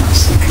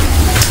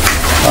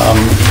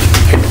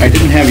 I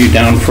didn't have you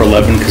down for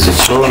 11 because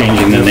it's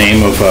changing the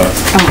name of a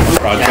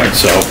project,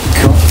 so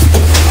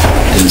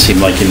it didn't seem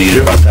like you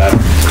needed about that.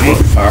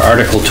 Our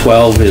Article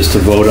 12 is to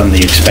vote on the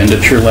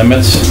expenditure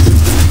limits.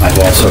 I've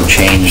also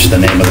changed the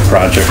name of the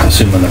project,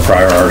 assuming the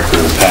prior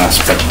article will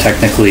pass, but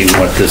technically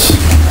what this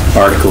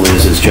article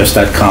is just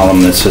that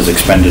column that says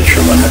expenditure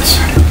limits.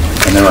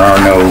 And there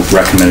are no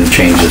recommended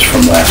changes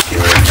from last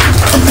year,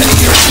 from many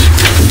years.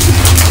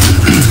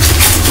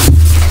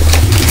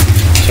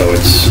 So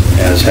it's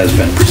as has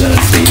been presented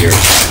for years.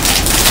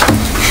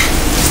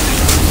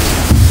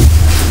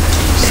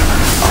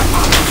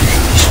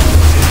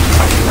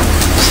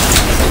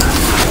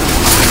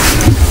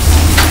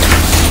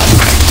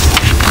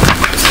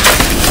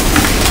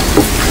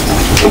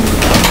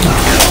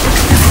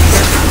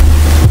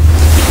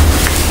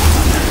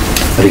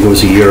 I think it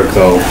was a year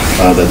ago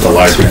that the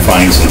Library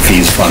Fines and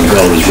Fees Fund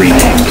was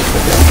renamed.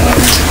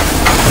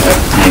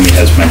 Amy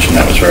has mentioned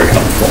that was very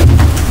helpful.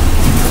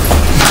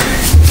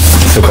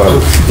 So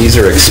these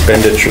are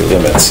expenditure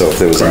limits, so if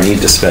there was a need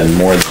to spend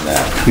more than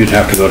that. You'd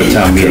have to go to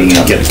town meeting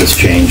and get this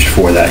changed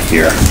for that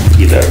year,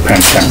 either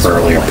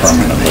temporarily or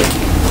permanently.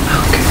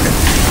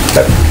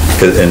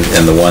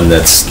 And the one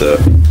that's the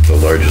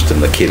largest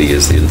in the kitty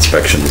is the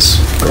inspections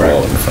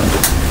revolving fund.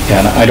 Yeah,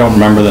 and I don't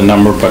remember the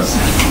number, but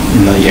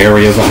in the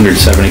area of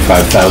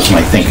 175,000,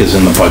 I think, is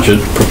in the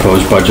budget,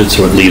 proposed budget,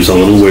 so it leaves a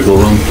little wiggle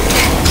room.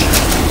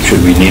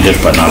 Should we need it,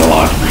 but not a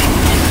lot.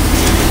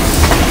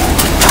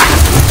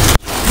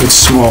 It's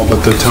small,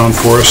 but the town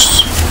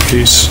forest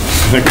piece,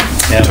 I think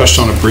we touched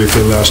on it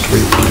briefly last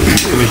week.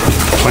 Any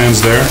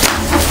plans there?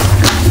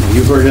 Have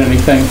you heard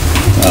anything?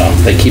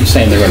 They keep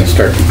saying they're going to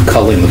start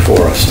culling the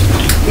forest.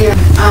 Yeah,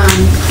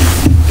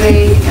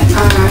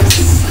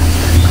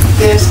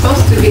 they're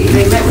supposed to be,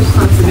 they met with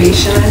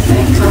Conservation, I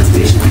think,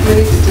 Conservation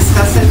Committee to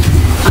discuss it.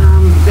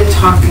 They're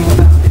talking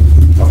about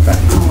it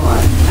a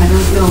lot. I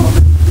don't know of a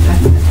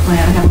definite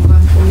plan. I haven't gone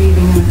to a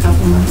meeting in a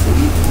couple months.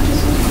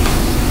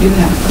 You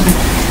have, okay.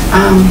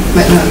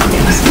 But no,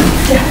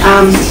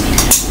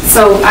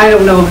 so I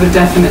don't know of a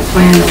definite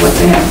plan of what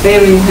they have. They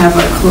don't even have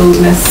a clue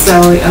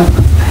necessarily of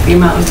the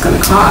amount it's going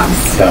to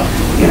cost. Yeah.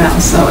 You know,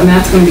 so, and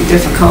that's going to be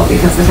difficult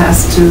because it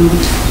has to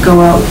go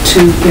out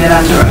to get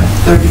under a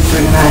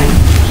 3039,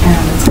 and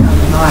it's kind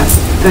of an odd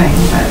thing,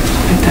 but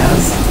it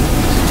does.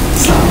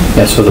 So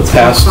yeah, so the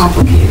past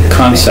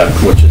concept,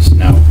 which is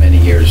now many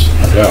years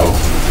ago,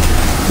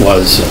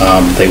 was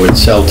they would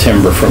sell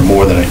timber for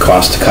more than it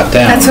cost to cut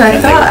down. That's what I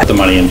and they would thought. put the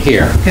money in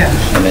here. Yeah.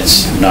 And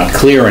it's not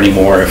clear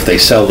anymore if they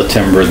sell the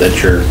timber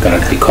that you're going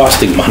to be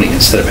costing money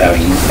instead of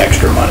having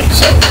extra money,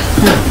 so.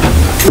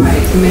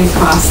 Right, it may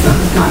cost them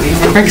money.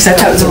 Because I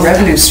thought it was a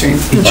revenue stream.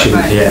 It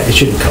shouldn't, Right. yeah, it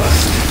shouldn't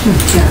cost,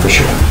 for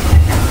sure.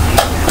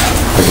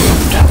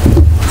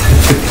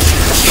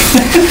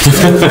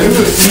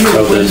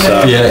 So there's,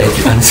 Yeah,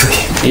 honestly.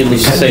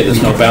 needless to say,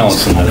 there's no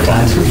balance in that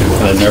fund,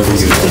 and I never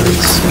used it.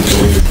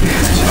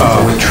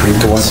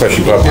 One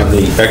question, Bob, on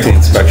the, back to the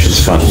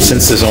inspections fund,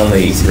 since there's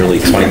only really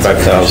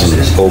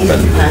 25,000 open,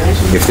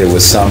 if there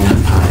was some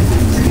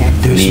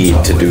need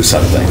to do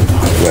something,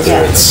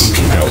 whether it's,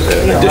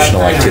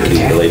 additional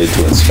activity related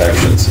to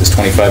inspections, is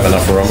 25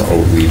 enough room, or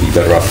would we be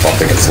better off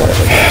bumping it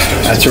slightly?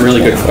 That's a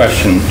really good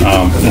question.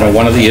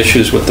 One of the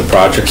issues with the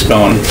projects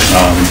going,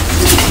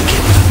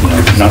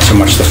 not so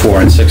much the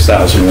 4,000 and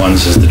 6,000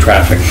 ones as the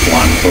traffic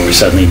one, where we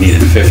suddenly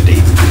needed 50.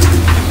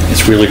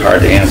 It's really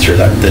hard to answer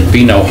that. There'd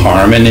be no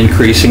harm in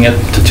increasing it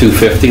to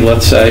 250,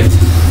 let's say.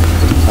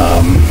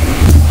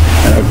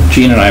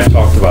 Gene and I have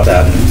talked about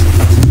that, and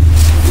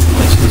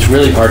it's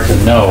really hard to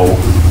know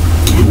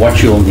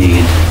what you'll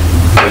need,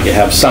 but you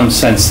have some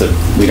sense that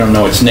we don't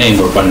know its name,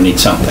 we're going to need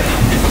something.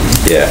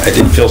 Yeah,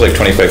 it feels like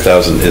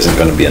 25,000 isn't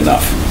going to be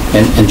enough.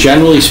 And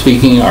generally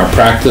speaking, our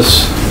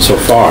practice so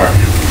far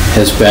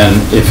has been,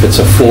 if it's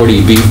a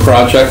 40B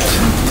project,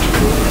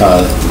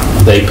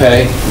 they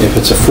pay. If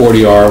it's a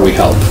 40R, we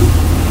help.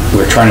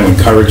 We're trying to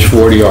encourage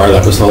 40R,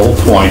 that was the whole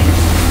point.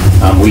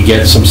 We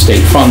get some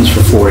state funds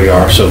for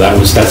 40R, so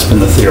that's been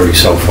the theory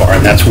so far,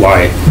 and that's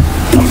why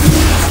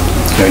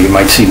you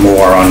might see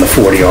more on the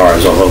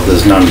 40Rs, although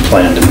there's none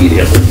planned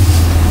immediately.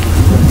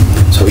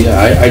 So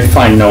yeah, I'd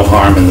find no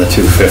harm in the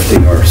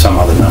 250 or some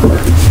other number,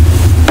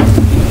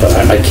 but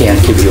I can't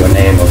give you a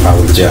name of how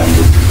we spend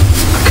it.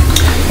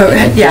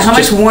 But, yeah, how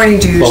much warning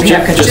do you usually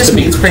have? Because Just to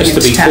be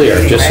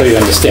clear, just so you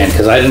understand,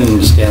 because I didn't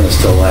understand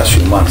this till the last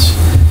few months.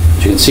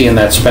 As you can see in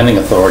that spending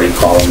authority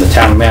column, the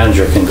town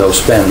manager can go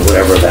spend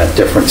whatever that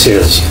difference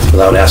is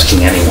without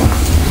asking anyone.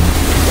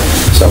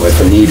 So if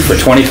a need for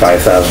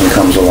 25,000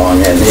 comes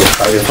along, and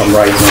if I'm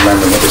right in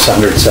remembering it was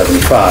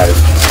 175,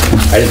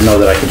 I didn't know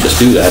that I could just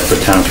do that,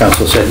 but town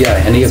council said, yeah,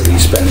 any of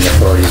these spending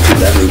authorities do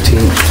that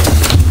routinely.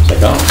 It's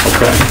like, oh,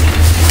 okay.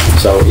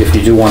 So if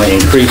you do want to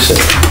increase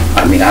it,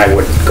 I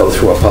would go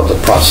through a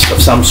public process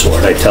of some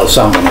sort. I'd tell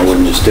someone, I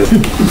wouldn't just do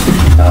it.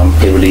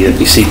 It would either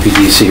be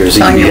CPDC or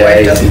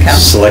ZBA,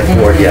 select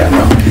board, yeah,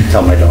 no,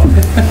 tell my dog.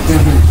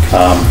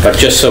 But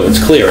just so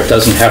it's clear, it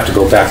doesn't have to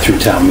go back through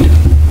town meeting.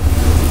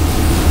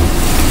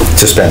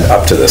 To spend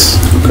up to this?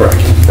 Correct.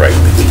 Right.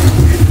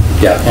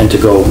 Yeah, and to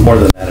go more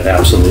than that, it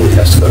absolutely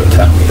has to go to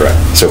town meeting.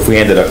 Right. So if we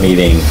ended up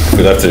meeting, if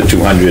we left it at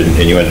 200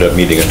 and you ended up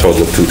meeting a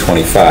total of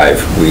 225,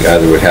 we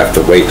either would have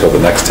to wait till the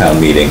next town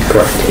meeting.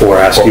 Correct. Or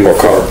ask you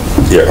for...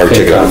 Yeah, or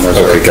take it out.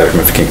 Okay, got it.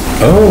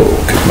 Oh,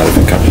 it might have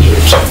been come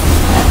reserves.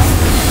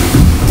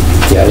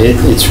 Yeah,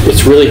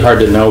 it's really hard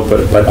to know,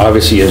 but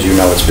obviously, as you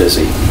know, it's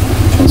busy.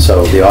 And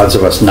so the odds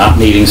of us not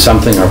needing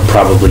something are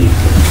probably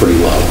pretty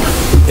low.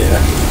 Yeah.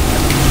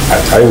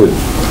 I would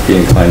be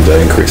inclined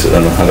to increase it. I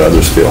don't know how do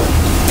others feel.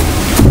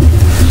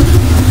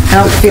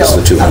 I don't feel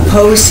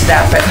opposed to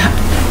that,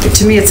 but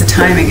to me, it's a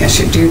timing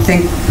issue. Do you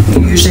think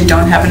you usually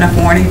don't have enough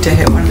warning to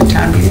hit one of the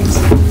town meetings?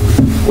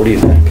 What do you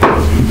think?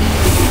 I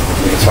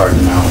think it's hard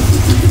to know.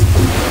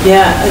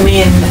 Yeah,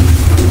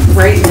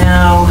 right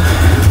now,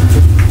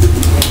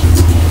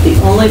 the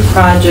only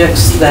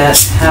projects that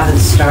haven't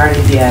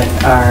started yet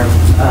are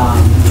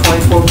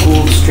 24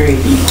 Gould Street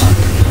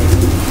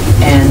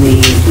and the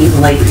Eaton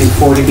Lakeview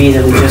 40B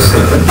that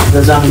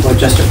the zoning board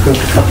just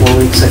approved a couple of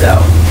weeks ago.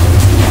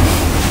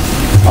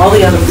 All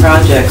the other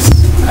projects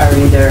are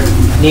either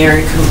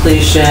nearing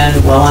completion,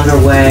 well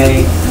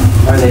underway,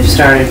 or they've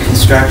started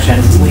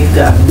construction. We've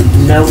got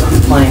no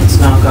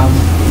complaints, knock on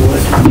wood,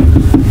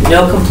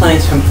 no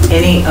complaints from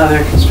any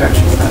other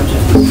construction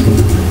projects.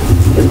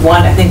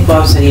 I think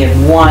Bob said he had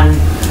one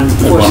on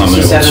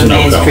 467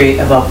 Main Street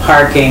about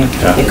parking.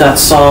 Yeah. It got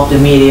solved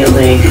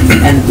immediately,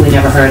 and we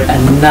never heard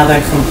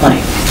another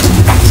complaint.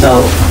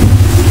 So,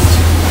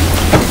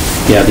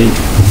 yeah, the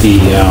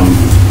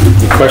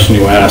question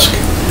you ask,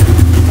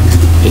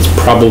 it's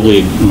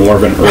probably more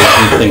of an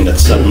urgent thing that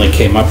suddenly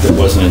came up that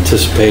wasn't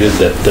anticipated,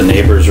 that the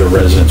neighbors or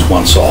residents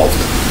want solved.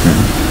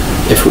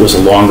 If it was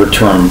a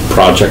longer-term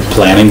project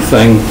planning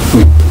thing,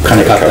 we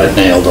kind of got that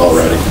nailed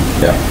already.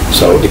 Yeah.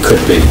 So it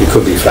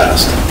could be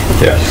fast.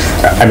 Yeah.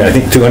 I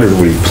think 200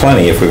 would be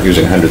plenty if we were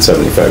using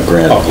 175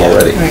 grand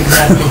already.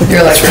 Exactly.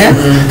 You're like, yeah.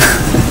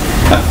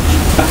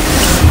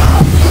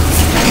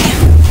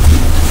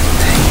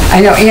 I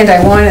know, and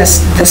I want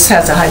us, this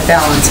has a high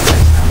balance.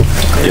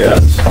 Yeah.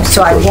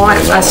 So I want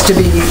us to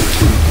be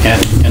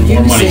and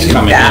more money's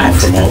coming in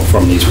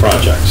from these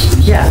projects.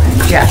 Yeah,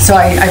 so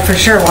I for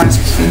sure want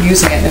us to be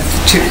using it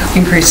if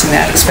increasing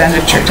that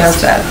expenditure does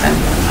that, then.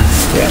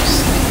 Yes.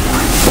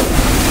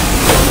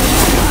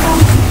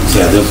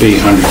 Yeah, there'll be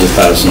hundreds of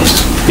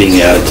thousands being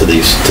added to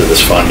this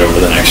fund over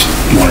the next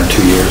 1 or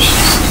 2 years.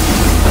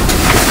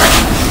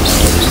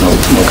 There's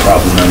no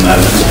problem in that.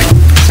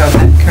 So if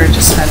that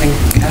encourages spending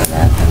out of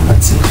that, then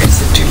let's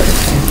increase it to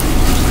 215.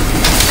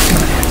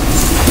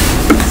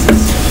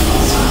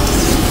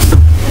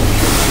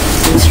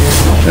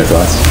 Any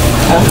thoughts?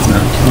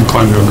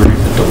 Inclined to agree.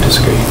 Don't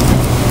disagree.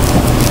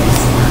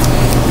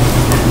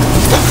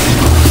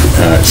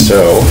 All right,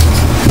 so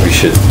we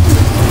should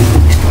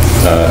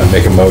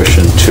make a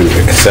motion to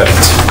accept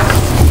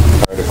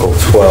Article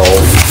 12,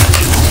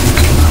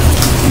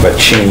 but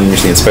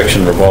change the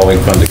inspection revolving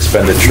fund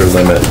expenditure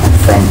limit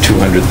from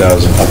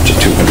 200,000 up to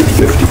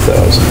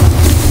 250,000.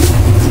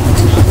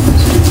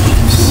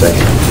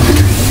 Second.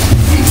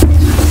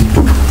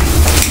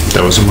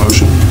 That was a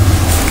motion.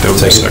 That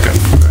was a second.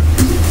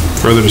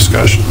 Further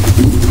discussion?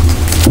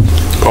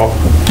 Call?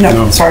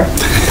 No, sorry.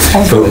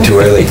 Vote too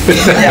early.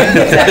 Yeah,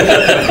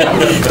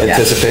 exactly.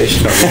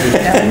 Anticipation.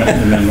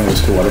 Amendment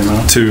was to what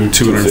amount? To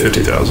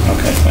 250,000.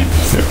 Okay,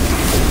 thanks. Yeah.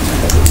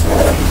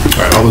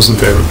 All right, all those in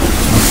favor?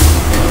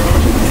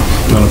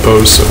 None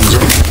opposed, 7-0.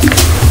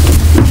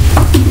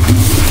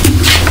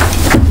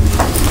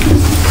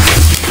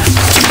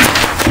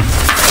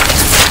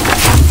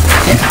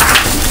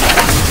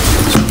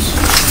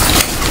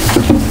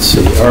 Let's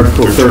see,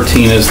 Article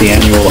 13 is the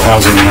annual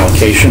housing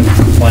allocation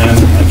plan.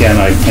 Again,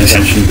 I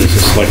mentioned this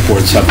is select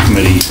board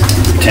subcommittee,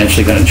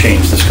 potentially going to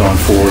change this going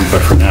forward,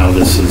 but for now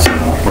this is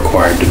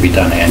required to be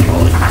done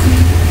annually.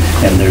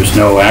 And there's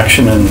no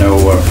action and no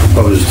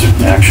proposed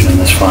action in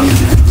this fund.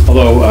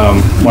 Although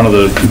one of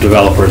the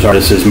developers,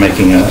 artists, is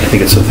making, I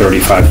think it's a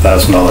 $35,000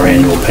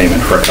 annual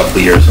payment for a couple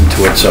of years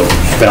into it, so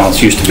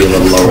balance used to be a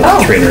little lower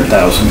than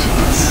 300,000.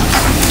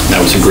 That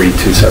was agreed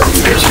to several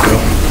years ago.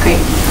 Great.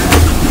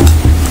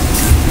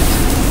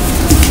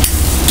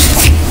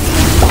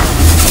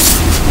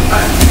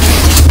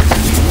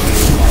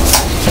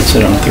 That's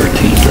it on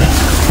 13.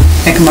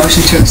 Make a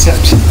motion to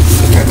accept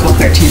Article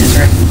 13 is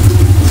written.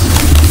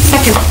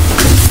 Second.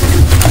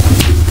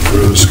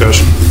 Further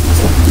discussion?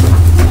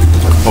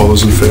 All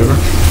those in favor?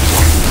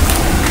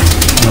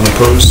 None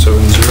opposed,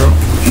 7-0.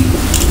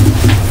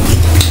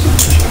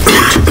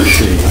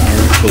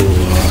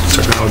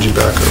 Technology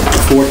backup.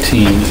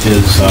 14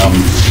 is,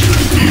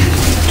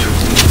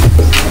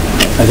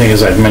 I think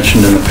as I've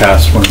mentioned in the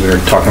past when we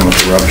were talking about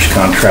the rubbish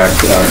contract,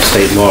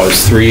 state law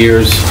is 3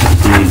 years.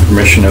 You need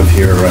permission of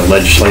your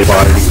legislative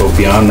body to go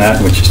beyond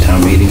that, which is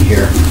town meeting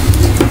here.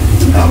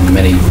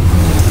 Many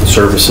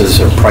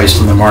services are priced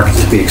in the market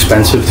to be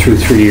expensive through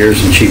 3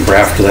 years and cheaper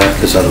after that,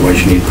 because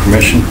otherwise you need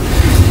permission.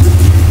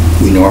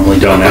 We normally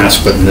don't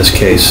ask, but in this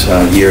case,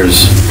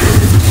 years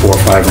 4,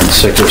 5, and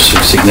 6 are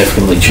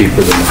significantly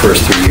cheaper than the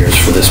first 3 years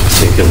for this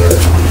particular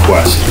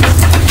request.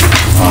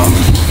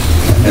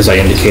 As I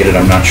indicated,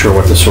 I'm not sure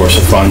what the source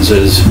of funds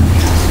is.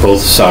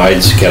 Both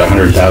sides get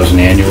 $100,000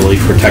 annually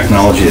for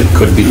technology. That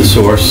could be the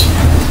source.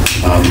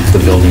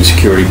 The building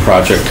security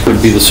project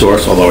could be the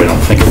source, although I don't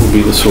think it will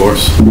be the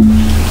source.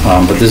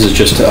 But this is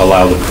just to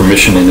allow the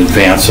permission in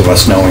advance of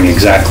us knowing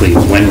exactly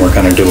when we're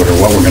going to do it or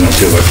what we're going to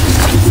do it.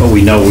 But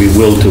we know we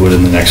will do it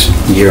in the next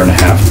year and a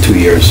half, 2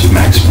 years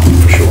maximum,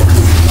 for sure.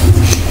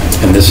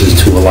 And this is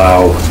to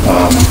allow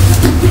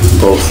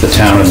both the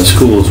town and the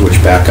schools,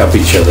 which back up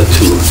each other,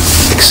 to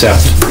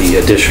accept the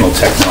additional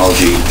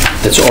technology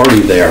that's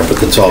already there, but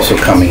that's also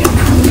coming in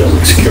from the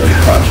building security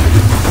project.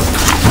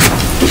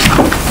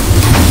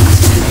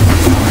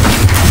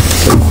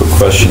 So, quick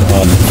question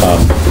on,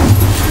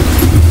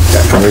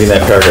 I'm reading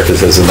that paragraph that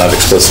says it's not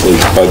explicitly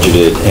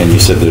budgeted, and you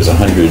said there's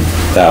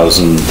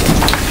 100,000.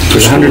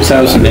 There's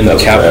 100,000 in the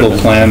capital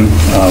plan,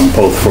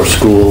 both for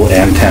school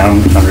and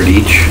town, 100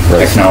 each,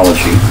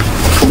 technology.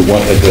 The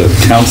one at the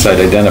town site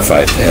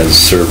identified as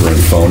server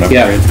and phone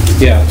upgrade?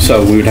 Yeah,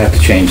 so we would have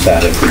to change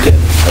that if we did.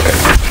 Okay.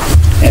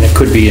 And it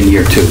could be in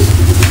year 2.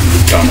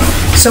 Don't know.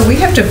 So we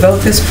have to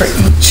vote this for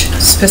each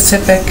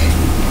specific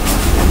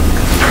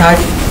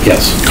project?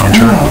 Yes.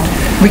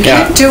 We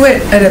can't do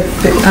it at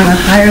on a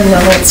higher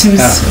level. It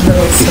seems a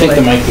little If you think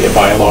silly. there might be a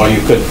bylaw,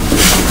 you could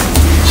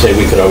say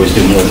we could always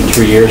do more than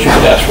 3 years. You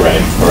could ask Ray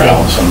or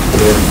Allison.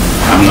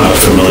 I'm not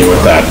familiar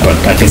with that, but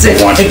I think they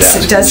want you to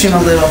ask. It does seem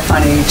a little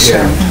funny each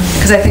term,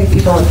 because I think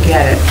people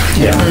get it.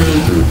 Yeah.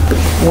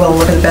 We'll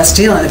look at the best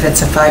deal, and if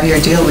it's a 5-year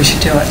deal, we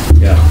should do it.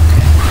 Yeah.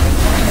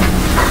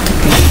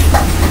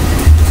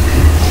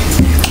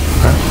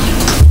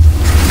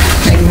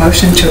 Make a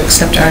motion to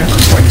accept Article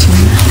 14.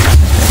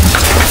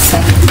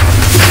 Second.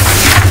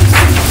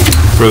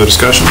 Further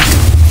discussion?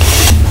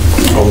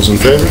 All those in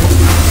favor?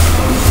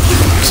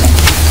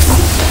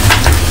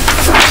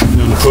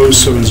 None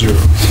opposed, 7-0.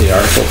 See,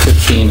 Article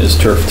 15 is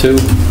Turf 2. We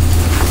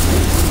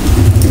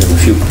have a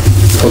few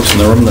folks in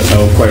the room that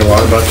know quite a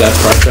lot about that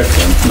project,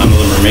 and none of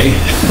them are me.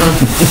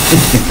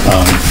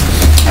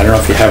 I don't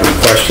know if you have any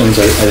questions.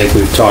 I think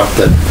we've talked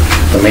that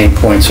the main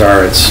points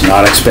are it's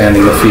not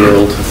expanding the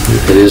field,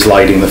 it is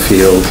lighting the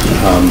field,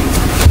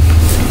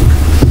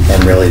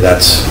 and really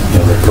that's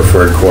the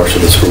preferred course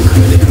of the school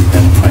committee,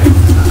 and I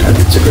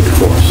think it's a good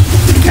course.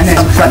 And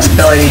then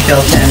flexibility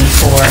built in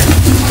for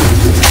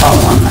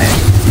follow-on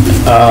lighting.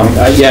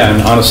 Yeah,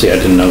 and honestly, I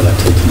didn't know that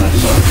till tonight.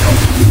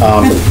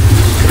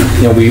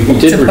 You know, we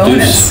did It's a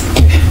reduce.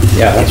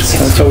 Yeah,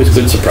 that's always a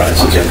good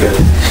surprise. Okay, good.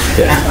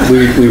 Yeah,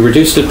 we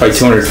reduced it by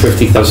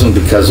 250,000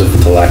 because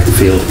of the lack of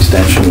field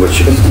extension,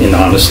 which,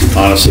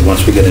 honestly,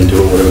 once we get into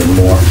it, would have been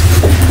more.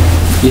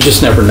 You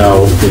just never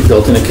know. We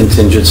built in a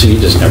contingency. You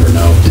just never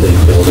know until you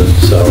build it.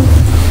 So,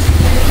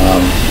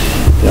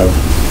 you know,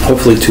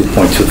 hopefully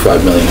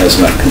 2.25 million has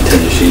enough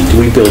contingency. Do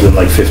we build in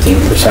like 15%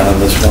 on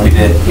this one? We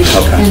did.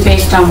 Okay. And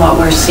based on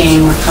what we're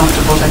seeing, we're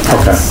comfortable that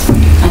that's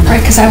enough. Right,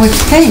 because I would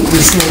think we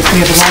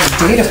have a lot of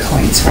data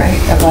points, right,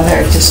 of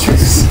other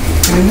districts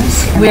doing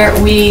this?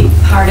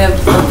 Part of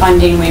the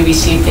funding we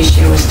received this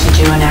year was to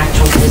do an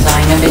actual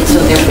design of it, so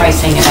they're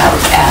pricing it out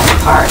as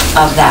part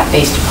of that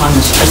based upon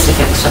the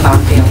specifics of our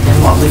field, and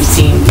what we've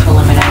seen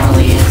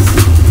preliminarily is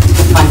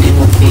the funding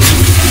would be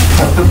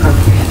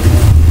appropriate.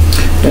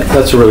 Yeah,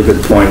 that's a really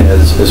good point,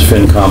 as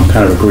FinCom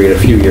kind of agreed a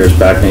few years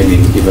back,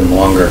 maybe even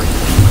longer.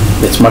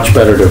 It's much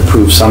better to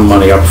approve some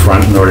money up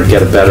front in order to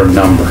get a better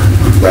number,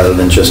 rather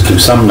than just do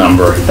some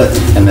number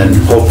and then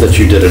hope that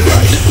you did it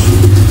right.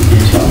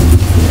 So,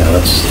 yeah,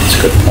 that's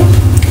a good point.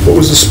 What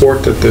was the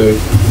sport that the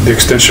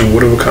extension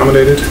would have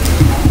accommodated?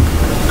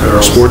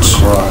 Girls sports?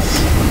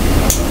 lacrosse.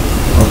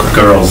 Okay.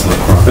 Girls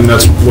lacrosse. And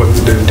that's what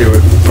they do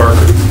at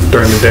Parker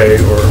during the day,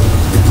 or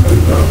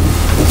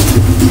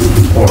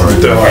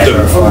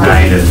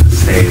night at the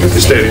stadium. At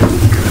the stadium.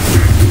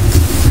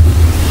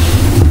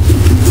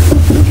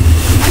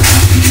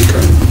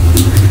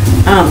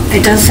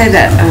 It does say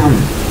that,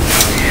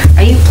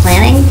 are you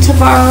planning to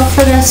borrow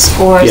for this,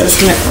 or is Yes.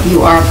 this gonna,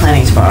 you are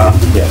planning to borrow?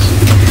 Yes.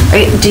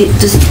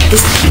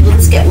 Will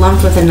this get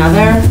lumped with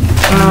another?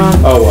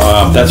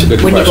 That's a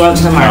good question. When you go out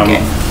to the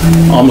market?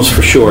 Almost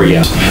for sure,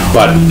 yes,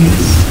 but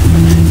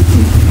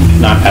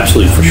not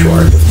absolutely for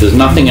sure. If there's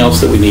nothing else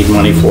that we need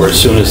money for as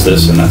soon as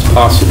this, and that's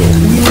possible,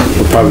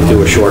 we'll probably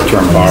do a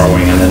short-term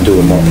borrowing and then do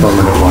a more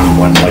permanent one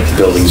when, like, the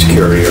building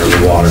security or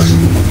the water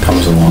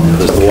comes along.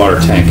 Because the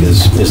water tank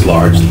is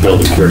large, the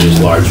building security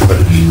is large,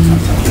 but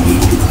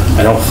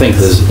I don't think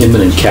there's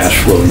imminent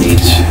cash flow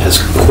needs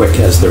as quick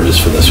as there is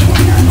for this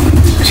one.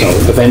 So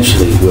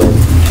eventually, we'll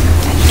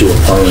do a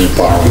permanent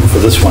borrowing. For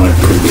this one, it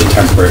could be a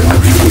temporary one,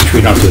 which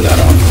we don't do that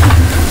on.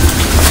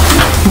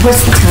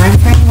 What's the time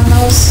frame on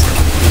those?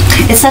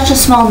 It's such a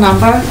small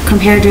number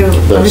compared to,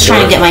 I'm just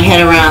trying to get my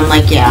head around,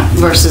 like, yeah,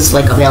 versus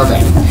like a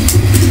building,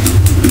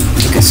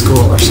 like a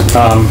school or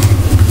something.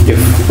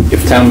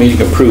 If town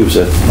meeting approves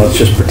it, let's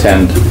just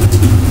pretend,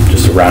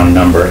 just a round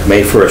number,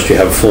 May 1st, you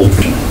have full,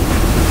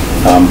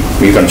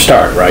 you're going to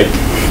start, right?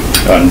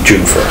 On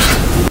June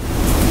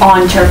 1st.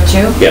 On Turf 2?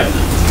 Yeah.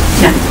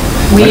 No.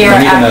 When We are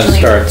are you going to actually,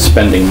 start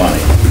spending money?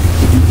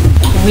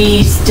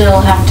 we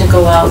still have to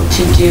go out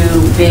to do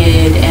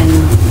bid and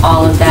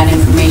all of that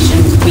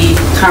information. We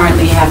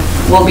currently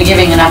we'll be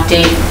giving an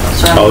update.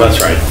 Oh,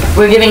 that's right.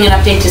 We're giving an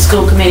update to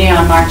school committee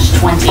on March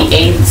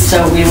 28th,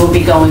 so we will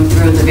be going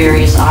through the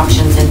various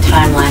options and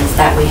timelines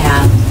that we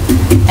have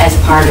as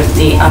part of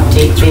the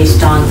update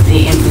based on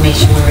the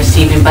information we're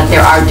receiving. But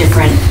there are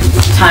different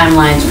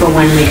timelines for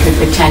when we could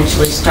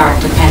potentially start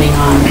depending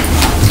on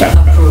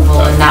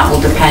approval, and that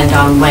will depend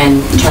on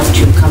when Turf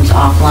 2 comes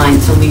offline.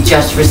 So we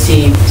just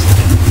received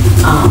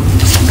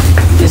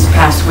this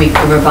past week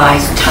the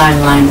revised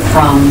timeline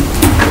from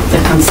the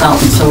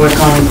consultant, so we're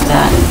going with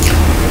that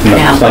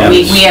now. But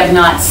we have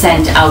not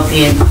sent out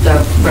the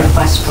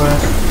request for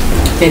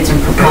bids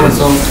and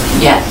proposals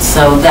yet,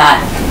 so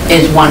that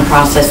is one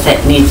process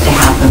that needs to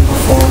happen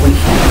before we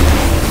can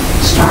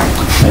start.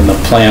 And the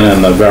plan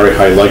and the very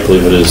high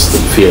likelihood is the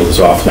field is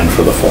offline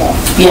for the fall.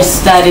 Yes,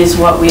 that is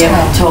what we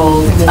have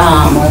told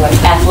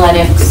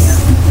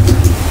athletics,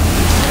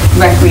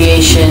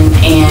 recreation,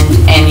 and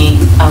any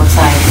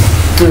outside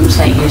groups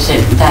that use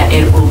it, that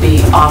it will be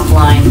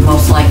offline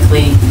most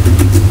likely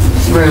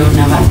through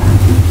November.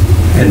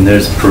 And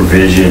there's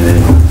provision in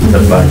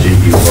the budget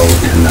you vote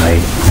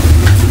tonight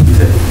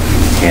to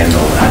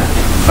handle that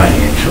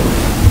financially.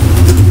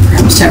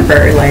 Perhaps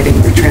temporary lighting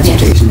or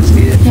transportation is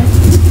needed.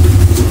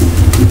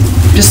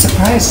 Just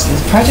surprised, the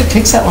project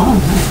takes that long,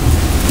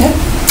 huh? Yeah.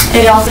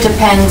 It also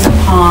depends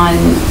upon,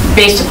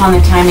 based upon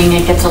the timing,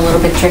 it gets a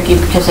little bit tricky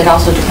because it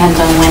also depends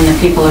on when the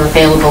people are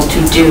available to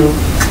do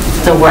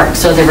the work.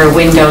 So there are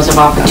windows of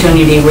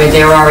opportunity where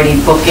they're already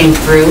booking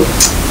through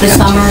the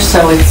summer,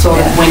 so it's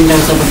sort of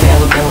windows of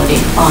availability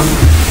on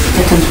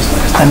the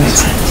construction. That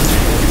makes sense.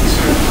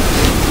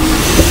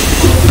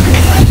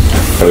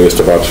 I guess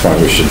to Bob's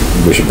point, we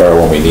should borrow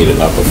when we need it,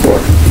 not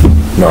before,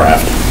 nor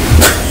after.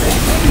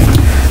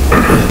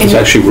 There's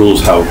actually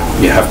rules how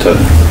you have to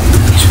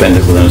spend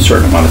it within a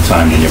certain amount of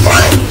time when you borrow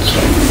it,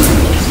 so.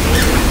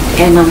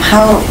 And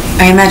how,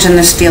 I imagine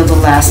this field will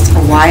last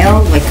a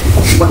while, like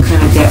what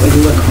kind of debt would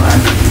you look for?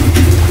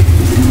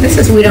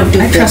 We don't do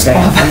trust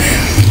Bob.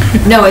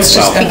 No, it's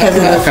just Well, because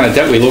of what kind of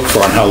debt we look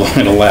for and how long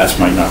it'll last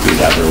might not be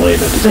that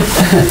related.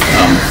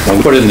 When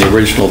we put in the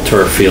original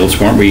turf fields,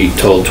 weren't we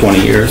told 20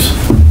 years?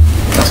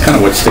 That's kind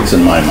of what sticks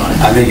in my mind.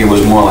 I think it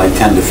was more like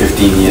 10 to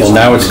 15 years. Well,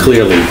 now it's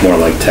clearly more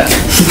like 10.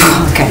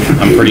 Okay.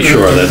 I'm pretty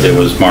sure that it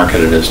was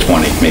marketed as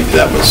 20. Maybe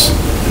that was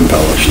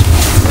embellished.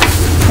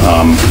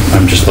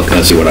 I'm just looking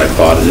to see what I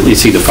thought.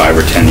 It's either 5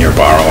 or 10-year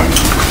borrowing.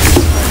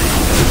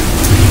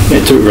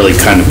 It really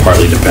kind of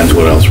partly depends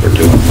what else we're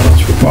doing, what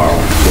else we're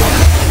borrowing for.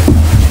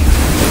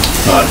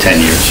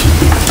 10 years,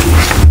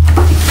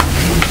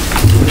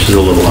 which is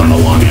a little on the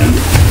long end.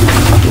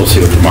 We'll see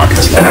what the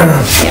market's like.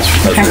 That's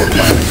what we're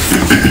planning.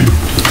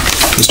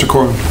 Mr.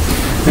 Corwin.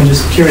 I'm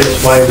just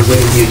curious why we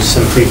wouldn't use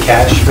some free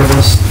cash for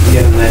this,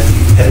 given that,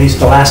 at least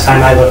the last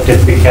time I looked at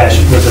free cash,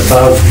 it was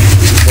above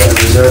the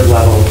reserve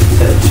level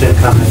that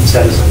FinCom had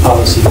set as a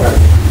policy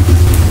target.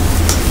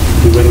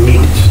 We wouldn't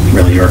need it.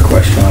 Really your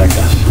question, I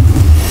guess.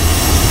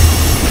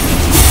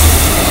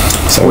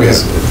 So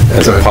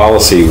as a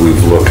policy,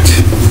 we've looked,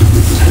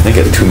 I think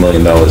at $2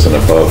 million and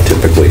above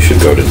typically should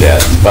go to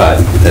debt, but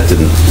that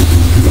didn't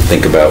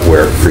think about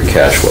where free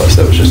cash was.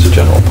 That was just a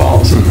general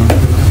policy.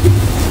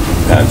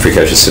 And free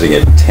cash is sitting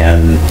at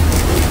 10.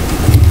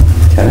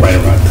 Right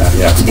about that,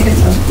 yeah. I think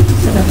it's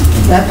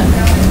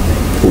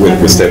 11.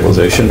 With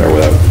stabilization or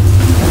without?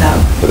 Without.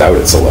 Without,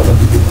 it's 11.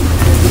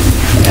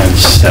 And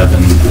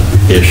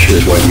 7-ish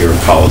is what your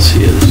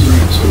policy is,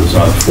 so there's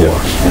not 4.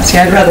 See,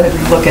 I'd rather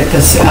look at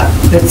this,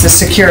 it's a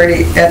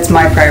security, that's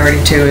my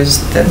priority too,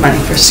 is the money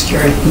for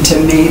security. And to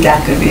me,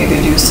 that could be a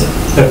good use of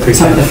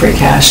some of the free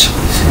cash.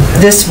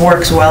 This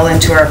works well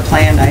into our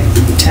plan. I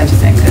tend to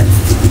think that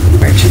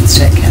where it should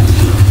stay kept.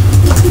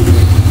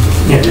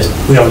 Yeah,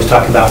 we always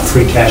talk about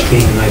free cash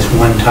being a nice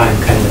one-time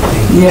kind of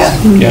thing.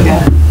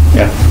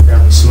 Yeah.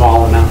 Fairly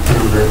small amount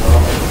number.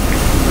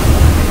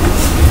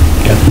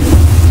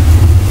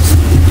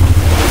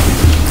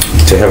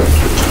 To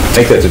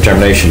make that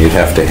determination, you'd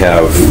have to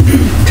have,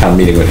 town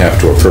meeting would have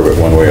to approve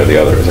it one way or the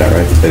other, is that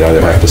right? They'd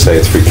either have to say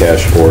it's free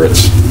cash or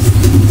it's...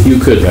 You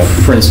could,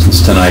 for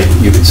instance, tonight,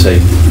 you could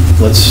say,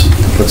 let's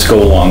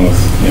go along with,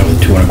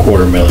 the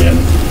 $2.25 million.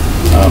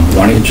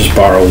 Why don't you just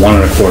borrow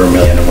 $1.25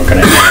 million and we're going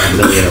to add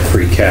 $1 million of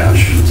free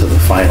cash to the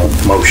final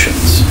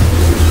motions.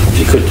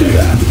 You could do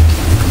that.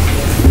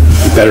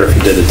 Better if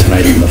you did it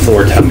tonight in the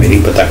Thor town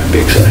meeting, but that could be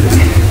exciting.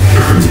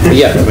 But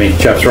yeah, I mean,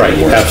 Jeff's right.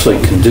 You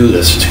absolutely can do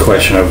this. It's a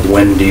question of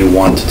when do you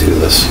want to do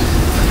this.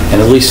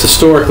 And at least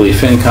historically,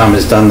 FinCom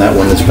has done that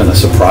when there's been a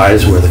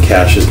surprise where the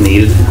cash is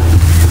needed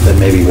that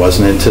maybe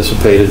wasn't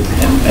anticipated,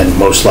 and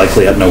most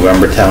likely at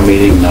November town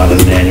meeting, not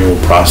an annual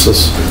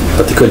process.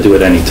 But they could do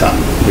it any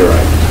time. You're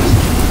right.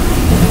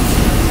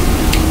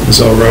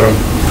 Ms. Alvarado.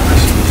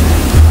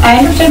 I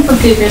understand from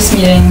previous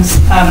meetings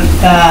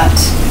that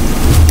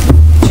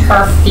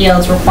turf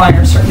fields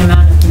require a certain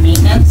amount of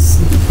maintenance.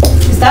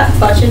 Is that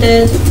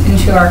budgeted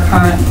into our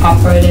current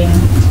operating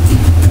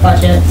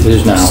budget?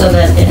 It is now. So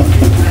that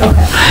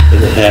okay.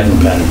 It hadn't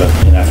been, but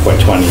in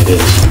FY20 it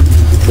is.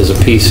 There's a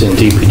piece in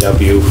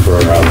DPW for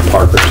the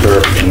Parker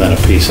turf, and then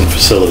a piece in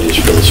facilities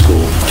for the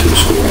school, 2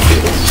 school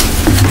fields.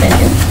 Thank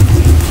you.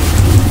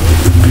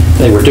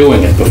 They were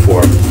doing it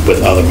before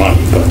with other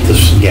money, but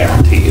this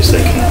guarantees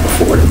they can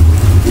afford it.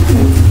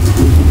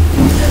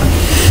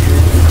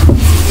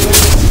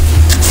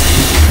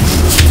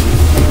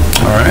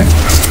 All right.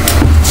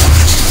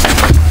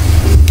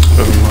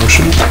 We have a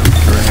motion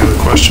or any other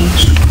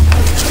questions?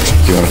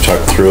 Do you want to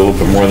talk through a little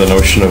bit more the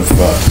notion of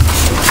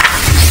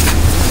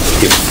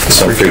if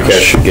some free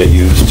cash should get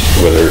used,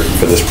 whether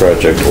for this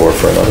project or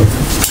for another?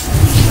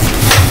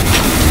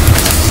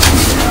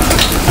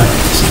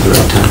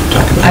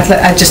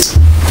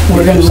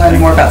 We're going to learn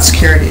more about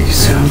security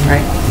soon,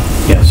 right?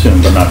 Yeah,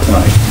 soon, but not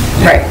tonight.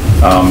 Right.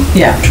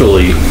 Yeah.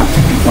 Actually,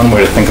 one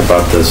way to think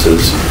about this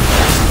is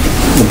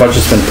the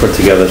budget's been put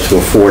together to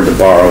afford to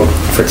borrow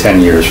for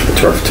 10 years for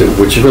Turf 2,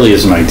 which really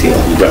isn't ideal.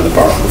 You'd rather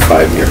borrow for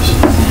 5 years.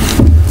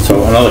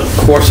 So another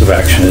course of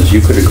action is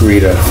you could agree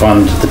to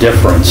fund the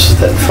difference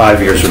that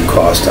 5 years would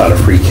cost out of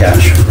free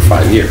cash for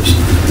 5 years.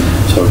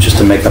 So just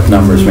to make up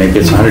numbers, maybe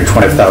it's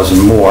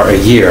 $125,000 more a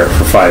year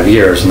for 5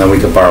 years, and then we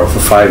could borrow for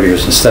 5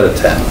 years instead of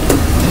 10,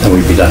 and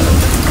we'd be done with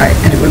it. Right,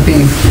 and it would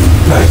be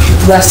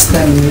less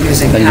than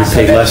using Then you half of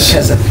pay it less.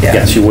 because of, yeah.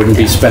 Yes, you wouldn't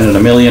be spending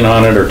 $1 million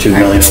on it or $2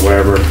 million or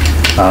whatever.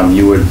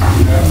 You would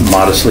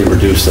modestly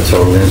reduce the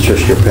total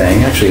interest you're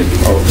paying. Actually, it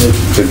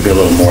could be a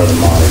little more than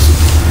modest.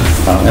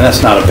 And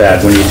that's not a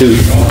bad, when you do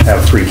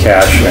have free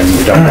cash and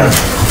you don't have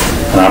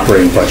an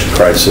operating budget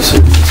crisis,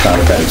 it's not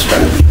a bad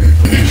strategy.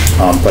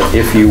 But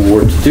if you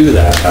were to do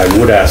that, I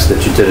would ask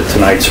that you did it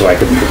tonight so I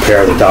could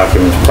prepare the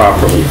documents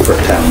properly for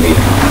a town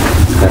meeting.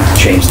 I have to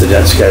change the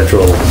debt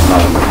schedule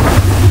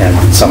and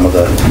some of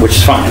the, which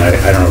is fine, I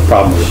don't have a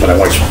problem with it, but I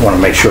just want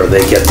to make sure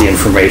they get the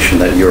information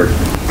that you're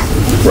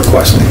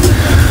requesting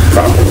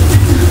properly.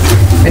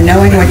 But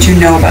knowing what you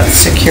know about the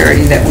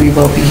security that we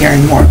will be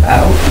hearing more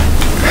about,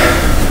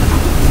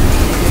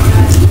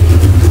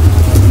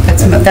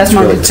 that's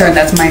my concern,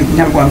 that's my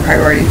 #1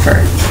 priority for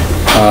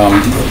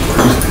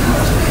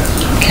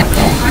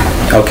capital.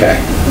 Okay.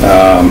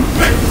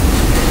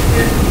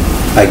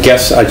 I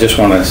guess I just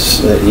want to,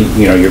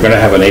 you're going to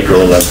have an April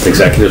 11th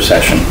executive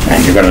session,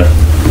 and you're going to,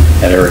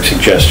 at Eric's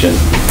suggestion,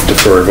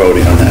 defer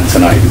voting on that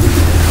tonight.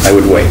 I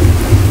would wait.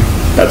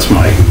 That's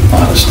my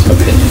honest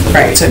opinion.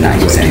 Right, so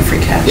not use any free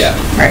cash. Yeah.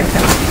 Right.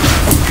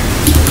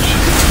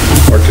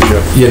 Mark, did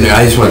you have? Yeah, no,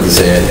 I just wanted to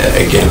say,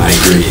 again, I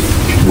agree,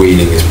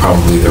 waiting is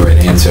probably the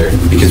right answer,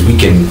 because we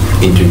can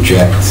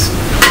interject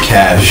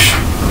cash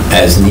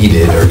as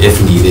needed, or if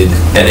needed,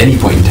 at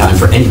any point in time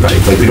for anybody.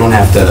 Like, we don't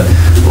have to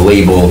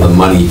label the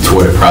money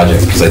toward a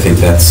project, because I think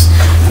that's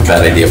a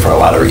bad idea for a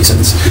lot of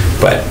reasons.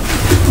 But,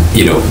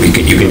 you know,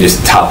 you can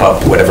just top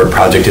up whatever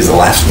project is the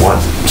last one,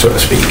 so to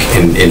speak,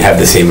 and have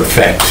the same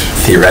effect,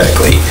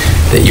 theoretically,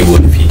 that you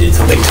would if you did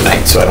something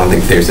tonight. So I don't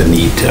think there's a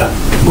need to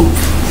move.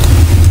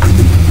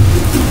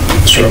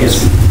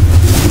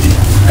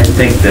 I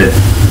think that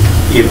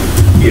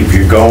if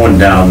you're going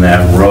down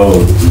that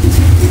road,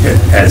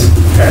 as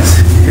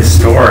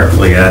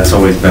historically, that's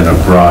always been a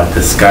broad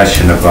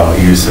discussion about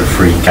use of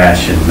free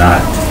cash, and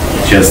not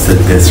just that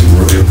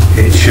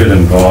it should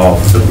involve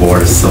the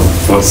Board of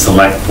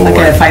Select Board. Like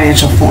at a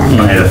financial forum.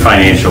 At a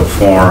financial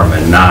forum,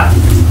 and not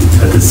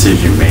a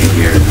decision made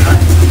here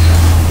tonight.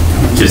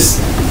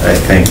 I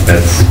think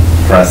that's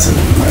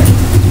precedent, right?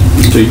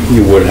 So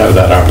you would have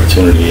that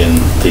opportunity in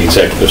the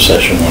executive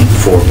session when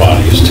 4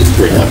 bodies to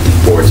re-elected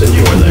boards and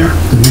you were there.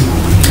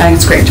 I think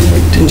it's great to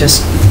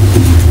just...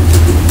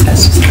 I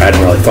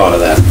hadn't really thought of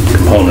that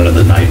component of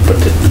the night, but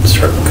it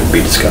certainly could be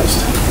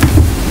discussed.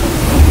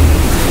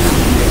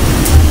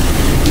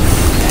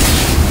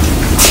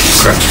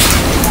 Okay.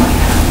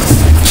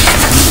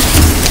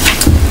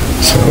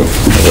 So,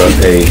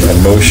 a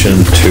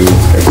motion to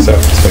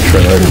accept, let's make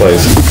sure in the right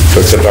place, to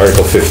accept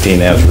Article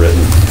 15 as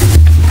written.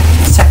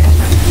 Second.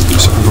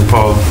 Second from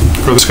Paula.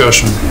 Further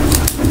discussion?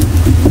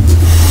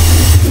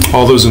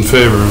 All those in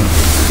favor?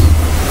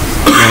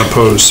 None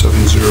opposed,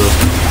 7-0.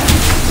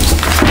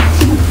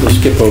 We'll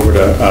skip over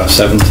to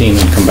 17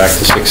 and come back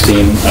to 16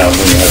 when you have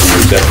your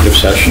executive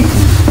session.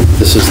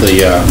 This is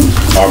the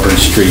Auburn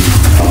Street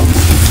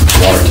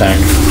water tank,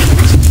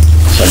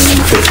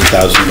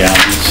 750,000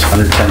 gallons,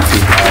 110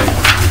 feet high.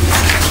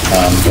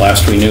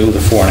 Last we knew, the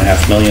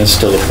 $4.5 million is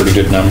still a pretty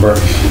good number.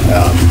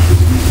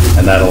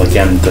 And that'll,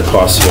 again, the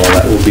cost of all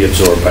that will be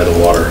absorbed by the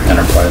Water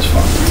Enterprise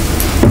Fund.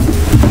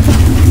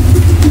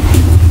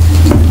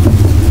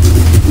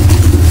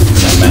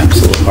 And that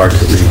map's a little hard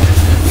to read.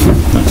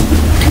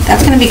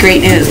 That's going to be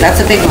great news.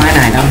 That's a big line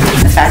item.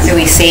 The fact that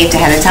we saved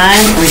ahead of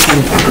time,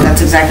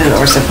 that's exactly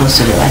what we're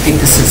supposed to do. I think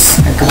this is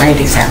a great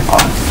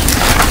example.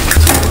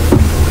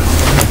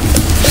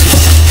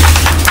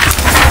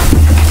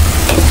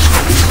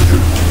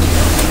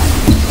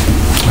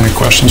 Any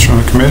questions from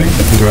the committee?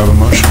 Do I have a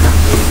motion?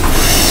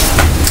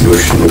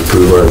 Motion to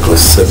approve Article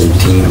 17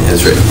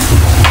 as written.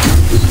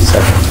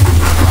 Second.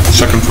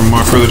 Second from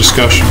Mark. Further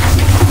discussion?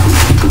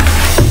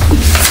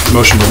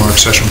 Motion by Mark,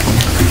 session from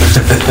Mark.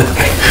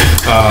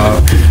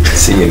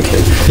 C&K.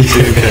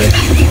 C&K.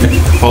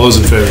 All those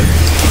in favor?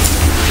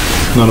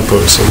 None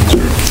opposed,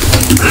 7-0.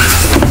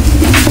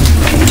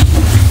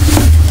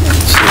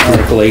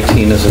 Article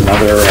 18 is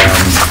another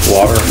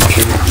water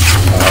issue,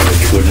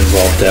 which would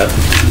involve debt.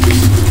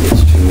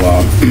 It's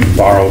to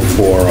borrow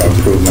for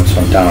improvements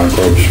down on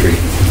Grove Street.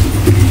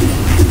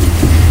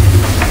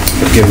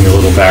 To give you a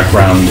little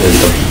background,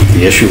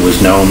 the issue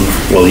was known,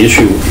 well, the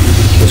issue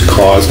was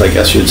caused, I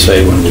guess you'd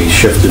say, when we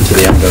shifted to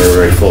the Emden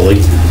very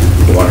fully.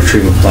 The water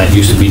treatment plant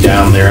used to be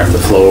down there. The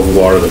flow of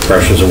water, the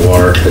pressures of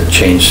water had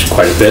changed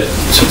quite a bit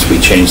since we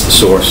changed the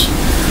source.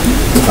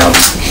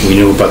 We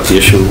knew about the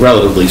issue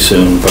relatively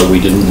soon, but we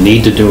didn't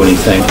need to do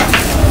anything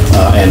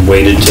and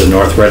waited to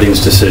North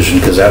Reading's decision,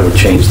 because that would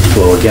change the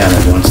flow again.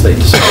 And once they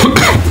decided,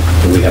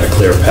 we had a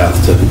clear path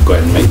to go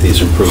ahead and make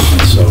these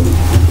improvements. So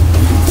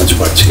that's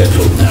why it's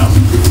scheduled now.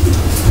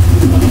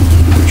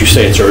 Would you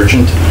say it's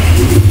urgent?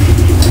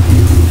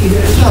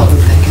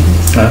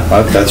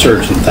 That's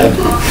urgent, thank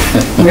you.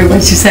 Wait,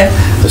 what did you say?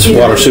 This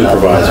water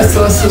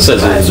supervisor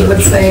says it is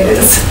urgent.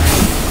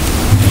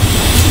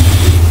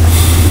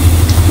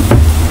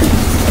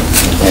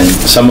 And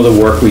some of the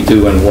work we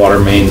do in water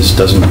mains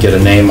doesn't get a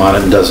name on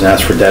it and doesn't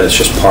ask for debt. It's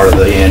just part of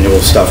the annual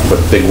stuff, but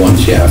big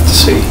ones you have to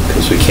see,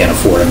 because we can't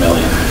afford $1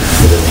 million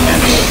within the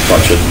annual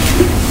budget.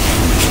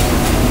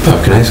 Oh,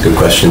 can I ask a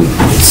question?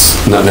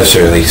 It's not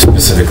necessarily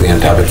specifically on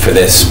topic for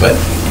this, but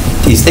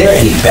is there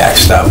any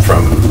backstop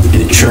from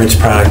an insurance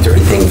product or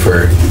anything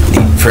for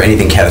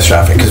anything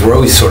catastrophic? Because we're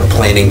always sort of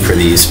planning for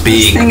these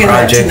big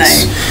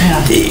projects.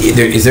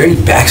 Is there any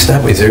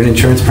backstop? Is there an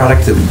insurance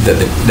product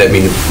that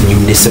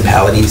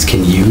municipalities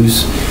can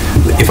use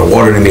if a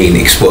water main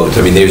explodes?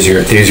 I mean, there's your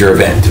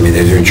event. I mean,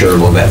 there's your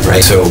insurable event,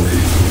 right? So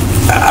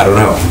I don't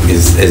know.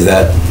 Is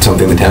that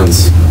something the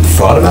town's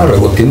thought about or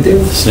looked into?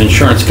 There's an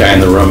insurance guy in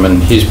the room,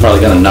 and he's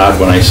probably going to nod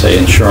when I say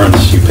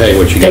insurance. You pay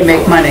what you get. They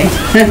make money.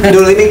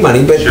 No, they make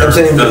money, but I'm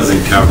saying...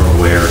 doesn't cover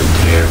wear and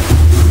tear.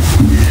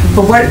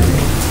 But what...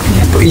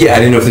 Yeah, I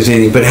didn't know if there's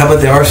anything, but how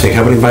about the arsenic?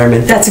 How about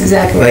environment? That's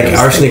exactly what like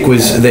arsenic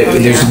was. There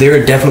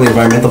are definitely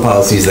environmental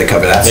policies that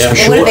cover that. Yeah. For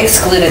They sure. would have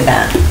excluded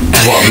that.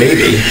 Well,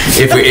 maybe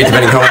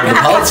depending on what the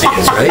policy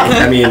is, right?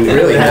 I mean,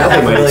 really, now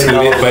they might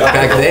exclude it, but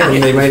back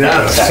then they might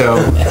not have. So,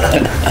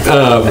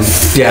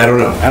 yeah, I don't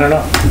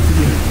know.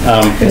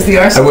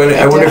 I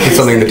wonder if it's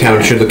something the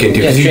town should look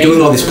into, because you're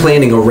doing all this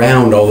planning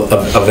around all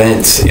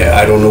events. Yeah,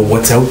 I don't know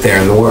what's out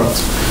there in the world.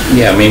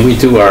 Yeah, I mean, we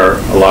do a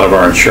lot of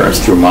our insurance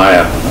through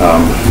Maya.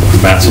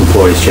 Matt's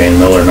employee, Jane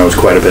Miller, knows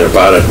quite a bit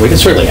about it. We can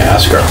certainly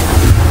ask her.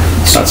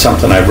 It's not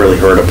something I've really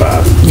heard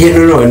about. Yeah,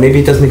 no, and maybe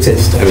it doesn't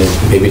exist. I mean,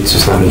 maybe it's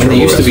just not. And there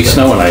used to be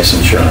snow and ice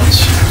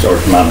insurance, or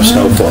amount of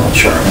snowfall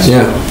insurance.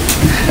 Yeah.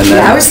 And then,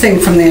 I was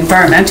thinking from the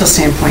environmental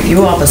standpoint,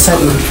 you all of a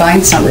sudden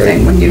find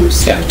something, when you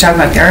talk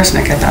about the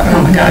arsenic, I thought,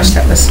 oh my gosh,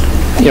 that was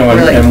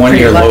really and one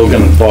pretty year lucky.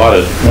 Logan bought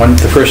it.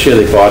 The first year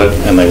they bought it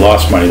and they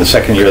lost money. The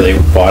second year they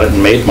bought it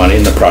and made money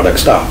and the product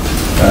stopped.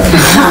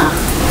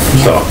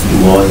 So,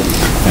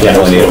 yeah,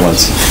 only need it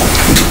once.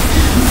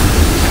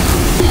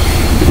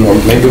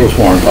 Maybe it was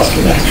Warren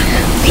Buffett actually.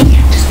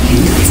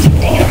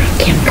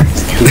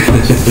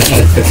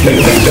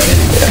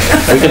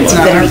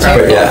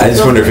 But yeah, I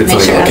just wonder if it's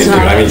something to look into.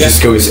 I mean, it just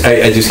goes.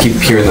 I just keep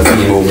hearing the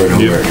theme over and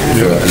over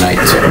throughout the night.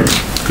 So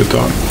good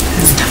thought.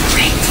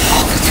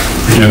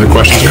 Any other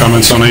questions,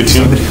 comments on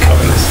 18? I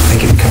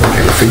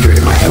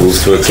move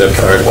to accept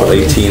Article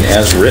 18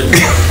 as written.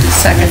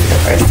 Second.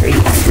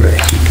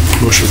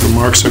 Motion from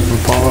Mark, second from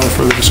Paula.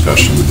 Further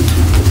discussion?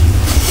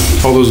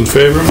 All those in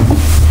favor?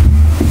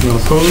 None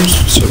opposed?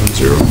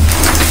 7-0.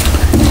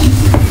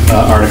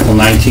 Article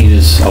 19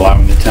 is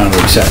allowing the town to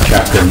accept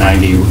Chapter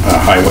 90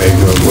 highway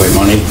roadway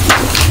money.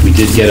 We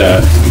did get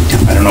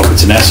I don't know if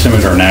it's an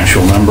estimate or an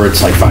actual number,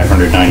 it's like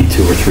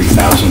 592 or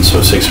 3,000, so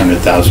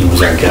 600,000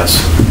 was our guess.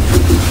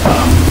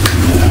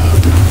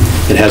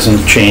 It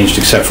hasn't changed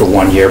except for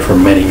 1 year for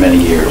many, many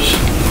years.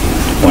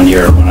 1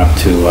 year it went up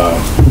to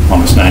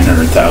almost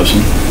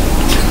 900,000.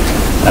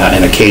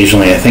 And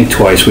occasionally, I think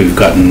twice, we've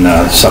gotten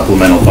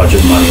supplemental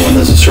budget money when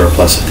there's a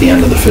surplus at the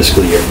end of the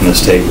fiscal year from the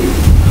state.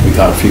 We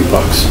got a few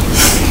bucks.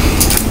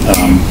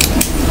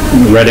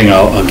 Reading,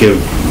 I'll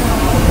give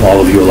all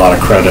of you a lot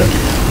of credit.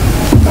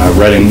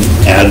 Reading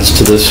adds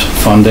to this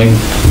funding,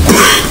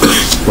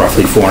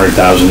 roughly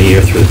 $400,000 a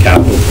year through the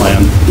capital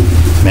plan.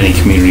 Many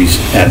communities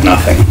add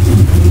nothing.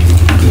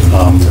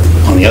 On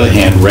the other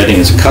hand, Reading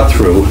is a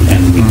cut-through,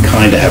 and we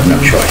kind of have no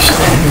choice.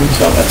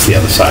 So that's the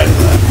other side of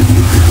that.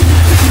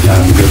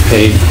 You're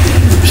paid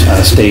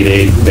state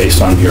aid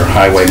based on your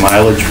highway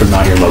mileage, but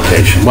not your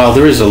location. Well,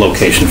 there is a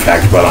location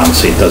factor, but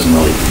honestly, it doesn't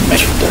really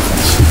make a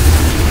difference.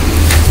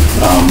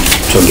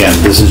 So again,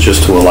 this is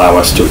just to allow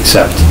us to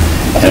accept.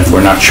 And if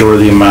we're not sure of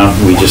the amount,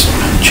 we just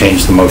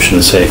change the motion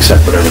to say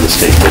accept whatever the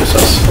state gives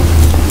us.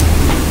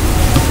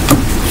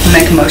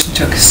 Make a motion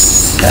to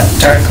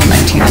accept Article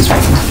 19 as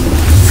written.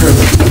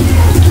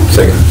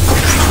 Second.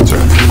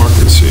 Second from Mark,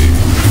 let's see.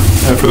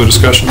 Further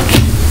discussion?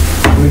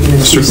 We can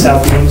see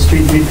South Main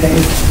Street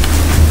repaved?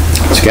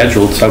 It's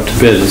scheduled, it's out to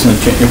bid, isn't it?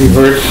 Have you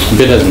heard? The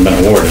bid hasn't been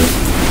awarded.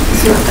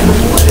 It's not been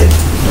awarded.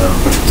 No,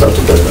 it's out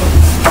to bid though.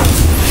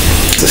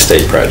 It's a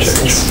state project.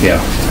 Yeah.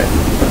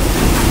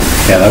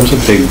 Yeah, that was a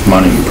big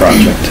money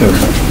project too.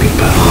 Big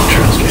battle on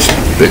Charles Street.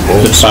 Big hole.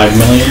 It's $5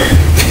 million?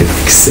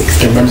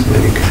 6 million.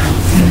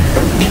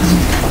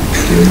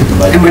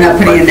 And we're not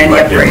putting in any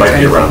upgrades. It might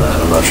be around that,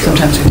 I'm not sure.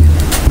 Sometimes we do.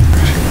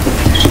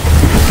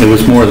 It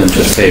was more than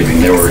just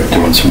paving. They were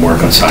doing some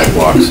work on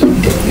sidewalks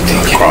and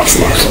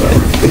crosswalks,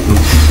 whatever.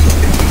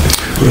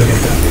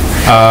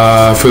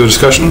 Further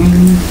discussion?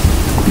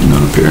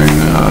 None appearing.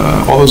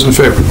 All those in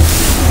favor?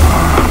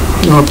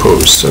 None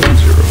opposed, 7-0.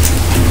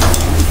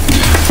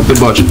 The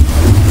budget.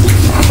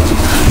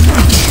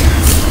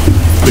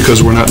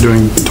 Because we're not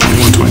doing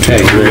 21, 22,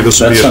 Okay, 23,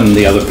 this will be that's it. on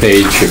the other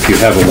page. If you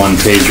have a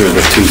one-pager, the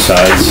two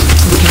sides.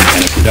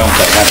 And if you don't,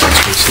 that happens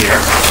was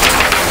here.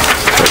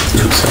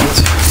 Two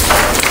sides.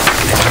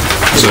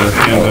 Is that a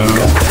handout?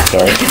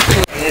 Sorry.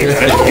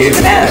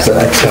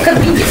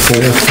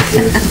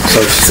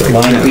 So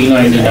line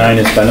B99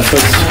 is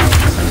benefits.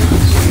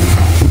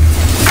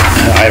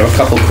 I have a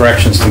couple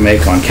corrections to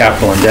make on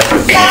capital and debt.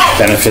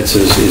 Benefits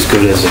is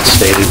good as it's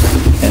stated,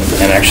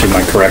 and actually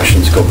my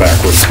corrections go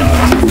backwards, not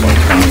on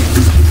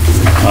 2020.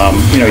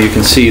 You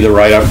can see the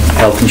write-up.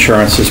 Health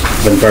insurance has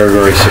been very,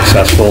 very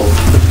successful.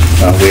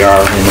 We are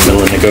in the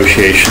middle of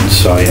negotiations,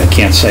 so I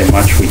can't say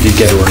much. We did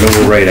get a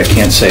renewal rate. I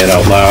can't say it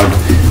out loud.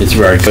 It's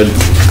very good.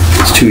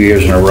 It's 2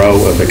 years in a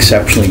row of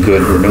exceptionally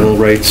good renewal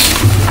rates.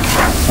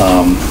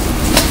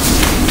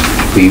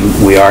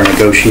 We are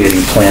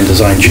negotiating plan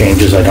design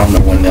changes. I don't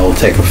know when they'll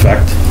take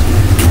effect.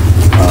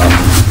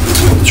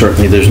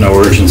 Certainly, there's no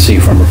urgency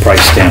from a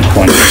price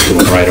standpoint. It's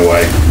doing right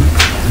away.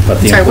 But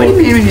the Sorry, what do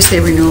you mean when you say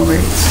renewal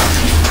rates?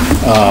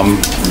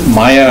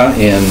 Maya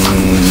in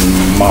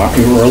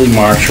early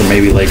March or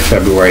maybe late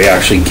February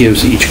actually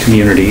gives each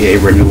community a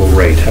renewal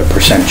rate, a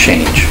percent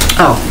change.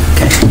 Oh,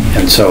 okay.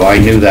 And so I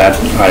knew that,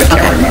 I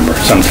can't remember,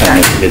 sometime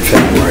in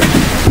mid-February.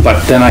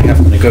 But then I have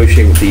to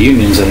negotiate with the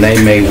unions, and they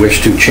may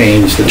wish to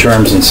change the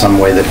terms in some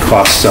way that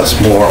costs us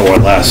more or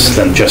less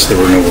than just the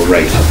renewal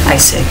rate. I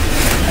see.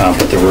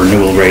 But the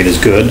renewal rate is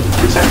good,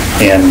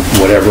 and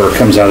whatever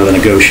comes out of the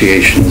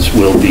negotiations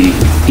will be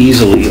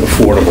easily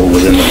affordable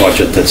within the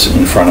budget that's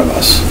in front of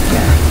us.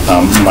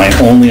 My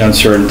only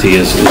uncertainty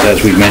is,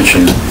 as we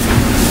mentioned,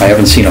 I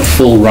haven't seen a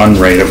full run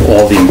rate of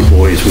all the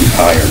employees we've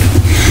hired.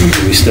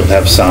 We still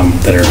have some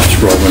that are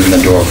just rolling in the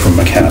door from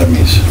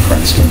academies, for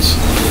instance.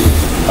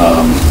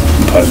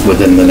 But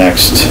within the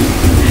next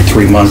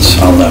 3 months,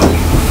 I'll know.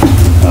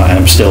 And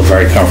I'm still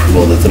very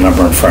comfortable that the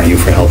number in front of you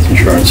for health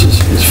insurance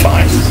is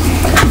fine.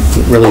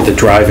 Really, the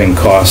driving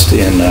cost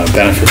in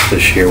benefits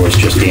this year was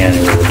just the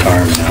annual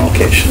retirement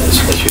allocation,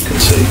 as you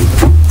can see.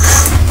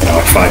 You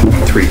know, at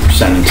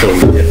 5.3% until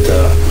we hit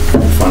the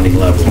funding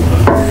level.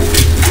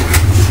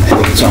 I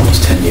think it's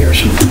almost 10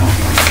 years from now.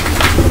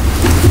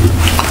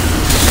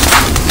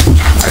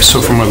 All right,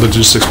 so from a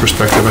logistics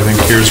perspective, I think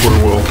here's where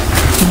we'll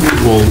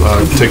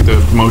take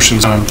the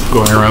motions on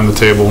going around the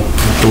table.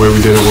 The way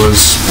we did it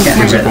was,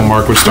 for example,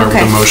 Mark would start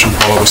with the motion,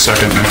 Paula would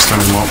second, next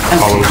time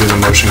Paula would do the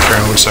motion,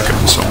 Karen would second,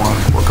 and so on,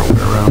 work our way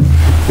around.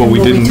 Well,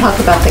 we didn't. When we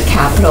talk about the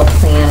capital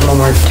plan,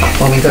 when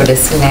we go to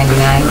C99,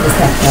 is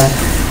that the?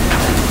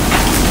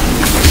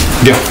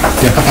 Yeah.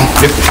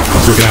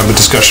 We can have a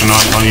discussion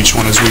on each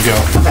one as we go.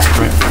 Okay.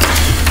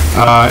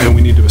 Right. And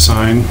we need to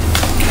assign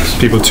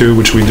people too,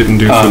 which we didn't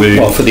do for the...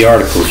 Well, for the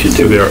articles you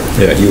do.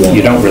 Yeah,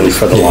 you don't really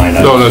for the line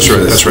item. No, that's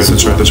right. Yeah.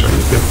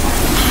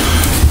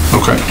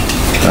 Okay.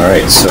 All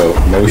right, so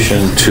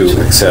motion to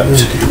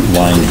accept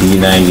line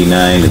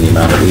B99 in the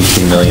amount of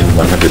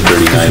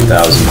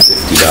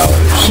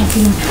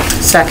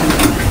 $18,139,050. Second.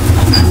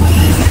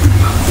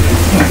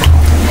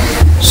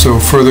 So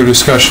further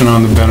discussion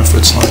on the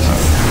benefits line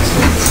item.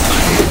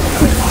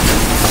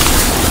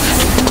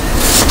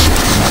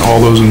 All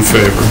those in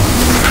favor?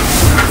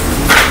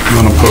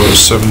 None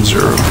opposed,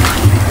 7-0.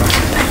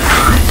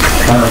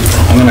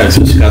 I'm going to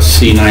discuss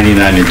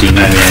C99 and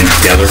D99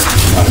 together,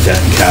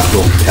 debt and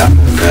capital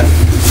and debt.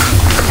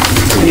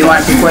 You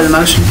want it before the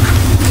motion?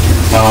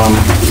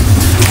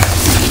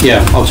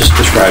 Yeah, I'll just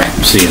describe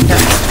C and D.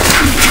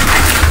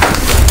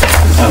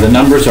 The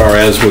numbers are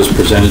as was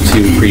presented to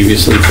you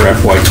previously for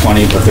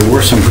FY20, but there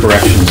were some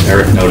corrections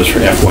Eric noticed for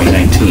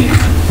FY19.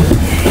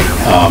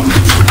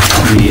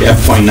 The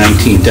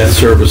FY19 debt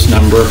service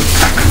number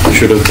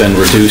should have been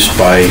reduced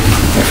by,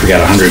 I forget,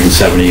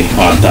 170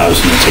 odd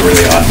thousand. It's a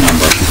really odd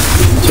number.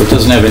 So it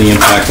doesn't have any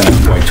impact on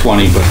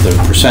FY20, but the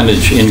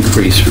percentage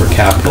increase for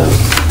capital,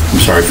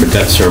 for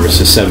debt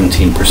service is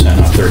 17%,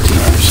 not 13%.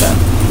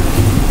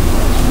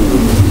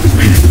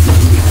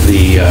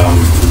 The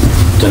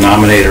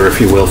denominator, if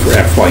you will, for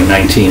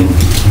FY19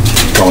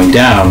 going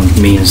down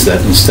means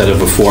that instead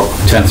of a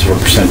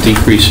 0.4%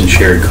 decrease in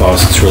shared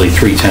costs, it's really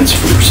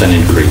 0.3%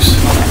 increase.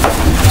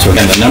 So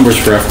again, the numbers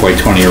for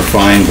FY20 are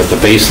fine, but the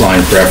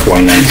baseline for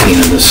FY19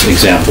 in this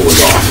example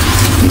was off.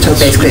 So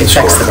basically it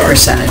affects the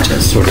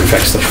percentages. So it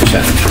affects the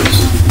percentages.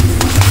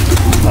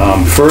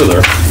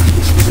 Further,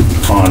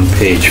 on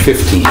page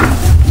 15,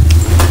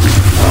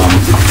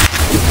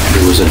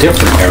 there was a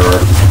different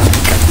error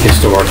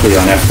historically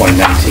on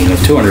FY19 of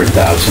 200,000,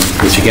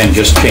 which again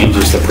just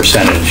changes the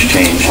percentage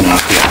change,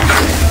 not the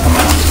actual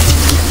amount.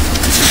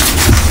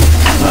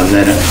 And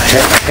then a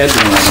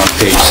headline on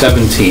page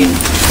 17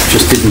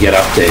 just didn't get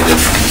updated.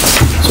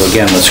 So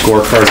again, the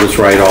scorecard was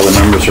right, all the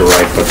numbers are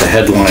right, but the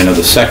headline of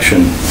the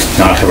section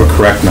not have a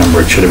correct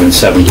number. It should have been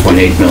 7.8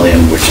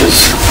 million, which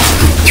is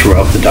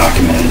throughout the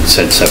document, it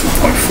said 7.4.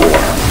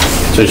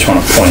 So I just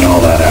want to point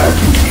all that out.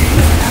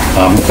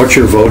 What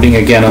you're voting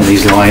again on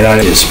these line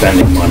items is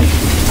spending money.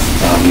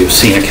 You've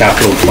seen a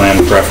capital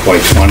plan for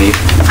FY20.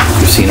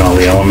 You've seen all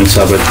the elements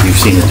of it. You've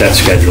seen the debt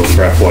schedule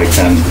for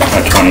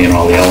FY20 and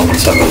all the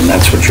elements of it, and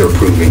that's what you're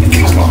approving in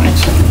these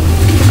lines.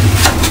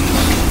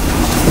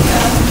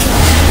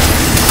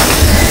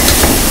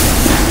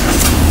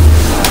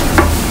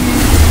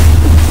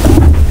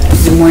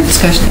 Is there more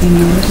discussion?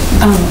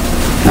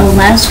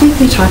 Last week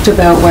we talked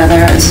about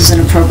whether this is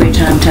an appropriate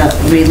time to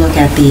relook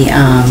at the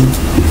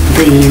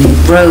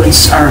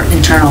roads, our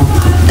internal,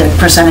 the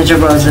percentage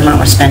of roads, the amount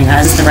we're spending on.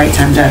 Is this the right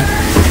time to?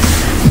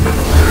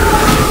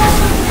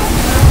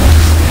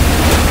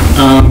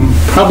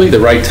 Probably the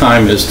right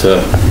time is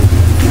to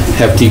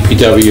have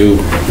DPW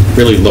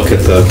really look at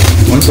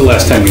when's the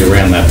last time you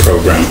ran that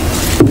program?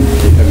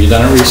 Have you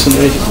done it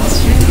recently?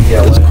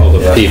 Yeah. It's called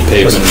the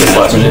Pavement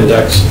Management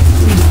Index.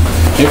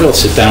 Maybe I'll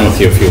sit down with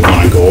you if you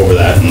want to go over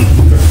that, and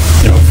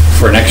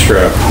for an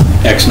extra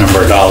X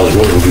number of dollars,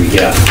 what would we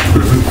get?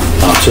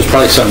 So it's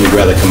probably something we'd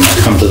rather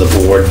come to the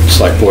board,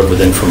 select board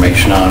with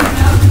information on,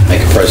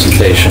 make a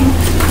presentation.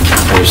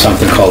 There's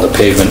something called the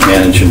Pavement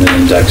Management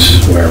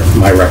Index, where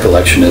my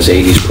recollection is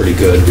 80 is pretty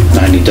good,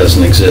 90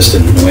 doesn't exist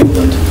in New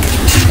England,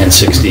 and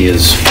 60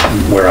 is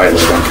where I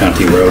live on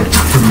County Road.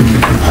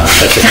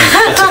 That's a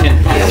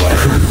hint, by the way.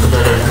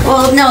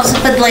 Well, no,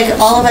 but like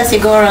all of us who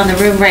go around the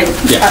room, right?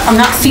 Yeah. I'm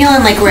not feeling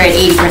like we're at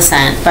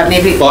 80%, but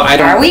maybe,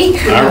 are we?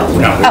 No.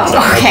 Oh,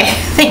 okay,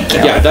 thank you.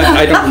 Yeah,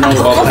 I don't know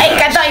all like,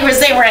 I thought you were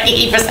saying we're at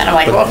 80%, I'm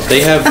like, well. They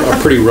have a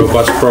pretty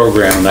robust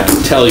program that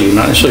can tell you,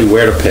 not necessarily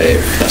where to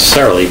pave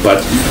necessarily,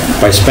 but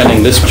by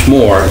spending this much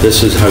more,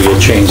 this is how you'll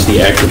change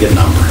the aggregate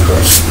number.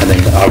 I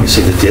think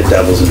obviously the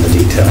devil's in the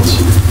details.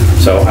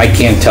 So I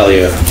can't tell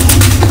you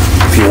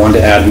if you want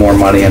to add more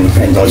money and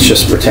let's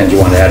just pretend you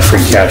want to add free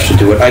cash to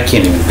do it. I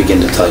can't even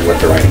begin to tell you what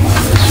the right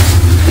amount is.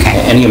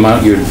 any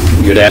amount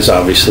you'd add is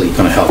obviously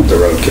going to help the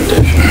road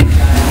condition.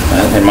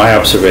 And my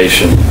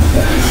observation,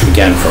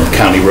 again, from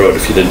County Road,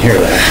 if you didn't hear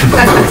that.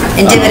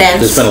 And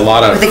dividends. There's been a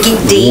lot of With a geek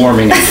D.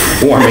 warming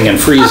and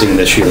freezing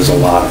this year. There's a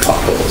lot of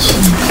potholes.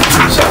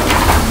 So,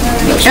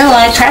 A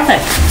lot of traffic.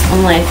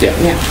 I'm like, yeah.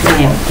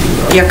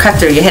 Your cut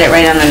through, you hit it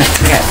right on the,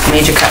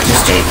 major cut in the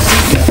street.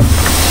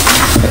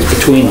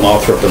 Between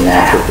Lothrop and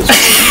Lothrop is.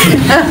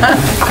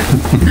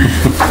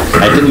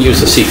 I didn't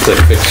use the C-clip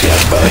fix yet,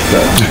 but.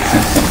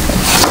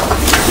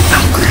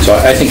 So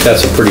I think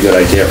that's a pretty good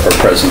idea for a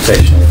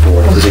presentation to the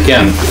board, because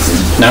again,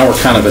 now we're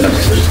kind of in a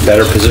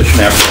better position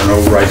after an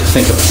override to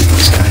think about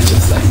these kinds of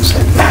things.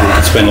 We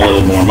could spend a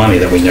little more money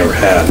that we never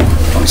had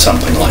on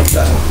something like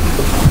that.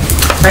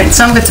 Right,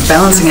 some of it's a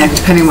balancing act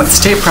depending what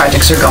state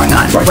projects are going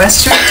on.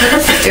 Western,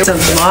 it's a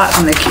lot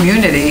on the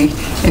community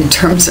in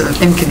terms of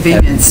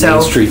inconvenience, so.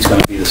 Main Street's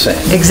going to be the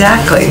same.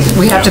 Exactly.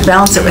 We have to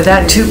balance it with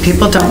that too.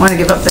 People don't want to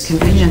give up the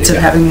convenience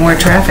of having more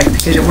traffic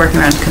because you're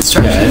working around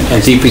construction. Yeah, and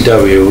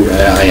DPW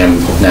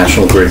and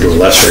National Grid to a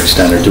lesser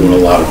extent are doing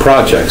a lot of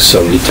projects,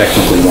 so you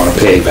technically want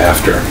to pave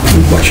after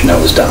what you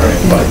know is done,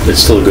 but it's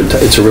still a good,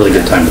 it's a really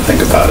good time to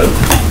think about it.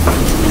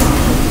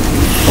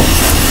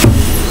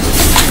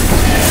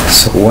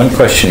 So one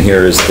question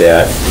here is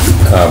that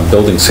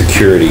building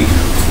security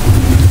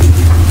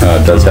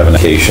does have an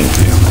allocation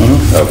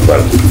of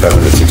about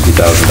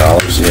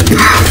 $560,000 in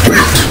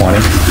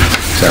 2020.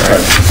 Is that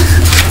right?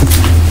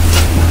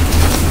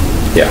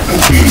 Yeah.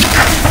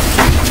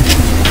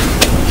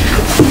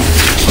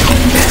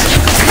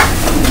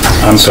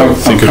 I'm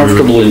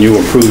comfortable in you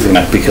approving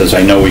that because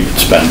I know we could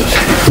spend it.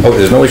 Oh,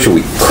 there's no issue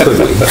we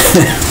could.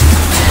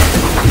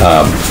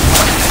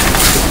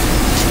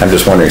 I'm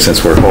just wondering,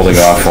 since we're holding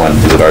off on,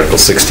 is it Article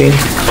 16?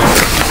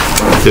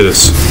 It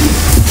is.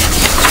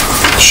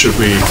 Should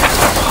we?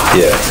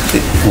 Yeah.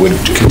 Would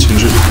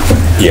contingent?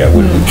 Yeah.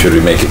 Should we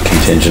make it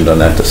contingent on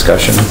that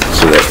discussion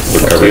so that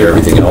we're covering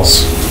everything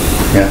else?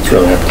 Yeah, it's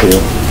really up to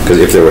you. Because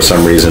if there was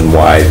some reason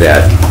why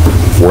that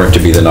weren't to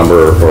be the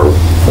number or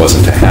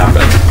wasn't to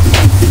happen,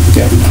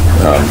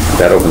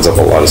 that opens up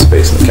a lot of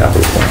space in the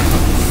capital plan.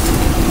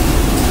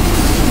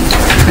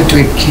 But do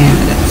we have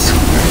candidates?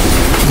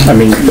 I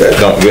mean, we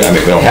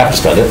don't have to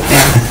spend it.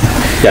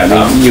 Yeah,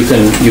 I mean,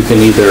 you can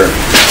either,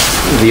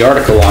 the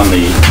article on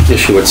the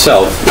issue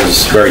itself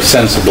is very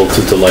sensible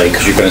to delay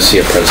because you're going to see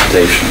a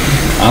presentation.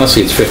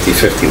 Honestly, it's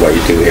 50-50 what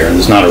you do here, and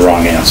there's not a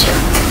wrong answer.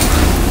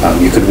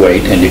 You could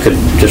wait, and you could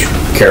just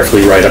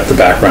carefully write up the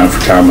background for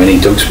town meeting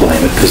to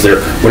explain it, because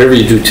whatever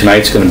you do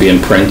tonight's going to be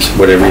in print,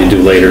 whatever you do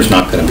later is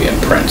not going to be in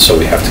print, so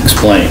we have to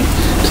explain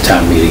to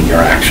town meeting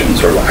your actions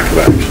or lack of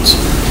actions.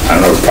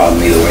 I don't have a problem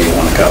either way you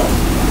want to go.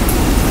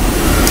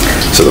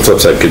 So the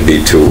flip side could be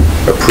to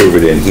approve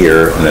it in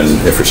here, and then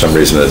if for some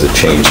reason there's a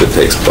change that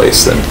takes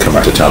place, then come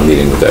to town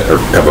meeting with that,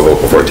 or have a vote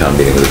before town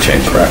meeting with a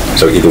change. Correct.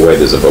 So either way,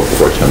 there's a vote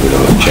before town meeting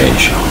with a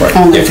change. Right.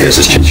 If there's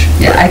a change.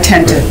 Yeah, I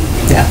tend to,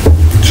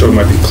 So it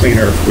might be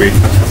cleaner if we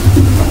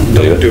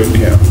don't do it,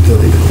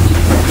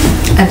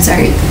 I'm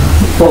sorry,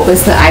 what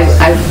was the,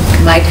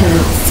 my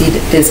tendency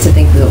is to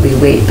think that we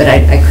wait, but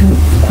I couldn't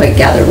quite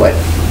gather what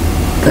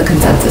the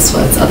consensus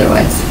was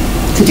otherwise,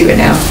 to do it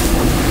now.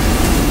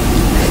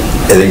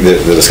 I think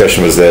the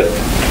discussion was that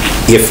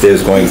if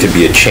there's going to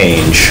be a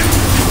change,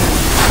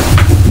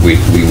 we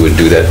would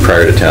do that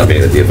prior to town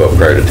meeting, that'd be a vote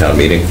prior to town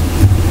meeting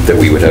that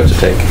we would have to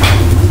take.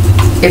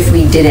 If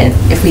we didn't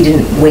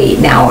wait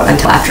now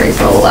until after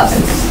April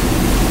 11th.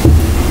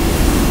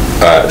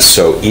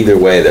 So either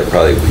way, that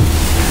probably,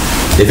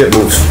 if it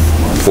moves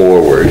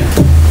forward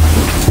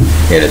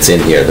and it's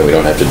in here, then we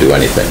don't have to do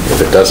anything.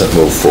 If it doesn't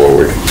move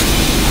forward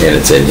and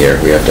it's in here,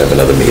 we have to have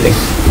another meeting.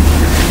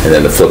 And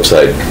then the flip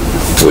side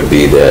would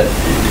be that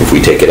if we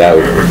take it out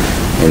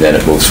and then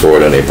it moves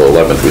forward on April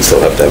 11th, we still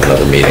have to have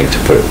another meeting to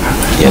put it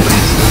in.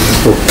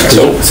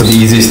 So the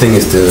easiest thing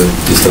is to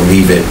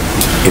leave it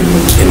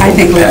in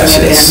open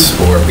passes,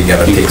 or we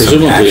gotta take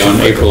some presumably action. on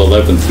April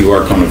 11th, you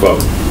are going to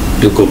vote.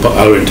 You go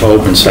out into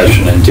open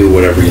session and do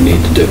whatever you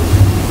need to do.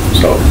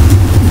 So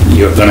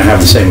you're going to have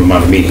the same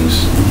amount of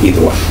meetings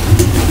either way.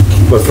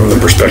 But from the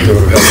perspective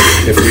of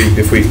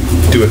if we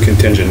do a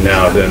contingent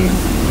now, then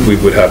we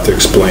would have to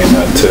explain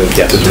that to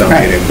town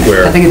meeting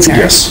where. I think it's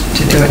fair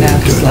to do it now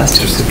because last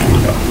year's.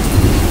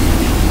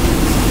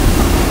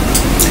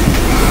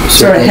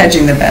 Sort of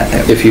hedging the bet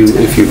there. If you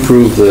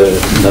approve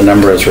the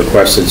number as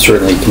requested,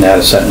 certainly you can add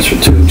a sentence or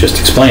two just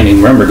explaining.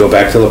 Remember, go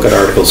back to look at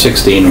Article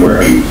 16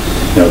 where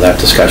that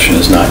discussion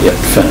is not yet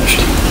finished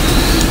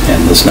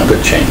and this number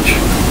change.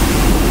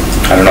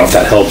 I don't know if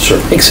that helps or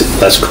makes it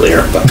less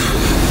clear, but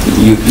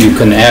you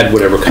can add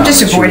whatever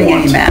comments you want. I'm just avoiding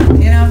any math,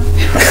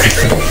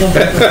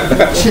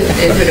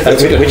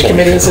 Which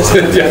committee is this?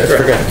 Yeah,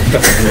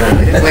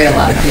 way a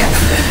lot, yeah.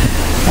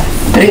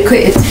 But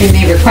it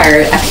may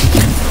require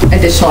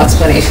additional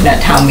explanation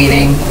at town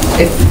meeting.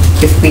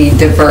 If we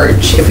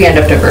diverge, if we end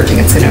up diverging,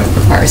 it's going to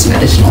require some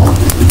additional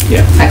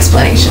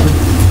explanation.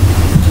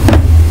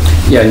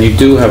 Yeah, and you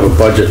do have a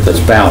budget that's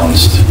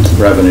balanced,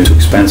 revenue to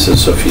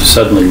expenses, so if you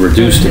suddenly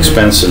reduced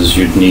expenses,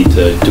 you'd need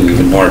to do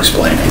even more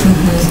explaining.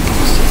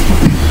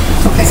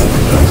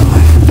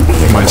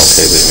 My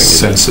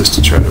sense is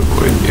to try to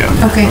avoid, yeah.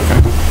 Okay.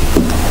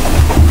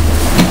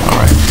 All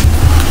right.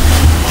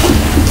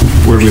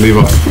 Where do we leave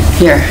off?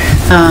 Here,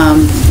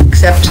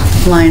 accept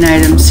line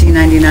item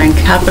C99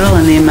 capital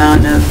in the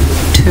amount of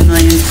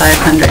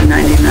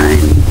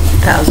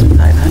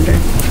 $2,599,500.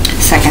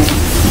 Second.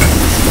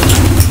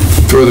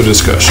 Further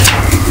discussion.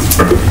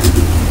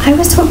 I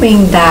was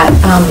hoping that,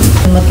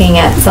 looking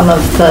at some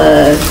of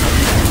the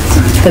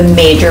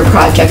major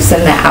projects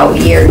in the out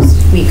years,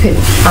 we could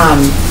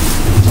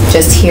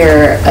just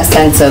hear a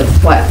sense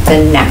of what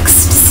the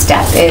next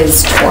step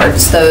is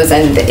towards those,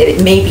 and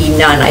it may be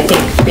none. I think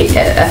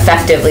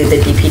effectively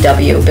the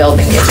DPW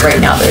building is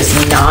right now, there's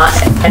not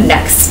a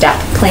next step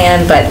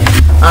plan, but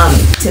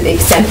to the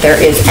extent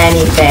there is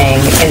anything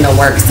in the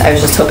works, I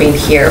was just hoping to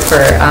hear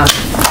for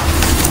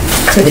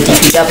the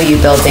DPW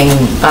building,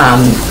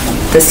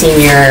 the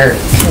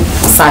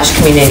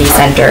senior/community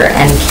center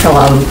and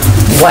Killam,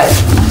 what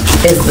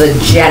is the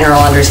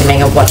general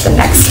understanding of what the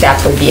next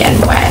step would be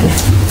and when?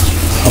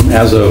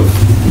 As of,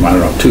 I don't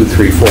know, 2,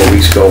 3, 4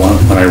 weeks ago,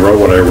 when I wrote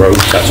what I wrote,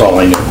 that's all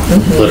I knew,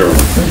 literally.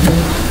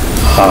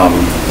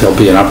 There'll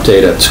be an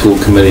update at school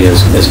committee,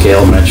 as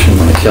Gail mentioned,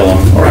 on the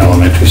Killam or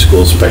elementary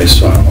school space,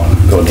 so I don't want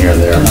to go near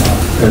there.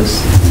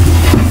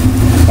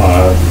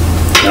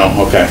 No,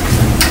 okay.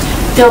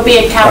 There'll be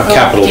a capital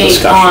update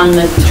discussion on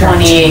the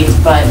 28th,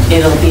 but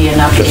it'll be an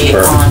update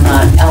on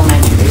the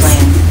elementary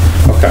plan.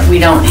 Okay. We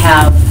don't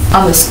have...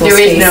 On the school there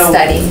is space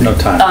study. No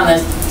time. On the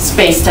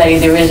space study,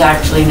 there is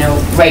actually no...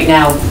 Right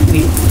now,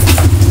 we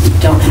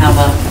don't have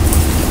a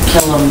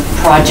Killam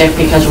project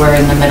because we're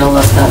in the middle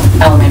of the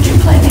elementary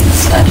planning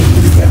study.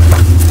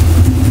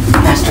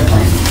 Master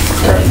plan.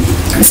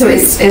 So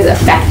is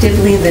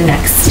effectively the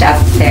next step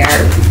there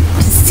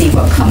to see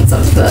what comes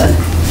of the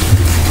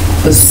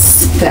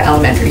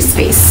elementary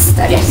space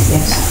study?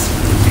 Yes.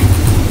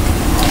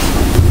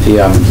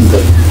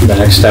 The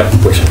next step,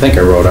 which I think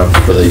I wrote up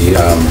for the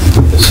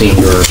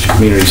senior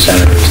community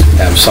center, is to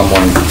have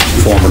someone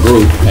form a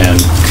group and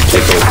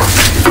take over.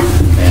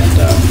 And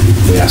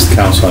we asked the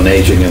Council on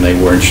Aging, and they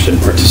were interested in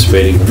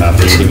participating but not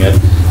leading it.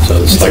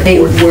 So it's like they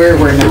were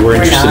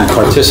interested in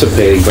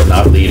participating but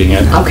not leading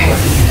it. Okay.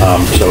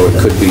 So it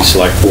could be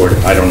select board.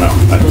 I don't know.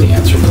 I don't know the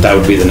answer, but that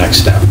would be the next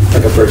step.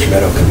 Like a Birch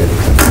Meadow committee.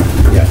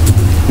 Yeah.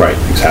 Right.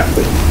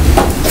 Exactly.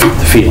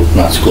 The field,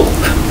 not school.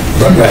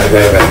 Right.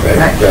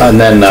 And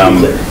then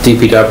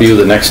DPW,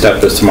 the next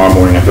step is tomorrow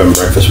morning I'm having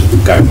breakfast with the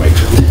guy who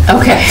makes it.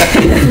 Okay.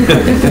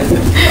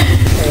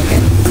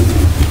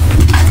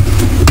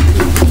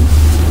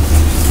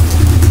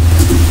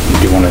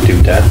 Do you want to do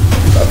that,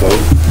 a vote?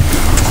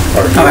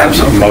 Or do you have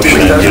some motion?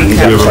 We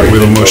have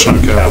a motion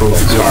on capital.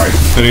 Sorry.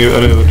 Any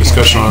other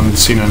discussion on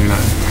C99?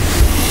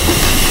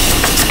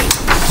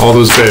 All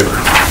those in favor?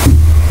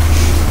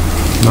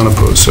 None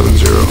opposed,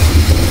 7-0.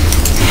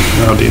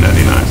 Now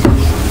D99.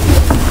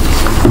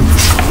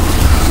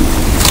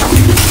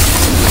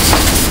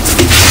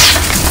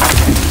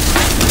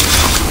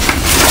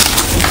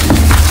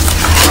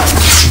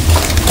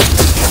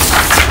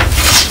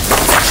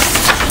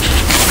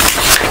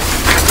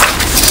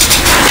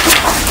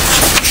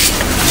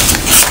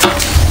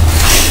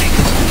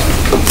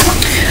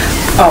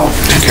 Oh,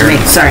 to me,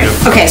 sorry.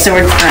 Okay, so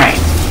we're, all right.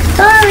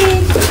 Sorry.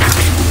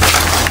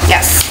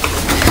 Yes.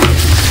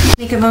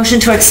 Make a motion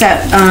to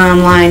accept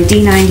line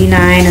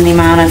D99 in the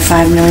amount of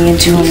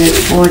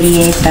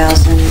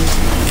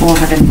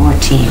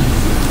 $5,248,414.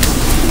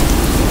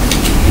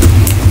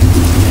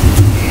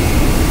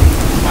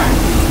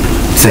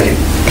 Second.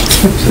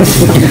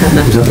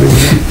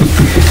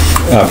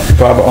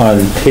 Bob,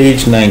 on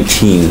page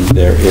 19,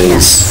 there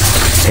is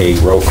a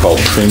row called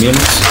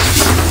premiums.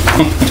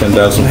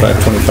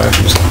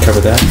 10,525, just cover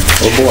that?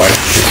 Oh, boy.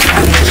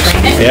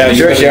 Yeah,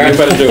 sure, you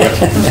better do it.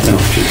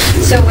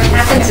 So what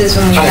happens is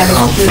when we have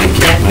a student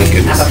debt,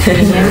 we have a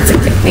premium,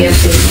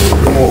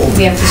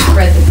 we have to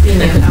spread the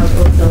premium out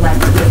over the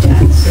length of the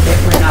debt so that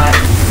we're not,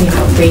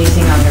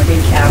 raising on the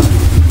recap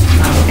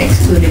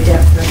excluded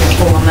debt for the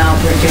whole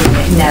amount, we're doing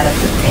it net of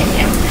the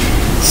premium.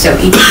 So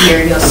each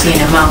year you'll see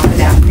an amount for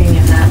that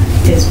premium that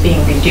is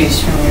being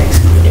reduced from your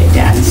excluded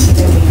debt so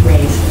that we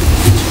raise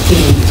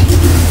the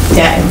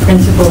debt and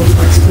principal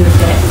for excluded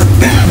debt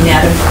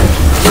net of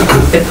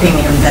the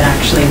premium that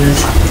actually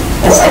was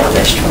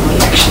established when we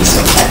actually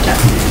took that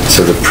debt.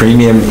 So the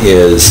premium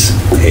is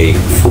a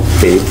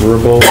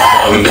favorable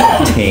that we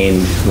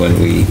obtained when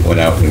we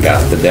went out and got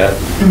the debt?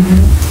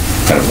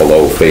 Kind of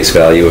below face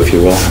value, if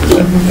you will? Is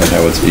that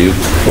how it's viewed?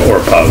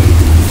 Or above.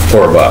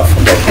 Or above.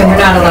 And we're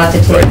not allowed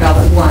to take it all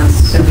at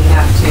once, so we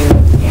have to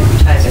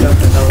amortize it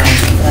over the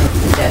length of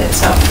the debt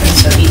itself. And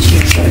so each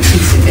year we get a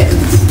piece of it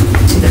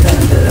to the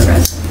benefit of the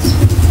residents.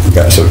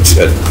 Yeah, so it's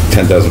at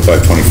 10,525,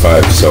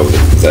 so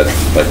is that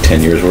like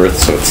 10 years worth?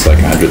 So it's like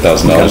 $100,000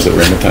 that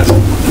we're amortizing?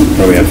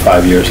 Well, we have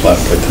 5 years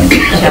left, I think.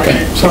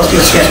 Okay. But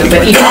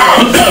each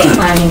year it's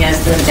declining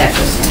as the debt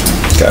goes down.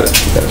 Got it.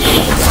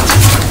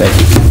 Thank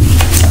you.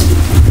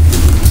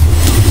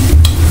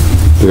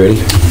 You ready?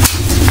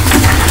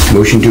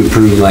 Motion to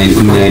approve line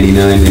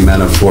E99, the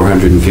amount of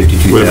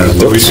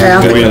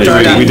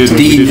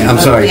 $452,000. I'm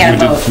sorry.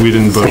 We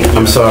didn't vote.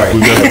 I'm sorry.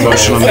 We got a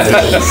motion on the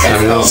table.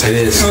 I know, it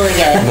is.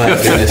 My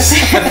goodness.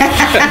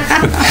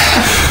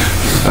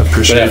 I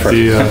appreciate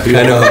the...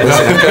 I know,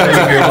 listen, I'm trying to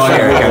keep your long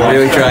hair. I'm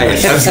really trying.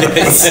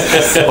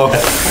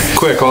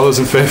 Quick, all those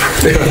in favor?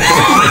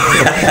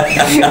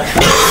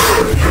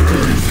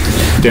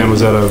 Dan,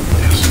 was that a...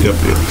 Yep.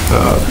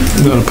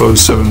 None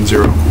opposed,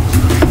 7-0.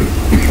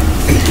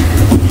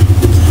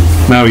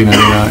 Now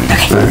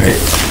E99. All right.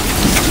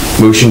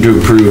 Motion to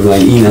approve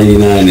line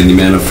E99 in the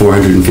amount of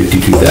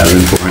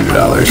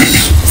 $452,400.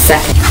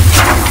 Second.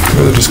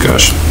 Further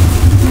discussion?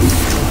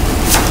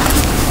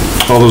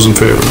 All those in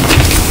favor?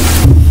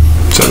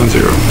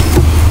 7-0.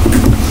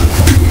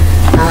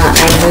 I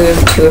move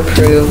to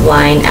approve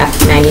line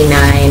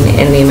F99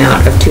 in the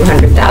amount of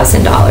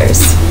 $200,000.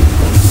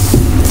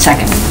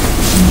 Second.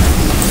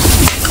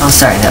 Oh,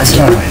 sorry, that was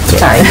you.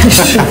 Sorry.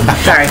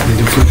 Sorry.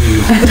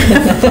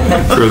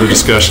 Further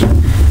discussion?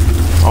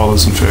 All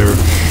those in favor?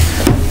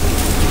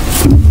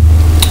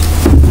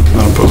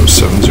 None opposed,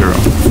 7-0.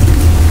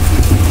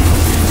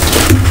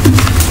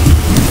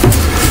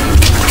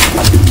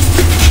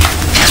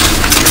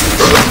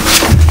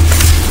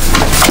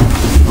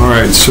 All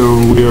right, so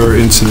we are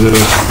into the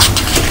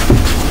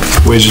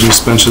wages and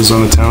expenses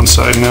on the town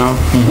side now.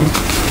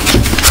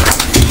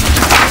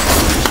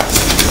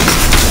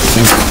 I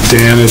think,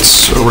 Dan,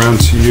 it's around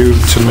to you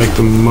to make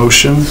the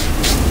motion.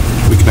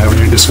 We can have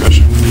any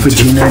discussion. For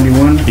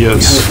G91?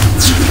 Yes.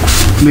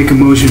 Make a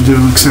motion to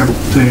accept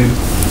the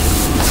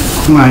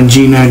line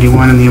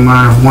G91 in the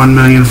amount of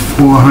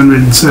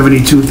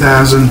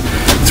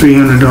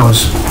 $1,472,300.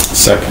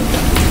 Second.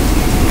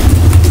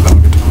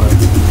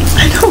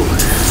 I know.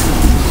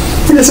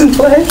 He doesn't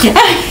play?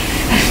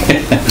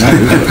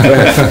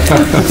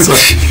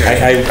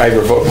 I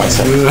revoke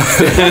myself.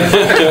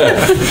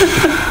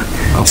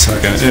 I'll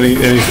second.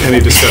 Any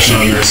discussion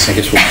on this? I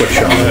guess we'll put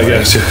Sean. I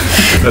guess,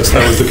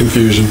 that was the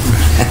confusion.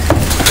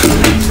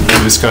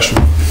 Any discussion?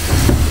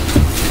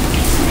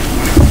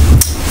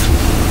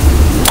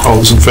 All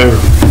those in favor?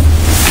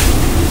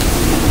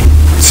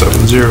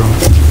 7-0.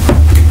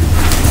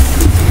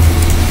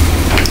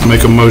 I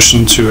make a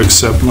motion to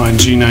accept line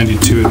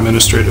G92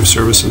 administrative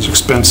services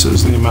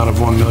expenses in the amount of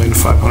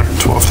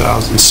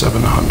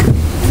 $1,512,700.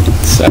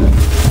 Second.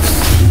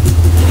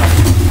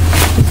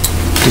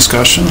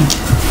 Discussion?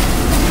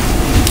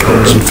 All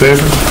those in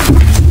favor?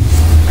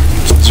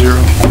 0.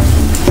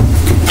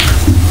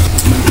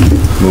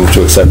 Move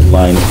to accept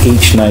line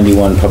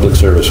H91 public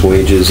service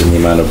wages in the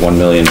amount of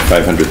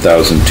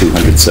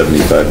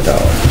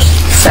 $1,500,275.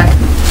 Second.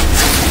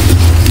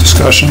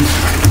 Discussion?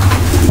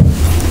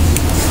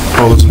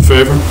 All those in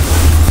favor?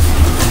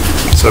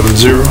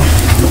 7-0.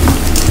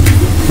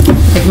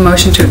 Make a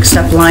motion to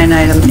accept line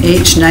item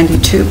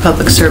H92,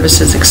 public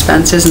services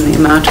expenses in the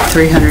amount of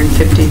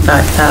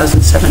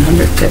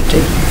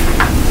 $355,750.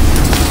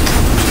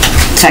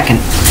 Second.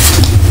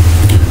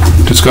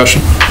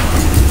 Discussion?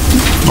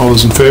 All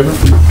those in favor?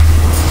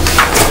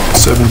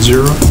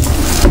 7-0.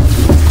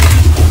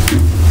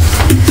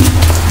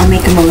 I'll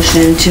make a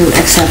motion to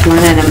accept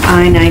line item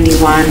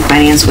I-91,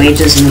 finance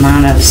wages in the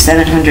amount of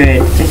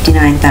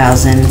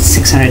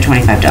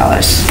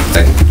 $759,625.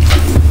 Second.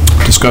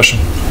 Discussion?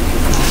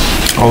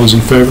 All those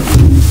in favor?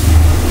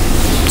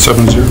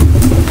 7-0.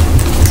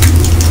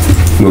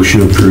 Motion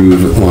to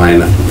approve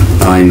line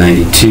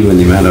I-92 in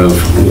the amount of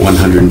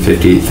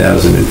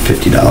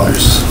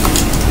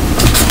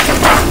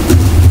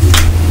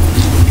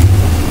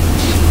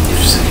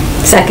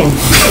 $158,050. Second.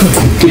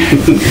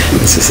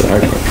 This is the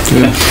hard part.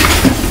 Yeah.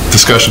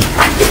 Discussion?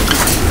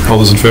 All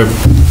those in favor?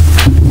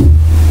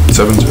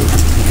 7-0.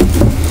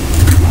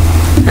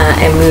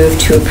 I move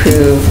to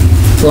approve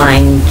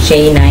line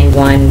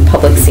J91,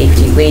 public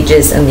safety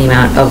wages in the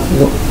amount of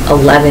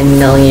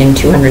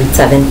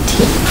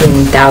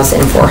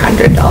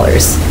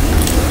 $11,217,400.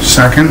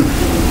 Second.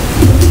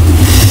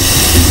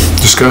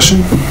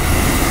 Discussion?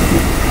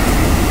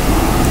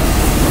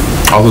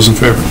 All those in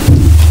favor?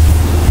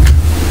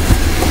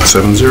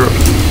 7-0.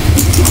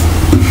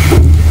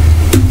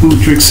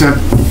 Move to accept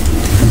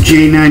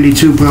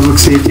J92 public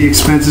safety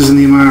expenses in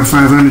the amount of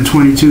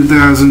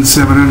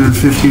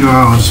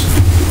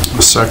 $522,750.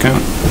 A second.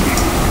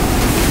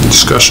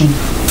 Discussion?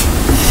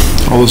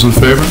 All those in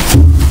favor?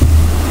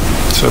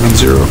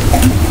 7-0.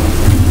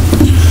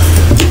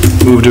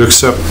 Move to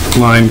accept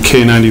line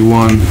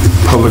K91,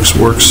 public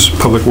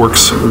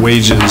works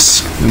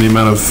wages in the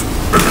amount of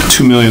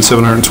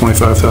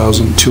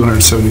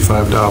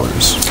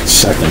 $2,725,275.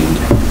 Second.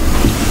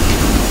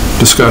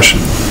 Discussion?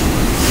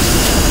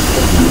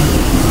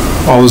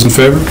 All those in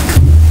favor?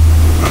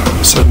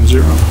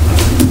 7-0.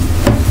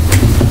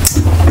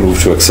 Move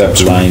to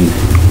accept line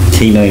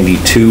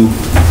T92,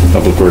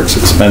 public works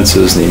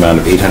expenses in the amount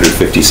of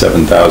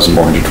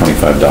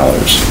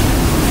 $857,425.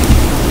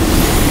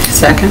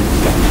 Second.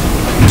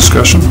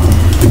 Discussion?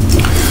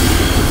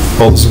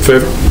 All those in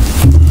favor?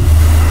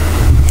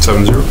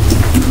 7-0.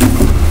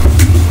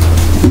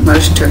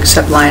 Motion to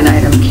accept line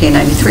item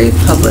K93,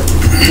 Public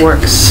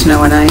Works,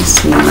 Snow and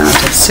Ice, in the amount of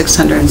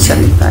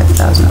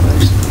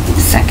 $675,000.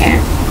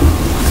 Second.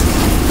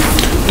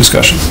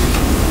 Discussion.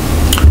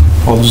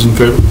 All those in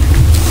favor?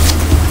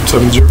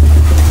 7-0.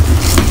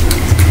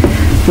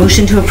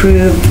 Motion to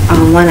approve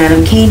line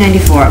item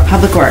K94,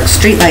 Public Works,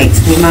 Streetlights,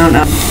 in the amount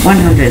of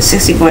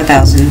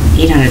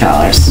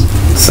 $164,800.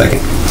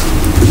 Second.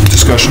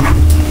 Discussion.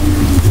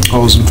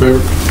 All those in favor?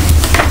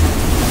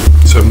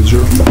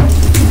 7-0.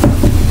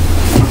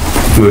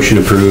 Motion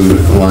to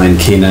approve line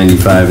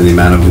K95 in the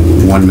amount of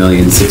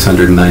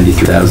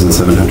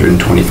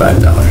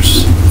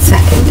 $1,693,725.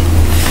 Second.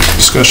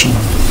 Discussion.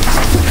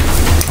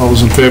 All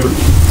those in favor?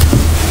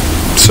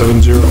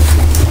 7-0.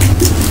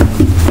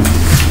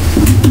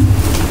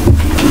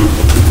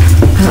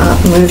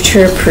 Move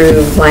to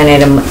approve line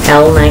item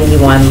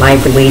L91,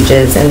 library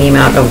wages, in the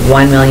amount of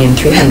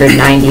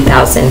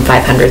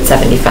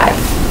 $1,390,575.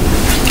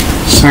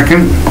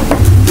 Second.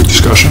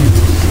 Discussion.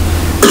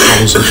 All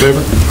those in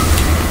favor?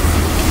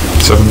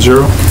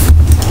 7-0.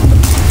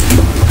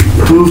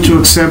 Move to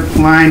accept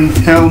line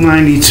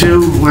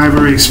L92,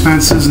 library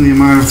expenses, in the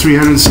amount of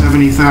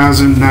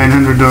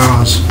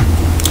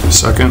 $370,900.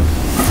 Second.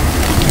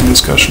 Any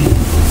discussion?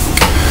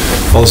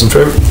 All those in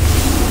favor?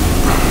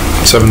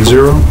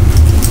 7-0.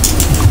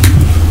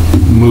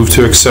 Move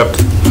to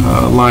accept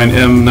line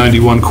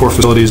M91, core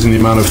facilities, in the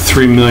amount of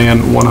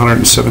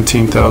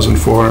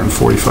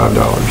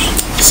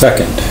 $3,117,445.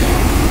 Second.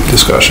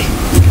 Discussion.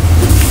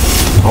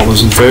 All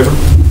those in favor?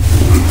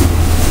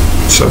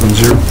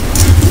 7-0.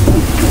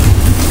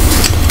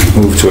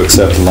 Move to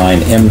accept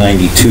line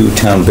M92,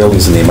 town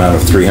buildings, in the amount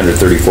of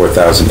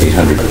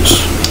 $334,800.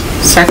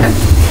 Second.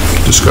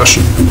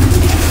 Discussion.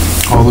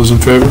 All those in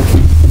favor?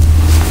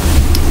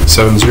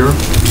 7-0.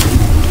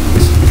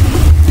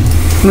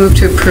 Move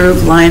to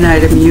approve line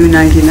item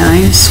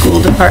U99,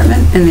 School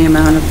Department, in the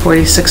amount of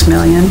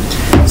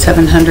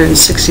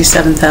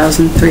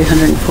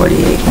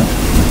 $46,767,348.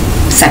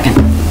 Second. I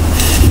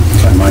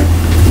might,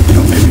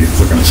 maybe if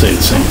we're going to say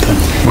the same thing.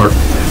 Mark.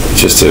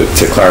 Just to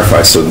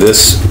clarify, so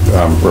this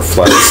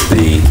reflects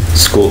the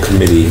school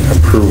committee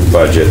approved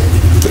budget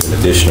with an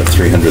addition of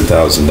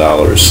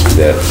 $300,000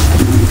 that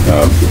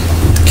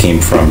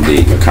came from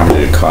the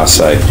accommodated cost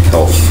side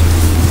health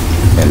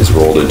and is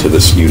rolled into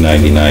this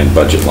U99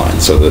 budget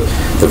line. So the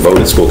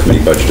voted school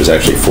committee budget is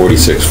actually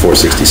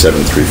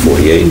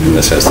 $46,467,348, and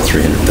this has the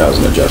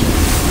 $300,000 adjustment.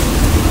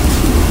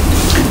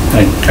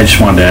 I just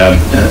wanted to add,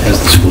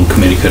 as the school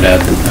committee could add,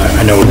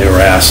 I know they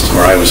were asked,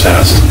 or I was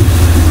asked,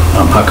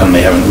 how come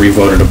they haven't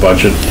revoted a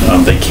budget?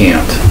 They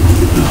can't.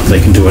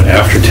 They can do it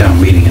after town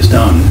meeting is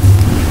done.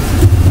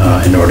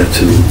 In order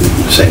to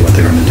say what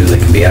they're going to do, they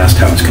can be asked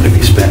how it's going to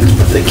be spent,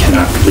 but they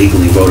cannot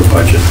legally vote a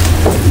budget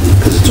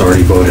because it's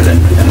already voted in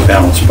a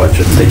balanced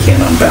budget. They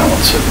can't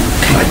unbalance it.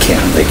 I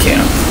can, they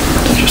can.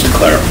 Just to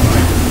clarify.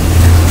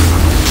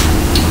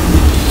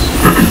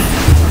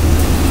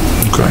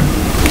 Okay.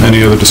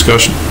 Any other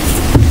discussion?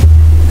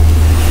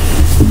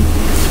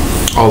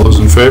 All those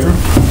in favor?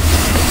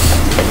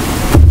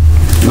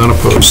 None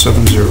opposed,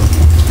 7-0.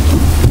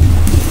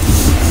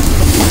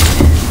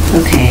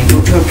 Okay,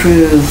 move to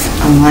approve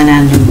line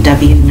item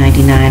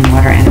W99,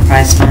 Water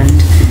Enterprise Fund, in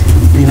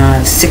the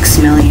amount of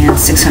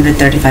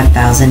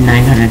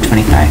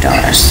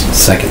 $6,635,925.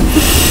 Second.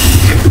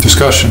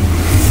 Discussion.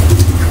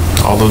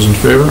 All those in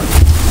favor?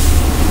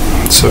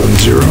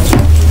 7-0.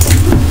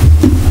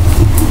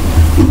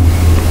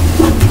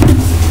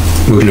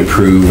 Move to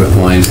approve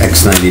line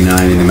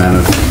X99 in the amount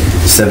of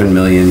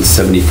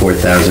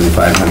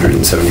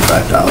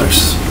 $7,074,575.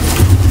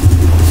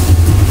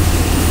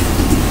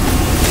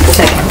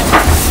 Second.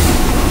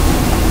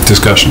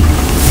 Discussion.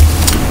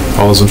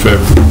 All those in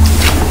favor?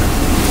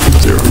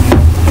 0.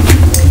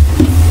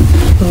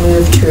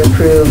 Move to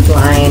approve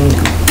line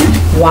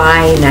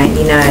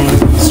Y99,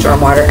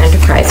 Stormwater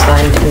Enterprise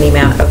Fund, in the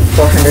amount of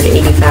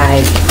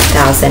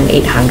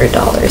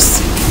 $485,800.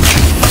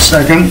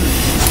 Second.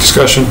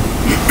 Discussion.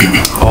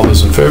 All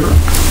those in favor?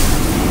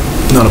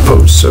 None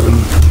opposed,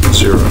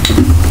 7-0.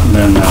 And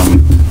then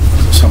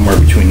somewhere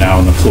between now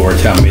and the floor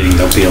town meeting,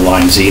 there'll be a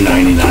line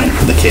Z99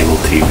 for the cable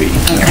TV.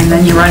 And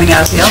then you're running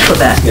out of the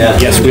alphabet. Yeah.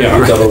 Yes, we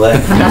are. Double A.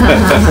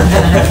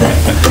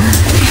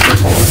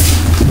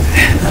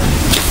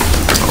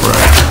 All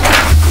right.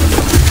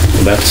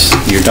 Well,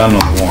 you're done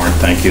on the warrant,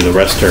 thank you. The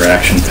rest are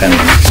action pending.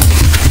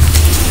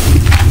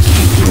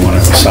 You want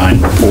to assign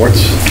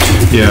reports?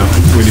 Yeah,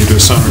 we need to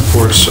assign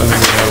reports. I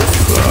think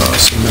we have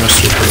some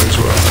ministers here as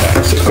well.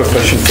 So quick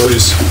question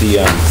first.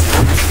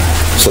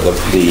 So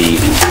the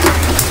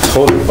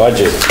total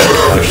budget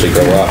will actually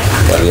go up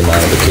by the amount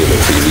of the cable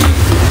TV.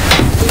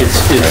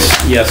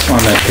 Yes,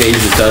 on that page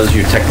it does.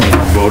 You technically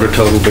vote a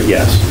total, but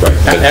yes. Right.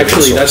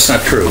 Actually, that's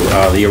not true.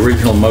 The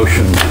original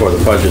motion for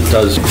the budget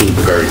does include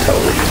the very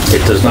total.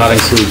 It does not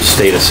include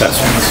state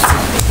assessments.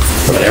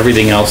 But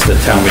everything else that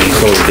town meeting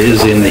voted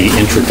is in the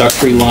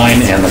introductory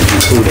line and the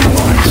concluding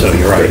line, so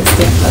you're right.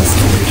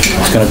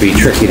 It's going to be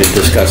tricky to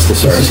discuss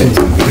this RCTV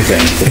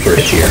thing the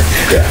first year.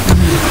 Yeah.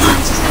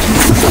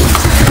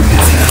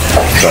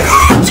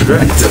 That's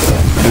great.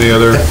 Any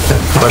other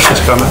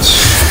questions, comments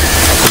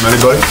from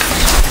anybody?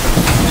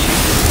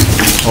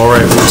 All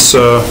right, let's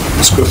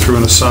go through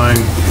and assign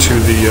to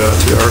the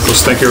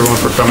articles. Thank you, everyone,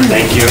 for coming.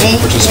 Thank you.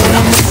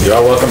 Participating. You're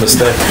all welcome to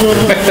stay.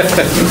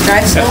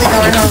 Drive slowly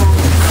going home.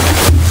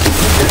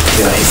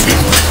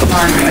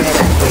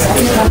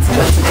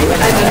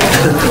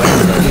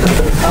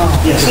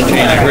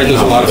 I heard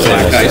there's a lot of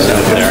black guys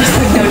out there.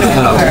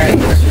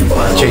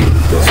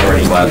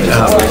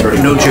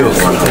 No joke.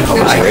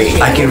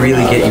 I can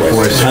really get you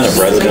for us. Kind of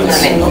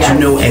residents. Do you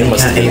know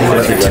anything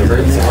about the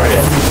timber?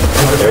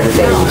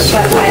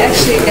 I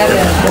actually got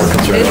More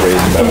concerns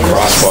raised about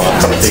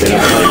crosswalks and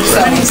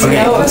things.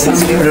 No,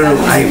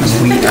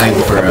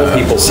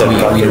 people said we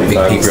do big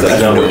paper, but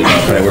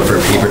I work for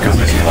a paper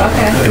company.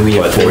 And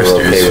we have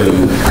foresters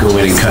who go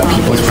in and cut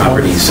people's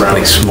properties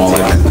like smaller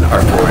than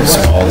our forests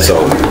all day.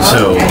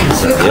 So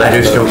I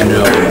just don't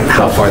know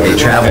how far they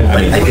travel,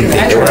 but I think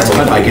they travel.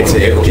 I could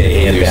say,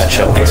 okay, and X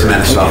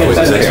amount of softwood,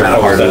 X amount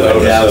of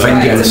hardwood. If I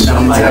can give them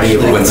some idea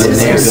of what's in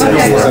there,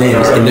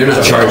 and they're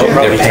not charging,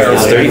 they're paying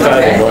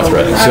 35 in North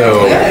Reading.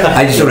 So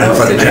I just don't know how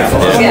far they travel.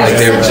 Like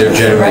they're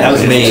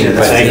generally Maine,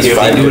 but they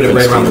do it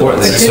right around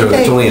Portland, so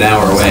it's only an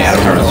hour away. I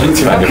don't know. I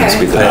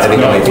think it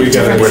might be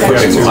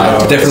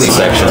definitely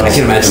section. I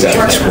can imagine that.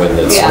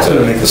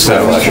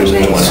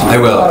 I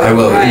will.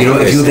 You know,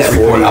 if you have that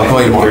report, I'll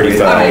call you tomorrow. If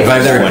I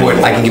have that report,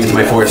 I can give it to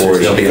my foresters.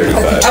 They'll be there.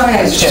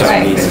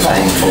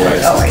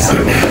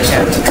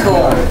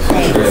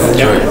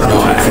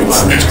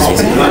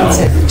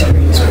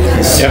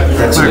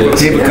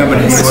 Paper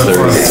company you work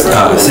for?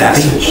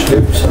 Sappy.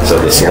 So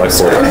the select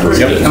board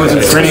approved it. I was in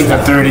printing for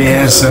 30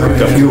 years, so.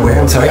 You were,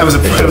 I'm sorry? I was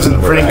in the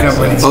printing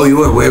company. Oh, you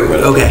were? Where?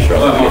 Okay.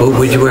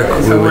 Where'd you work?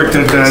 I worked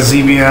at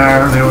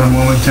ZBR, they were in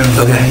Wilmington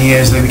for many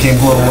years, they became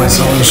Global Waste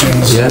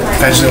Solutions. Yeah.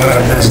 Eventually went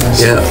out of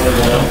business. Yeah.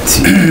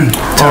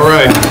 All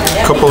right,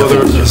 a couple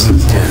other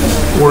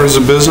orders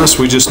of business.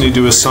 We just need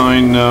to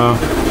assign,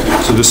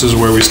 so this is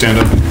where we stand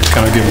up,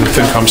 kind of give the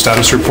FinCom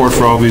status report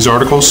for all of these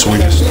articles. So we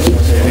just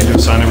need to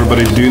assign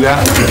everybody to do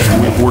that.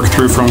 We've worked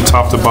through from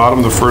top to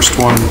bottom. The first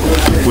one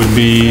would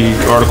be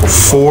Article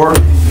 4,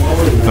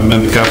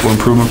 amend the capital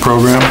improvement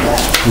program.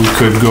 We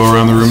could go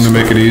around the room to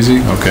make it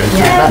easy. Okay.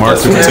 Mark,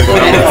 you can take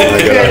that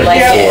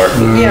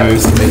one.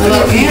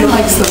 Ann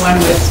likes the one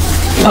with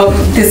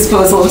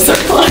disposal of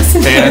surplus.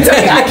 And do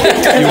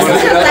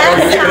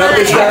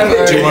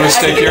you want to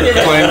stake your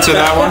claim to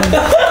that one?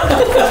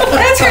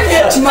 That's her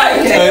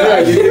Mike. I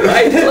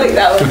like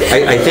that one.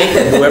 I think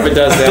that whoever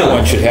does that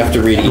one should have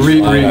to read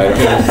each line item.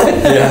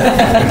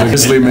 Yeah.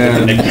 Grizzly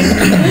Man,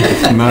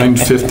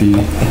 950.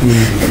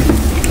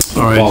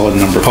 All right.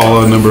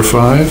 Paula, number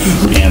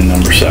 5. And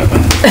number 7.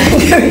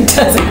 It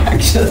doesn't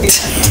actually.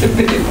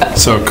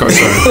 So, sorry.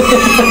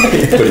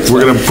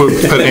 We're going to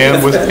put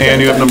Ann with, Ann,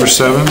 you have number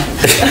 7?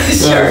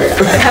 Sure.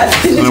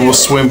 And then we'll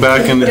swing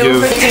back and Don't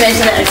give, forget to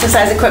mention that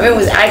exercise equipment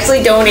was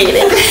actually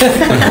donated.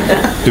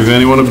 if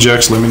anyone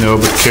objects, let me know,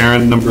 but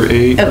Karen, number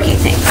 8. Okay,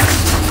 thanks.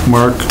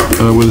 Mark,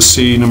 with a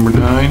C, number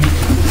 9.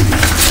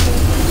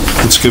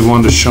 Let's give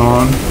one to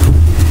Sean.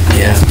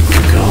 Yeah,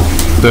 good call.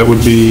 That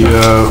would be,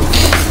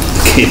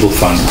 Cable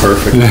fund,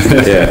 perfect.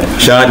 Yeah.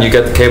 Sean, you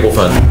got the cable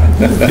fund.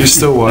 he's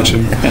still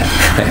watching.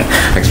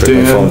 I expect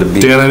my phone to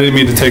beep. Dan, I didn't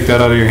mean to take that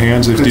out of your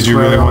hands. Did you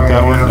really want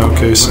that one?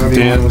 Okay, so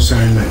Dan,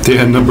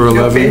 number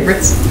 11.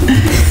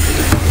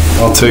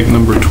 I'll take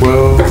number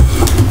 12.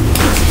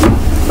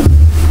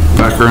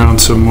 Back around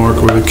to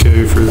Mark with a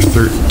K for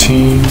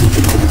 13.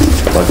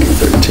 Lucky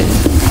 13.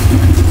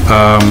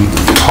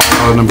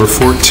 Paula, number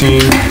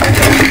 14. I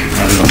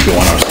don't know if you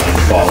want us to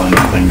follow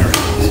anything or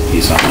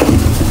he's on.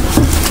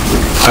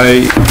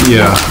 I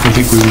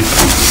think we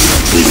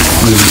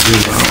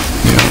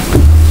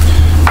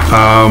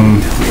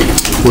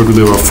where do we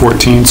leave off?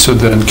 14, so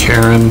then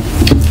Karen.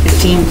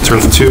 15.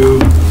 Turf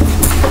 2.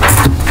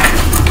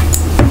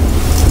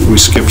 We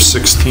skipped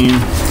 16. You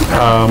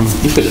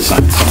could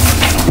assign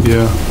someone.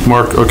 Yeah,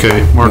 Mark,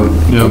 okay, Mark.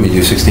 Yeah, Let me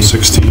do 16.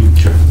 16.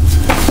 Sure.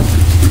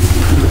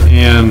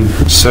 And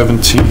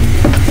 17.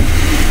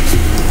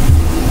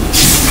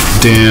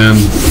 Dan,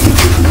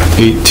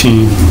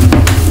 18.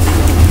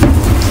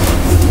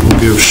 We'll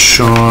give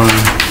Sean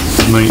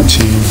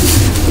 19.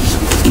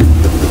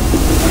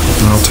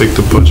 And I'll take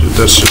the budget.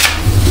 That's just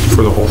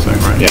for the whole thing,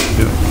 right? Yeah.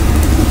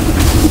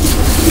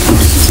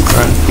 All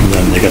right. And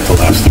then they got the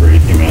last 3,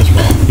 you may as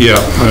well. Yeah,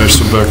 all right,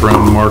 so back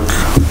around Mark,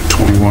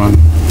 21.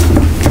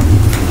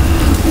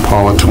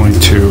 Paula,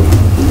 22.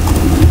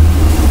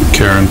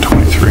 Karen,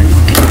 23.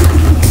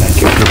 Thank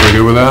you. Everybody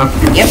good with that?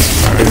 Yep.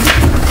 All right.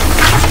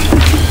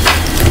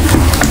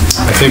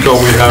 I think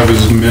all we have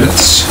is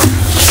minutes.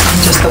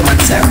 Just the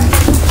ones there.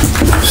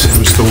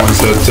 Just the ones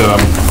that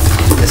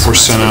were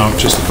sent out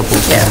just a couple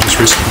of days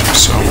recently,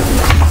 so.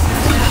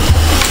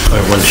 I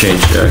have one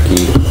change,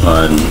 Jackie,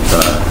 on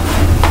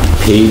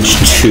page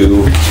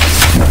 2,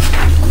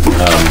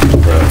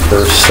 The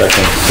first,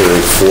 second,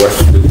 third,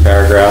 fourth new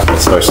paragraph, it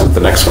starts with the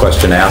next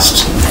question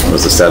asked,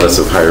 was the status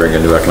of hiring a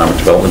new economic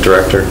development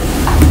director.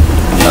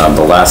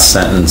 The last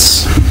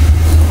sentence,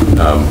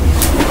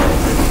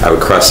 I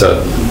would cross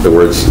out the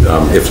words,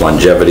 if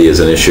longevity is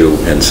an issue,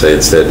 and say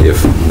instead,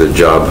 if the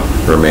job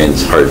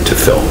remains hard to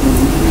fill.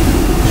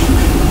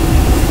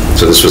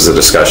 So this was a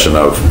discussion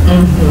of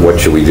what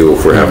should we do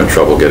if we're having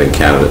trouble getting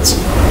candidates.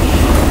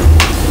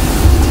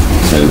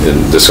 And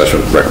in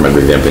discussion, recommend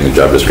revamping the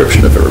job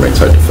description if it remains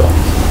hard to fill.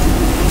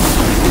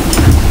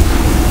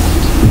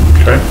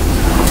 Okay.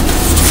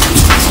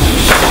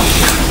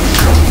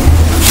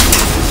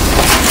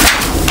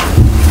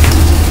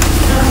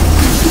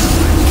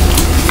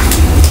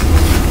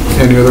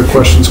 Any other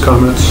questions,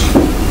 comments?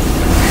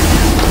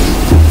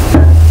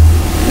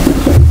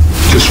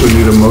 Just would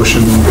need a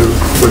motion that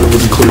would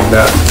include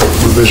that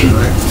revision,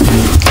 right?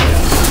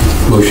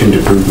 Motion to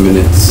approve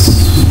minutes.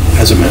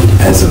 As amended.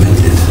 As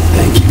amended,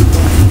 thank you.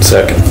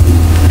 Second.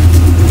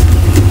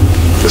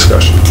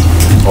 Discussion.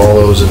 All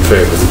those in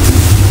favor?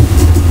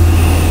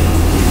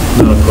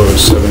 None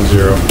opposed,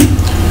 7-0.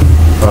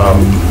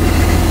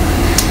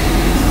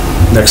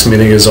 Next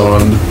meeting is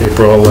on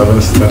April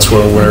 11th. That's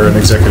where we're in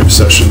executive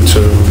session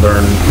to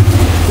learn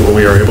what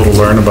we are able to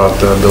learn about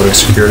the building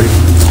security.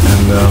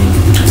 And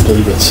I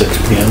believe it's 6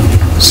 p.m.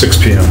 6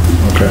 p.m.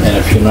 Okay. And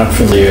if you're not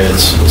familiar,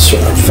 it's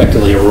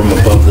effectively a room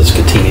above the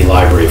Scatini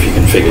Library, if you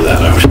can figure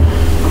that out.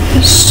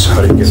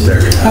 How do you get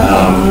there?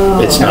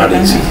 It's not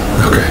easy.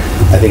 Okay.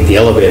 I think the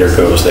elevator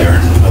goes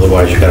there.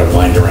 Otherwise, you got to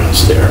wind around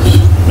stairs.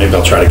 Maybe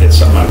I'll try to get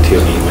something out to you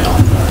in email.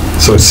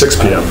 So it's 6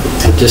 p.m.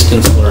 The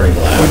Distance Learning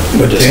Lab,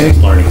 the Distance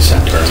Learning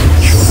Center.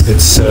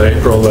 It's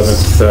April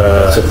 11th.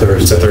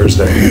 It's a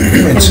Thursday.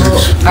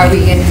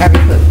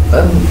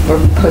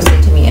 We're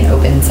posted to meet in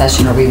open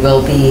session, or we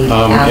will be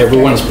after?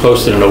 Everyone's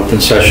posted an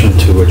open session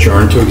to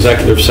adjourn to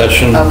executive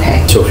session.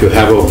 Okay. So if you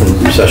have open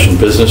session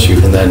business, you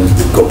can then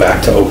go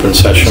back to open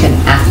session.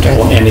 After.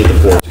 Well, any of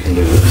the boards can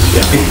do this,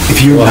 yeah.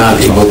 If you're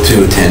not able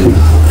to attend,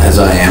 as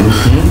I am,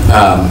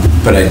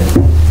 but I'd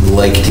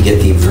like to get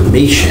the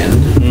information,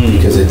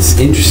 because it's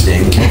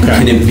interesting,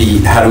 can it be,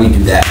 how do we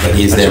do that? Like,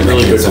 is That's there a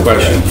really good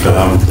question.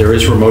 There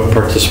is remote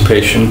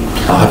participation.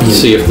 I'll have to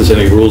see if there's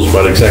any rules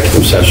about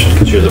executive session,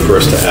 because you're the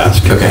first to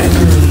ask. Okay.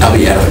 I'll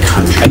be out of the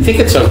country. I think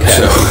it's okay.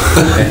 So,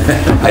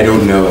 I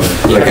don't know.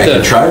 Like, I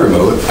can try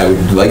remote. I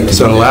would like to.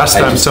 So the last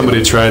time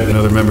somebody tried,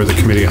 another member of the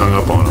committee hung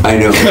up on him. I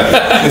know.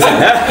 Listen,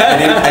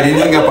 I didn't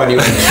hang up on you.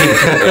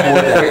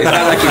 It's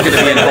not like you could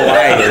be in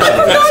Hawaii or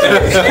something.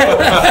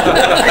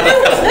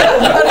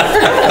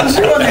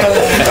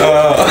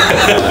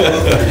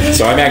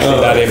 So I'm actually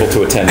not able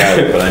to attend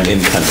either, but I'm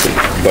in country.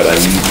 But I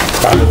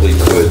probably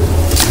could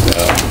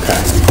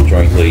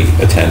jointly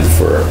attend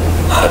for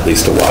at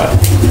least a while.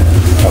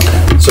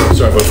 Okay. So,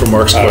 sorry, but for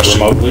Mark's question.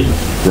 Remotely?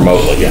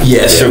 Remotely, yeah.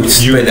 Yeah, so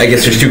but I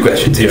guess there's two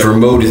questions. If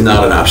remote is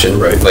not an option,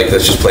 right? Like,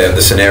 let's just play out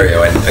the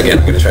scenario, and again,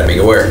 I'm going to try to make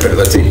it work, but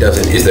let's say it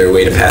doesn't, is there a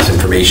way to pass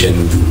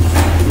information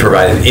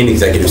provided in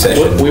executive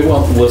session?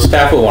 Well,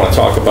 staff will want to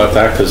talk about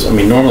that, because, I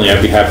mean, normally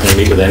I'd be happy to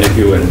meet with any of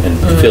you and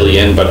fill you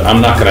in, but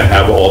I'm not going to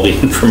have all the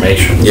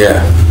information.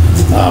 Yeah.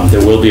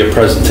 There will be a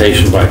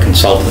presentation by a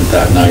consultant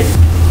that night.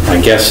 My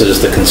guess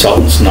is the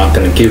consultant's not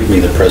going to give me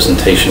the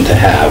presentation to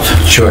have.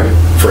 Sure.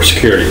 For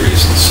security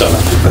reasons, so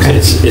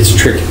it's a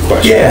tricky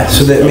question. Yeah,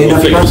 so that may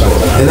not be possible.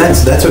 And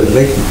that's what,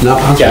 like, not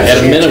possible. Yeah,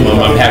 at a minimum,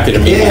 I'm happy to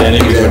meet with any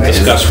of you and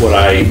discuss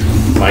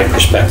my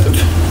perspective.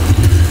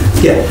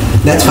 Yeah,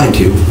 that's fine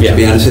too, to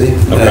be honest with you.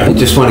 Okay. I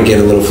just want to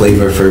get a little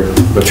flavor for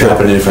what's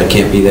happening if I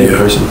can't be there in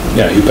person.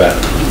 Yeah, you bet.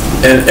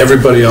 And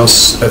everybody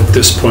else at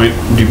this point,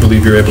 do you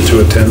believe you're able to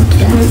attend?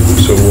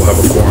 Yes. So we'll have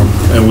a quorum.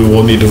 And we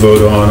will need to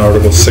vote on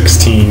Article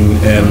 16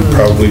 and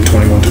probably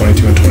 21,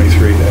 22, and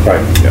 23. Then.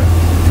 Right. Yeah.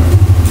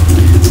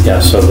 Yeah,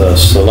 so the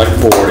select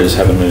board is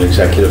having an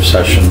executive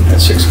session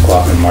at 6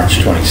 o'clock on March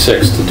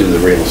 26th to do the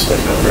real estate.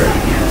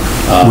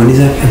 When is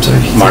that? I'm sorry.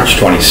 March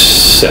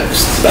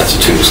 26th. That's a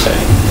Tuesday.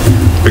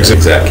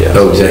 Executive.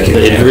 Oh,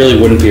 executive. It really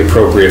wouldn't be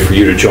appropriate for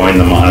you to join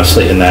them,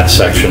 honestly, in that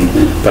section.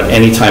 But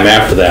anytime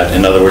after that,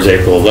 in other words,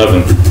 April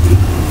 11th,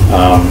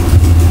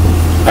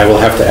 I will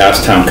have to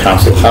ask town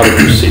council how to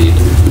proceed.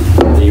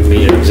 Do you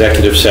meet an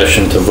executive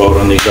session to vote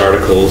on these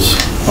articles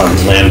on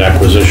land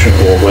acquisition,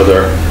 or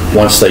whether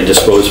once they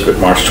dispose of it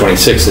March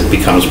 26th, it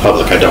becomes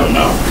public? I don't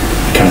know.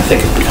 I kind of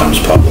think it becomes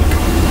public.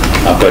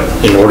 But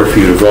in order for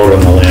you to vote on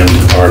the land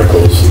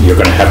articles, you're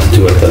going to have to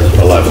do it the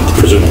 11th,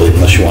 presumably,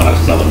 unless you want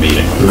another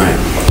meeting. Right.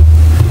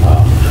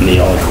 And the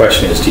only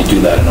question is, do you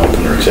do that in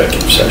open or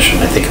executive session?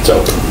 I think it's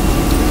open.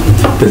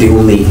 But the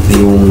only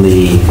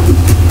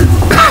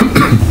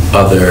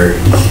other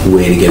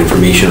way to get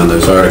information on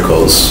those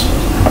articles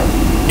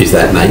is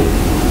that night?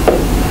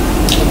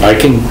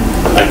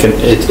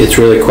 It's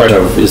really a question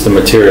of, is the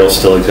material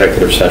still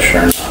executive session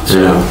or not? So,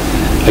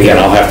 again,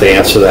 I'll have to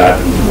answer that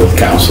with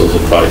council's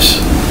advice.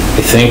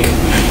 I think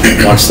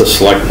once the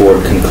select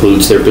board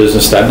concludes their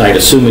business that night,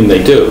 assuming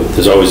they do,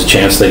 there's always a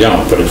chance they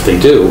don't, but if they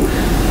do,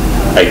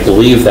 I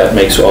believe that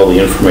makes all the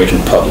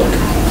information public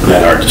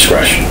at our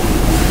discretion.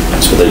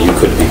 time so that you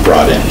could be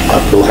brought in.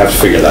 We'll have to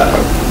figure that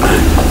out.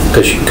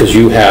 Because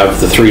you have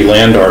the 3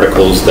 land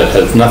articles that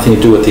have nothing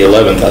to do with the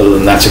 11th, other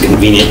than that's a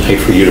convenient night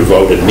for you to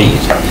vote and meet.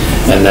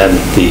 And then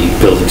the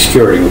building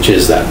security, which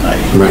is that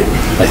night. Right.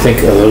 I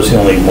think those are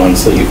the only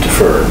ones that you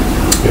deferred.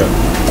 Yeah.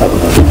 Other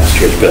than last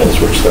year's bills,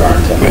 which there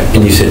aren't any. Right.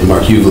 And you said,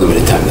 Mark, you've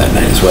limited time that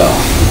night as well.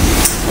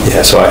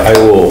 Yeah, so I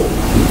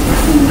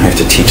have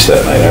to teach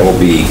that night. I will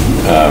be,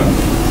 I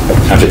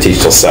have to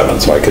teach till 7,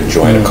 so I could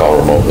join a call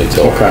remotely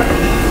till a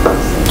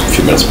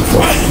few minutes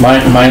before. My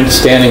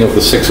understanding of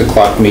the 6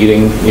 o'clock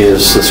meeting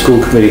is the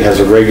school committee has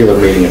a regular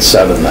meeting at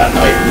 7 that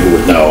night. You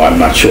would know, I'm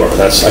not sure,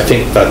 but I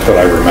think that's what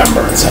I remember.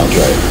 That sounds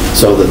right.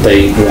 So that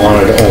they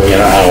wanted only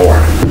an hour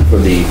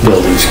for the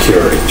building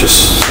security,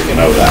 just so you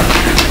know that.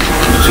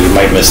 So you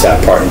might miss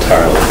that part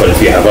entirely, but if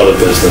you have other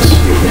business,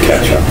 you can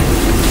catch up.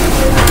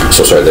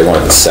 So sorry, they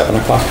wanted the 7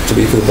 o'clock to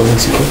be for the building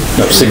security?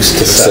 No, 6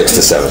 to 7. 6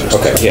 to 7,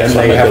 okay. Yeah,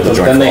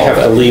 then they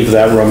have to leave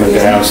that room and go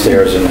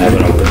downstairs and have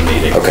an open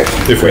meeting. Okay,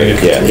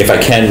 yeah, if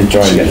I can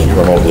join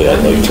remotely,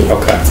 I'd like to.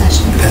 Okay. That's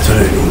what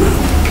I do now.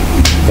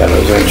 Yeah,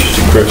 those are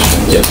interesting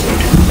questions. Yep.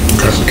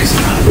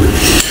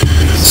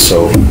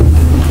 So,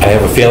 I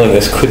have a feeling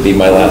this could be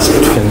my last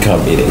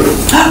FinCom meeting,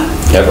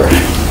 ever.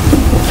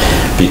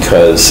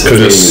 Because the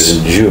meeting is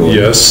in June.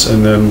 Yes,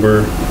 and then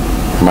we're...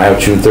 Am I out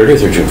June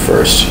 30th or June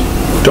 1st?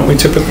 Don't we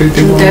typically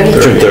do June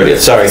 30th? June 30th,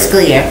 sorry.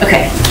 Fiscal year,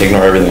 okay.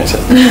 Ignore everything I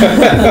said.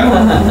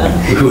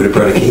 Who would have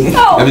brought a key?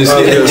 Oh. I'm just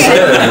kidding.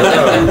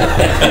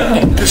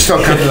 Still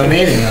come to the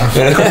meeting, though.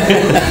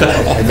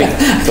 I think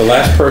the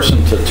last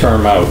person to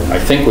term out, I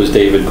think, was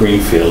David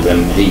Greenfield,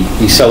 and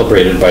he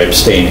celebrated by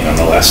abstaining on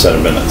the last set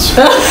of minutes.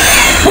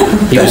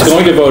 He was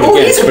going to vote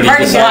against, but he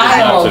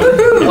decided not to.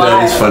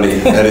 That is funny.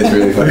 That is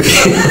really funny.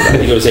 I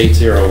think it was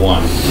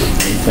 801.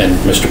 And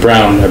Mr.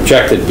 Brown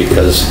objected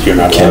because you're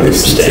not allowed to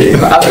abstain.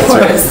 Of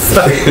course.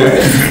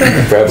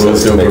 Perhaps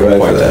let's make a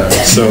point of that.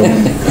 So,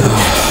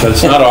 But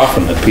it's not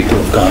often that people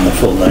have gone the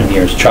full 9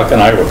 years. Chuck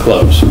and I were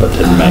close, but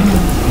didn't make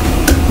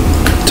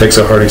it. takes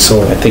a hearty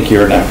soul. I think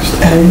you're next.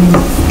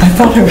 I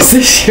thought it was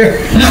this year.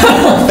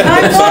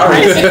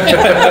 Sorry. Is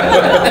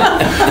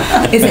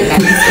it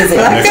next? Is it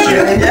Next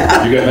year.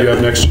 Yeah. You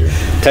have next year.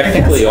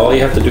 Technically, all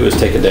you have to do is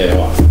take a day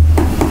off.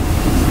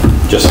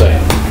 Just saying.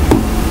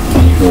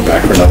 And you can go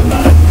back for another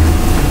 9.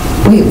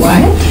 Wait,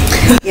 what?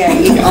 Yeah,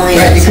 you can only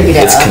have 2 days.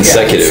 It's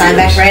consecutive Sign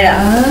back years. right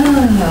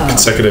up.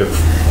 Consecutive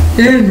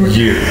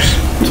years.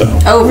 So,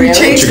 Oh, We really?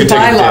 changed You the can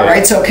take a bylaw, day.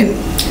 right, so it can,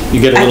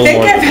 you get a I little think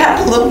more. I've had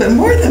a little bit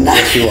more than that.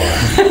 Yes, you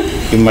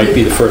are. You might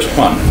be the first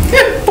one.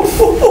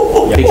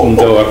 They can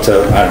go up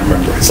to, I don't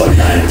remember, it's like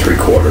 9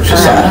 3/4 or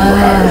something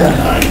higher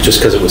than 9, just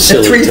because it was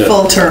The silly 3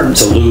 full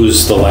terms. to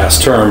lose the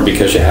last term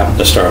because you happened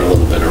to start a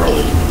little bit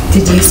early.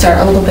 Did you start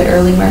a little bit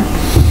early, Mark?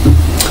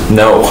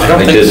 No, I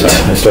don't I think didn't.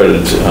 so. I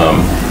started,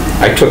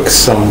 I took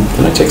some,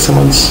 did I take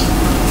someone's?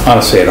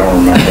 Honestly, I don't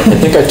remember. I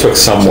think I took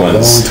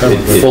someone's.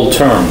 Full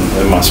term,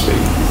 it must be.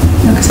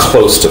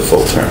 Close to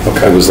full term.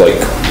 Okay. It was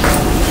like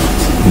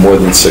more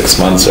than 6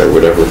 months or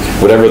whatever.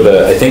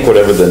 I think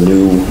whatever the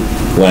new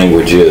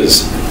language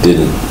is,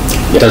 didn't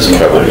It doesn't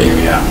cover cover you,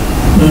 me. yeah.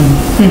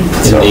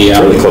 So In the, it's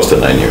really close to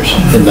 9 years.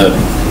 In a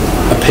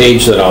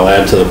page that I'll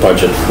add to the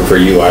budget for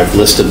you, I've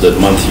listed the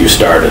month you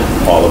started,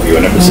 all of you,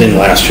 and it was in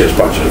last year's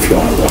budget if you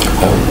want to look.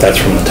 That's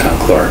from the town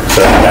clerk.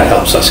 So that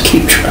helps us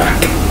keep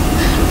track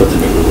with the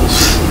new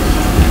rules.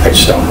 I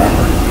just don't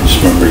remember. I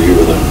just remember you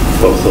were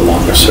both the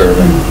longest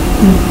serving.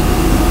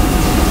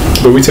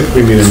 but we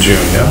typically meet in June,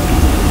 yeah?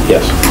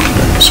 Yes.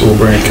 So we'll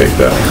bring a cake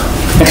back.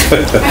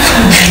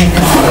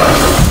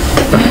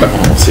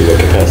 We'll see what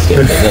capacity.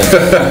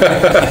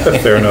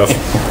 Fair enough.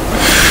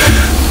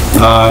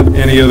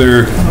 Any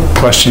other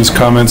questions,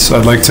 comments?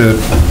 I'd like to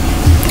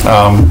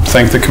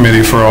thank the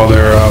committee for all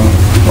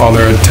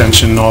their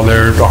attention, all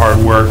their hard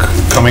work,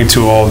 coming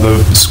to all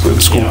the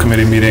school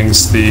committee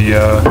meetings, the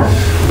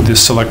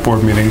select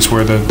board meetings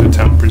where the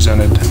town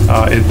presented.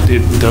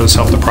 It does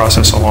help the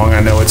process along.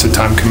 I know it's a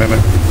time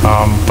commitment,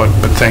 but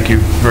thank you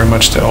very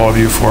much to all of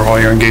you for all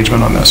your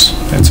engagement on this.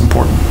 It's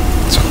important.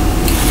 So.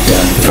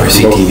 If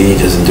RCTV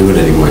doesn't do it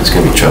anymore, it's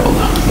gonna be trouble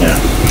now. Yeah.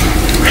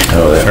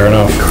 Oh, Fair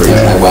enough.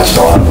 I watched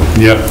a lot of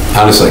them. Yeah.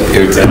 Honestly,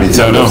 it's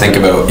something to think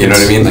about, you know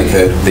what I mean? Like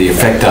the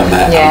effect on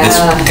that, on this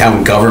Yeah.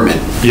 town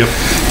government Yep.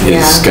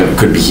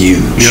 could be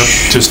huge. Yep.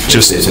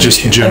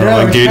 Just general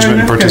engagement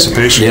and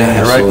participation. Yeah,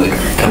 You're right. absolutely.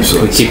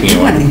 Absolutely. Keeping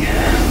you on.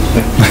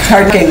 It's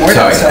hard to get word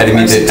out. Sorry, I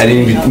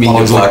didn't mean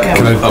to block.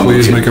 Can I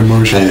please make a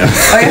motion? Oh,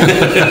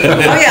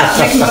 yeah,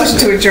 make a motion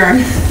to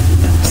adjourn.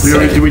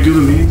 Did we do the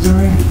meetings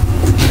already?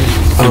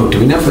 Oh, do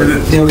we never?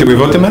 Did we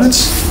vote the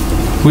minutes?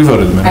 We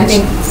voted the minutes. I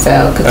think so,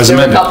 As because there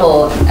were a amended.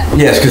 couple.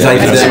 Yes, because I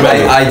did As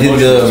amended. I did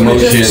the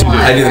motion, Just one,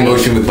 I did the right?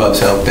 motion with Bob's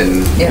help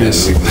and.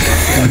 Yes.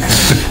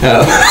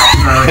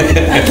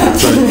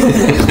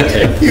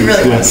 You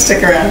really want to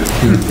stick around.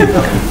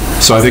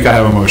 So I think I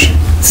have a motion.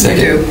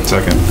 Second.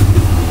 Second.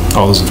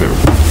 All those in favor?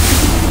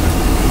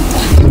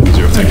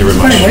 0. Thank you very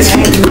much.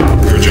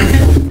 You're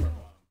adjourned.